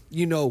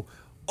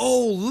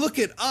 oh, look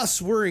at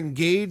us, we're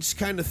engaged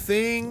kind of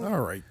thing?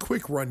 All right,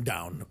 quick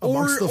rundown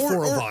amongst the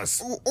four of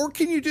us. Or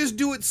can you just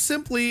do it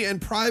simply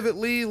and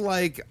privately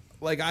like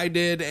I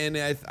did, and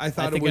I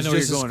thought it was I know where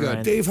just you're as going, good?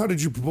 Ryan. Dave, how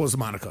did you propose to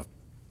Monica?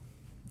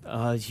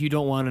 You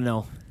don't want to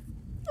know.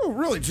 Oh,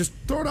 really? Just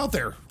throw it out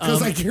there.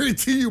 Because I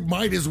guarantee you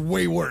mine is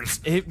way worse.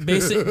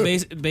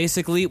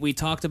 Basically, we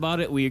talked about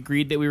it. We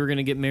agreed that we were going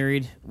to get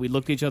married. We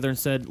looked at each other and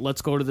said,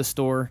 let's go to the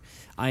store.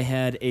 I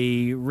had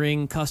a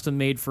ring custom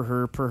made for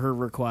her per her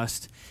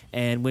request.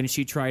 And when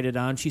she tried it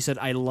on, she said,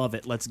 I love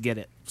it. Let's get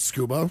it.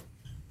 Scuba,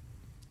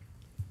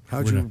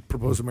 how'd We're you not-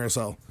 propose to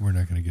Maricel? We're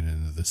not going to get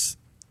into this.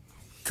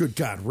 Good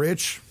God,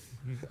 Rich.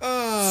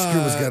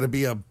 Scuba's got to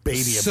be a baby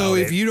So about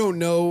if it. you don't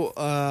know,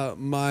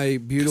 my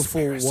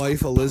beautiful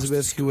wife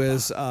Elizabeth, who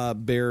has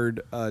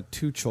bared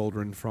 2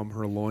 children from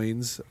her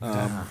loins,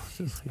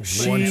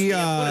 she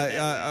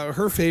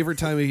her favorite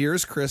time of year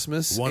is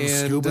Christmas. One and,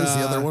 Scuba's,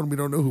 the other one we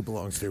don't know who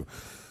belongs to.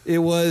 It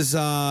was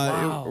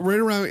right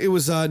around. It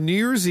was New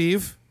Year's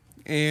Eve,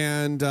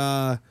 and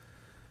I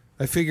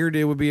figured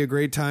it would be a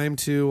great time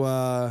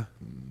to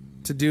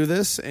do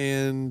this.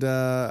 And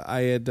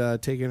I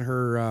had taken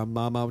her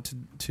mom out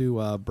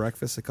to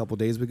breakfast a couple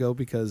days ago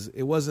because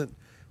it wasn't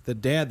the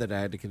dad that I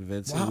had to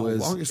convince. Wow,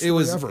 longest it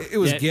was story ever. it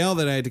was Yeah. Gail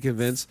that I had to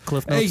convince.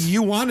 Cliff Hey, notes.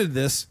 you wanted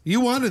this.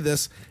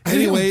 I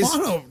Anyways,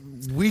 didn't want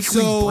a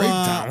weekly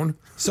breakdown.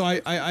 So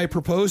I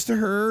proposed to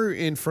her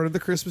in front of the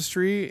Christmas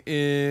tree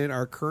in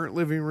our current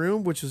living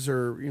room, which is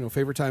her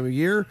favorite time of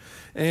year.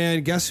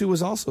 And guess who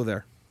was also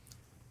there?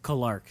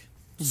 Clark.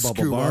 Bubba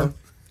Scuba. Bar.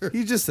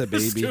 He's just a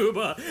baby.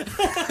 Scuba.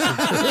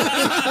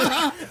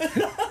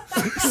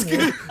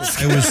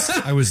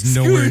 I was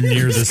nowhere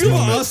near this Scuba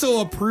moment. also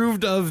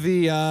approved of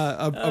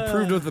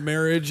the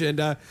marriage,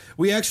 and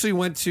we actually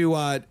went to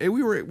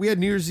we had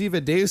New Year's Eve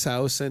at Dave's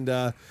house,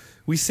 and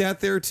we sat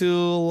there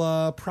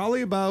till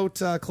probably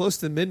about close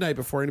to midnight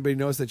before anybody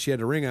knows that she had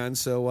a ring on.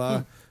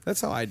 So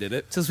that's how I did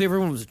it. Since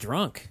everyone was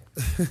drunk.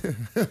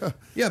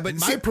 Yeah, but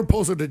My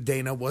proposal to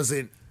Dana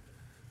wasn't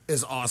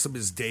as awesome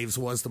as Dave's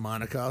was to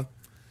Monica.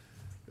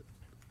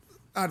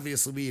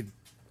 Obviously, we had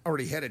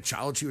already had a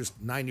child. She was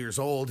 9 years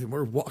old, and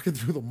we're walking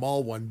through the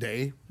mall one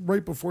day,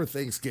 right before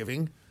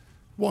Thanksgiving,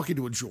 walking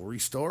to a jewelry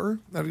store.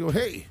 And I go,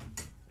 hey,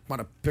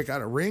 want to pick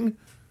out a ring?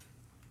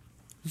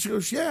 And she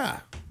goes, yeah.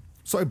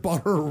 So I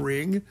bought her a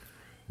ring,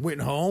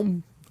 went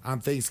home on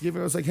Thanksgiving.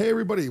 I was like, hey,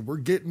 everybody, we're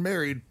getting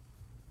married.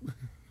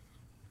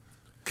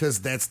 Because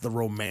that's the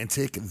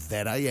romantic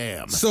that I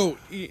am. So,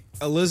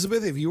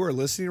 Elizabeth, if you are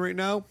listening right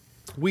now,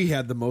 we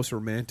had the most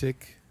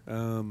romantic.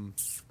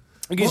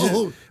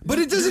 Well, but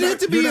it doesn't have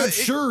to be. You're not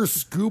sure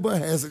Scuba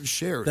hasn't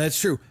shared. That's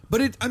true.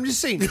 But I'm just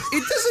saying, it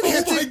doesn't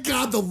have Oh my to.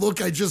 God, the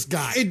look I just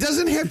got. It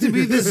doesn't have to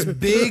be this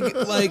big,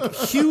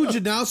 huge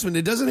announcement.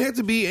 It doesn't have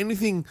to be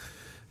anything,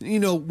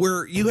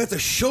 where you have to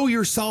show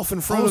yourself in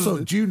front Also,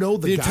 of do you know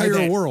the guy entire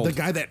that, world. The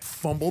guy that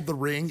fumbled the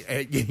ring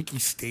at Yankee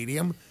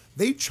Stadium,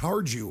 they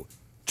charge you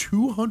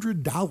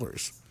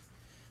 $200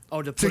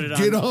 Oh, to put to it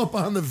get on. up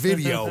on the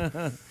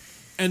video.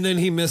 And then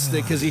he missed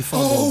it because he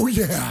fumbled. Oh,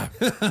 yeah.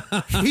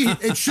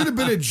 It should have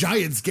been a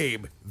Giants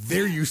game.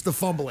 They're used to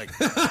fumbling.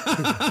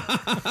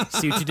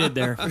 See what you did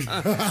there.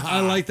 I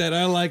like that.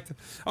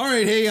 All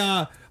right, hey,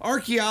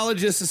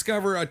 archaeologists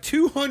discover a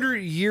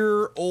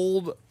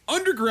 200-year-old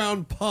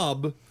underground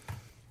pub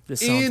This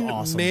sounds in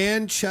awesome.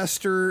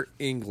 Manchester,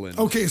 England.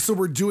 Okay, so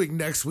we're doing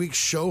next week's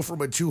show from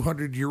a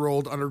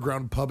 200-year-old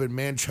underground pub in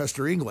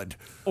Manchester, England.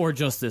 Or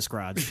just this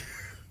garage.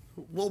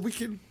 Well, we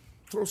can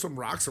throw some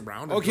rocks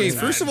around. and Okay, bring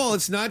first that. of all,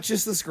 it's not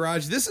just this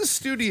garage. This is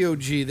Studio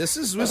G. This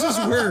is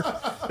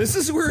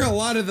where a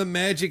lot of the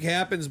magic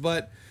happens.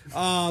 But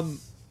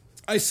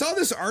I saw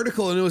this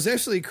article and it was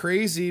actually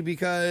crazy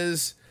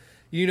because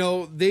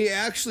they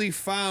actually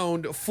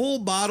found full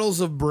bottles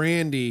of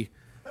brandy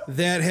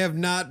that have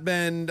not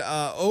been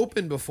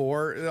opened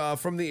before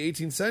from the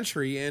 18th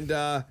century, and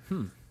that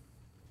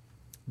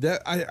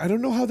I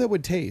don't know how that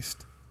would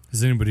taste.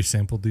 Has anybody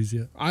sampled these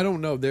yet? I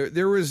don't know.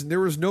 There was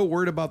no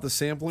word about the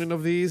sampling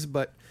of these,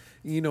 but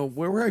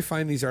where I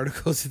find these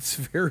articles, it's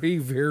very,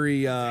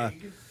 very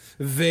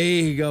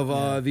vague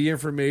of the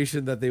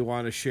information that they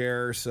want to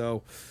share.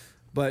 So,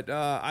 but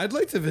I'd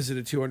like to visit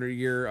a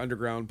 200-year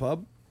underground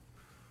pub.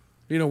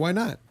 Why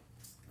not?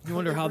 You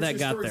wonder how that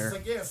got It's there.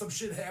 like, yeah, some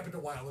shit happened a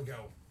while ago.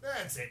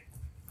 That's it.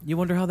 You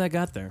wonder how that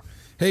got there.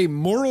 Hey,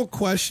 moral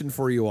question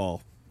for you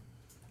all.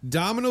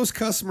 Domino's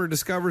customer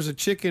discovers a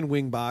chicken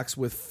wing box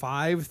with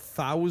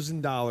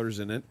 $5,000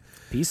 in it.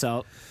 Peace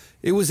out.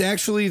 It was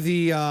actually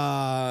the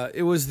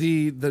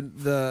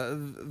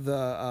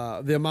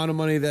amount of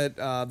money that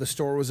the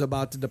store was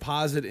about to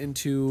deposit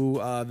into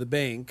the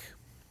bank.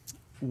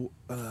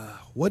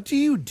 What do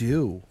you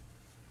do?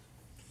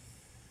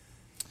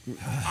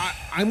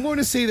 I'm going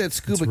to say that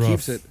Scuba It's rough.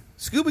 keeps it.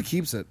 Scuba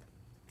keeps it.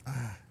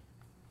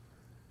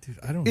 Dude,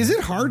 I don't Is know.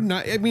 it hard?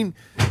 Not. I mean,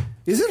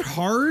 is it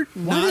hard?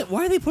 Why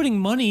are they putting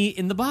money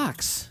in the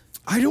box?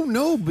 I don't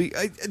know, but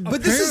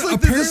this is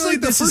like the first.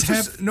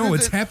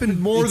 It's happened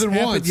more it's than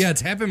happened- once. Yeah,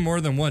 it's happened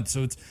more than once.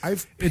 So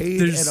I've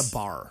paid at a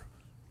bar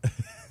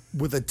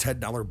with a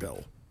 $10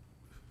 bill.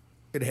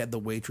 It had the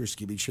waitress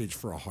give me change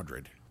for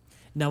 $100.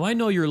 Now, I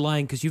know you're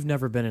lying because you've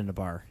never been in a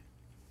bar.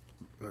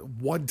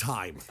 One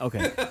time.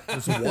 Okay.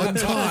 There's one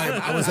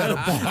time I was at a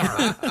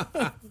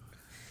bar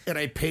and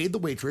I paid the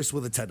waitress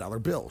with a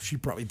 $10 bill. She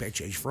brought me back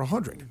change for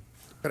 $100.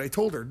 And I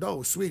told her,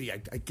 no, sweetie, I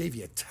gave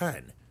you a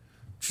 10.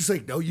 She's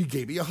like, no, you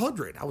gave me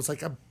 $100. I was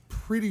like, I'm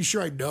pretty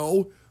sure I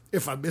know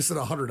if I'm missing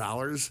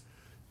 $100,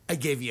 I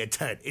gave you a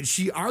 10. And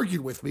she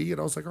argued with me, and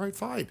I was like, all right,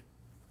 fine.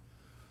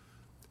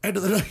 End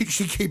of the night,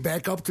 she came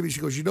back up to me. She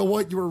goes, you know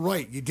what? You were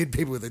right. You did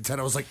pay me with a 10.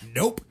 I was like,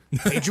 nope,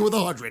 paid you with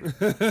 100.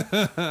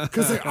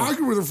 Because I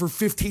argued with her for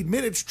 15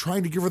 minutes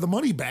trying to give her the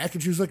money back.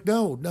 And she was like,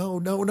 no.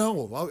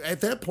 Well,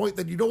 at that point,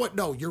 then you know what?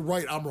 No, you're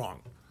right. I'm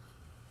wrong.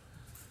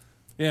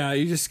 Yeah,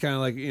 you just kind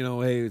of like,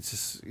 hey, it's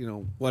just,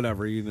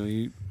 whatever,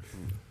 you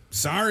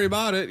sorry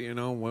about it,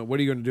 what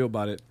are you going to do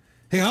about it?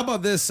 Hey, how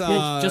about this?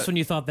 Just when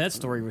you thought that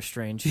story was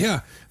strange. Yeah,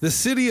 the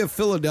city of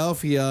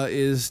Philadelphia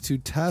is to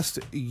test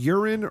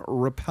urine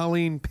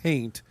repelling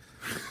paint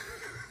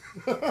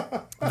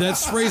that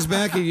sprays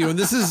back at you, and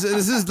this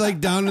is like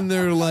down in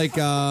their like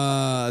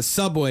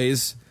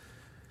subways.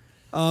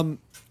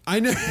 I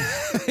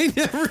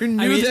never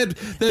knew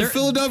that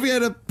Philadelphia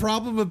had a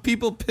problem of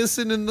people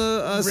pissing in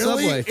the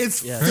Really? subway.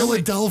 It's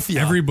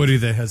Philadelphia. Everybody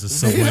that has a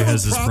subway They have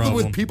has a this problem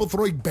problem. with people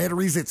throwing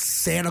batteries at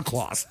Santa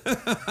Claus.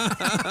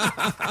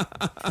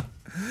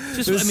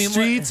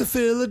 Streets of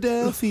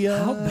Philadelphia.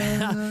 How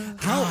bad?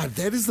 God,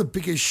 that is the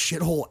biggest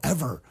shithole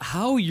ever.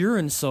 How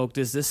urine soaked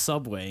is this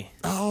subway?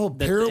 Oh,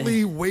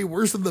 apparently way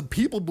worse than the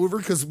people mover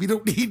because we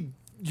don't need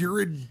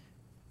urine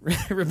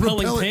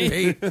Repelling repellent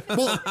paint. paint.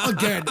 Well,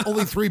 again,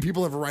 only 3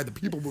 people ever ride the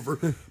people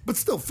mover, but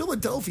still,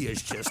 Philadelphia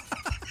is just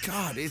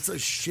God. It's a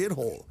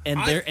shithole.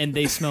 And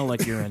they smell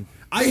like urine.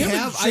 I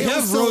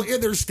have rode rode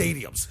in their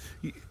stadiums.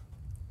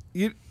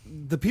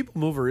 the people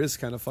mover is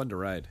kind of fun to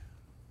ride.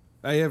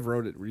 I have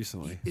rode it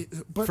recently,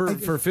 But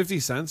for 50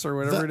 cents or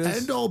whatever the it is.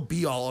 end all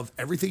be all of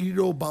everything you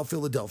know about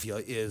Philadelphia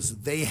is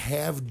they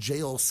have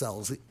jail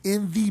cells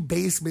in the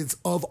basements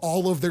of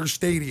all of their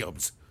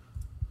stadiums.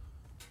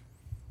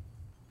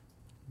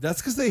 That's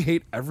because they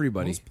hate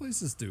everybody. Most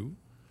places do.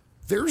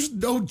 There's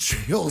no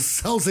jail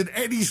cells in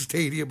any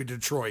stadium in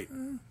Detroit.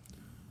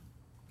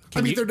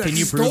 They're next can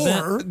you prove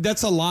door.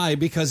 That's a lie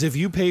because if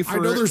you pay for I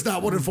know there's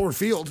not one in Ford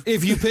Field.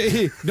 if you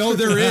pay no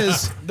there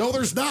is. No,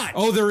 there's not.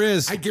 Oh, there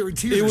is. I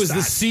guarantee you it there's was the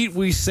not. seat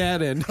we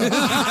sat in.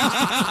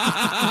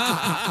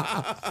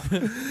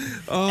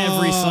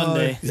 Every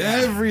Sunday.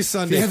 Every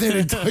Sunday. Yeah, that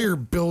entire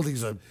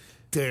building's a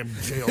damn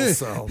jail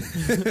cell.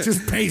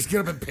 Just pace,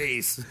 get up and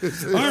pace.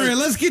 All right,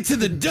 let's get to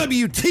the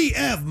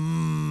WTF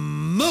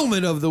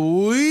moment of the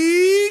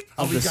week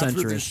How we the got through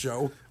century. this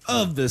show.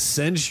 of the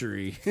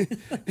century.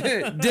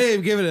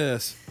 Dave, give it to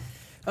us.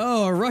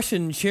 Oh, a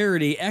Russian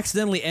charity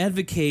accidentally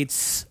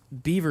advocates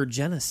beaver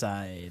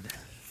genocide.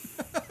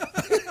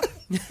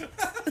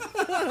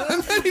 I'm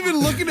not even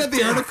looking at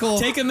the article.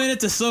 Take a minute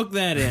to soak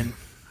that in.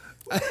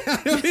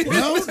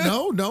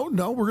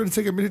 No. We're going to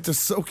take a minute to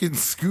soak in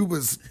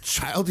Scuba's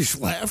childish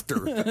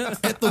laughter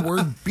at the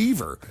word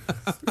beaver.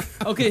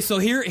 Okay, so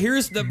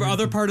here's the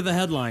other part of the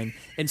headline.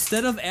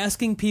 Instead of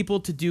asking people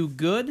to do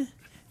good,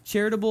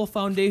 charitable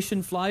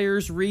foundation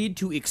flyers read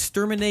to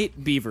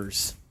exterminate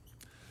beavers.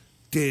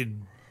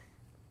 Did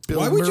Bill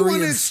Why would you Murray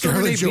want to and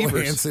Scarlett exterminate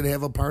beavers? Johansson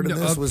have a part in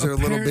this? Was there a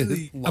little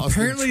bit lost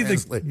Apparently, in the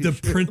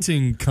translation?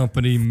 printing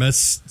company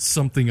messed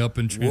something up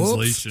in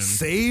translation, Whoops,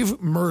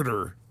 save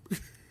murder.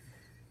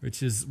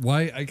 which is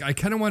why I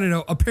kind of want to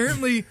know.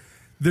 Apparently,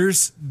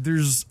 there's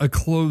a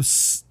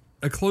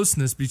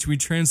closeness between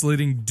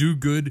translating "do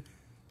good"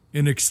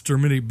 and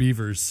 "exterminate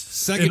beavers"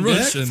 Second in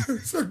guess? Russian.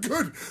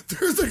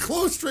 There's a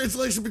close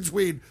translation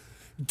between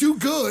do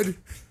good,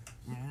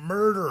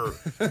 murder.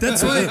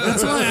 That's why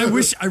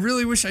I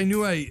really wish I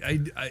knew.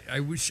 I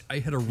wish I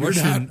had a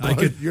Russian.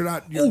 You're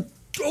not. Oh,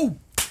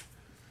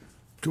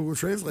 Google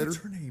Translator.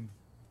 her name?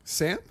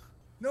 Sam?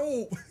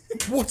 No.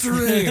 What's her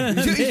name?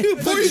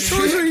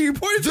 You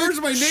pointed towards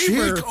my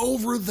neighbor. Chick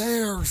over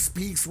there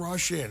speaks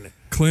Russian.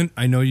 Clint,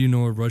 I know you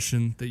know a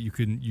Russian that you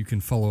can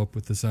follow up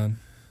with this on.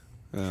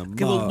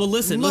 Okay, well,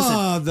 listen.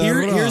 Mother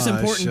Here's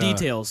important Russia.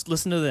 details.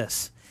 Listen to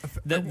this.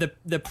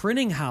 The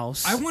printing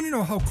house. I want to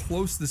know how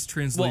close this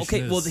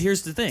translation is. Well,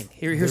 here's the thing.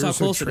 Here's how There's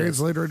close a it is.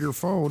 translator on your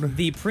phone.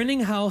 The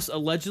printing house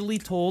allegedly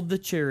told the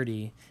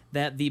charity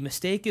that the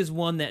mistake is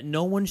one that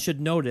no one should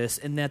notice,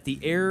 and that the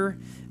error,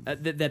 and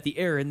that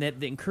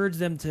they encouraged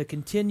them to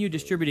continue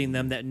distributing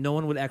them, that no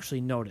one would actually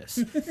notice.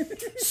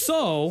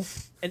 So,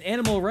 an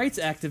animal rights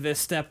activist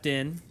stepped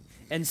in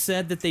and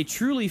said that they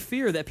truly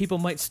fear that people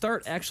might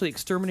start actually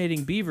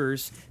exterminating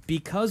beavers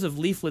because of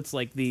leaflets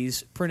like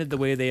these printed the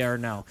way they are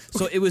now.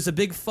 So it was a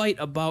big fight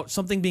about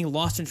something being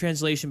lost in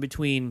translation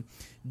between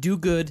do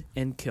good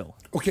and kill.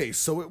 Okay,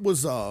 so it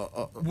was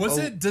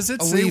Does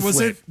it a say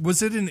leaflet.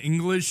 was it an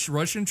English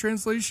Russian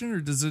translation,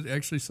 or does it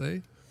actually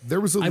say? There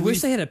was a I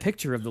wish they had a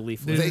picture of the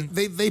leaflet.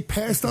 They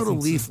passed out a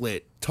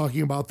leaflet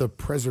talking about the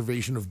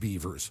preservation of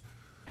beavers.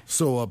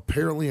 So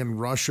apparently in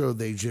Russia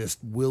they just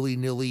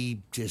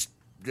willy-nilly just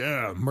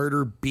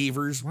murder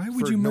beavers. Why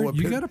would for you no murder?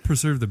 You apparent- got to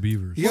preserve the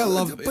beavers. Yeah,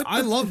 Well,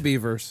 I love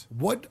beavers.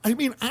 What I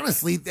mean,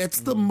 honestly, that's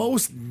the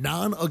most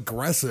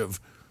non-aggressive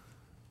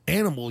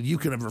animal you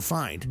can ever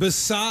find.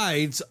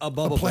 Besides a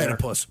bubble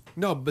platypus. bear.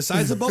 No,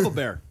 besides a bubble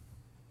bear.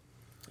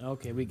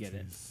 Okay, we get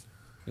it.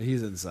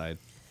 He's inside.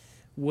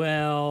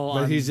 Well,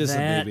 But on he's just a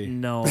that baby.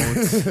 note,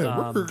 We're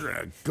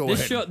gonna go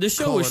ahead. this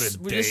show call was it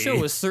a this day. show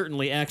was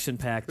certainly action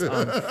packed.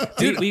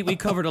 We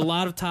covered a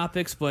lot of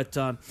topics, but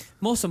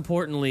most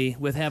importantly,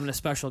 with having a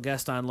special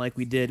guest on like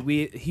we did,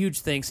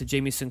 huge thanks to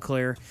Jamie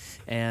Sinclair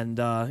and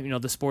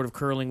the sport of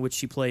curling which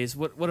she plays.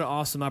 What an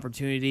awesome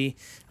opportunity,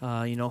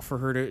 for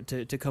her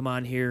to come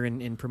on here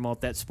and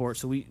promote that sport.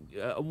 So we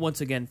once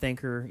again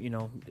thank her.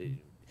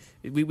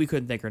 We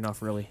couldn't thank her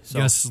enough, really. So.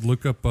 Yes,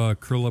 look up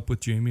Curl Up with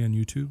Jamie on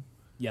YouTube.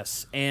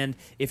 Yes, and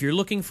if you're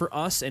looking for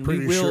us, and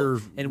Pretty we will,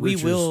 sure and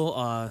Rich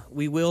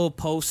we will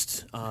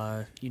post,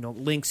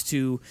 links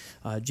to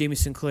Jamie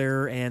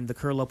Sinclair and the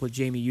Curl Up with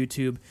Jamie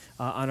YouTube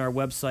on our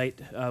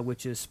website,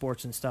 which is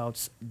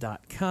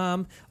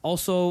sportsandstouts.com.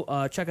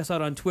 Also, check us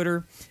out on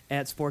Twitter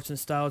at Sports and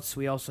Stouts.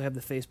 We also have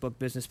the Facebook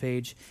business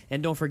page,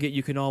 and don't forget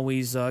you can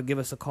always give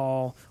us a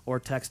call or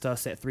text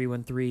us at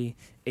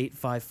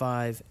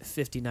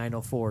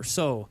 313-855-5904.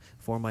 So,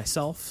 for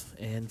myself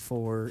and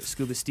for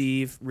Scuba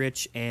Steve,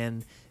 Rich,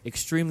 and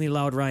extremely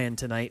loud Ryan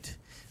tonight,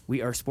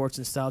 we are Sports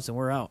and Stouts, and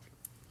we're out.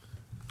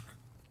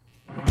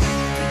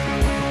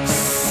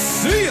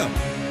 See ya!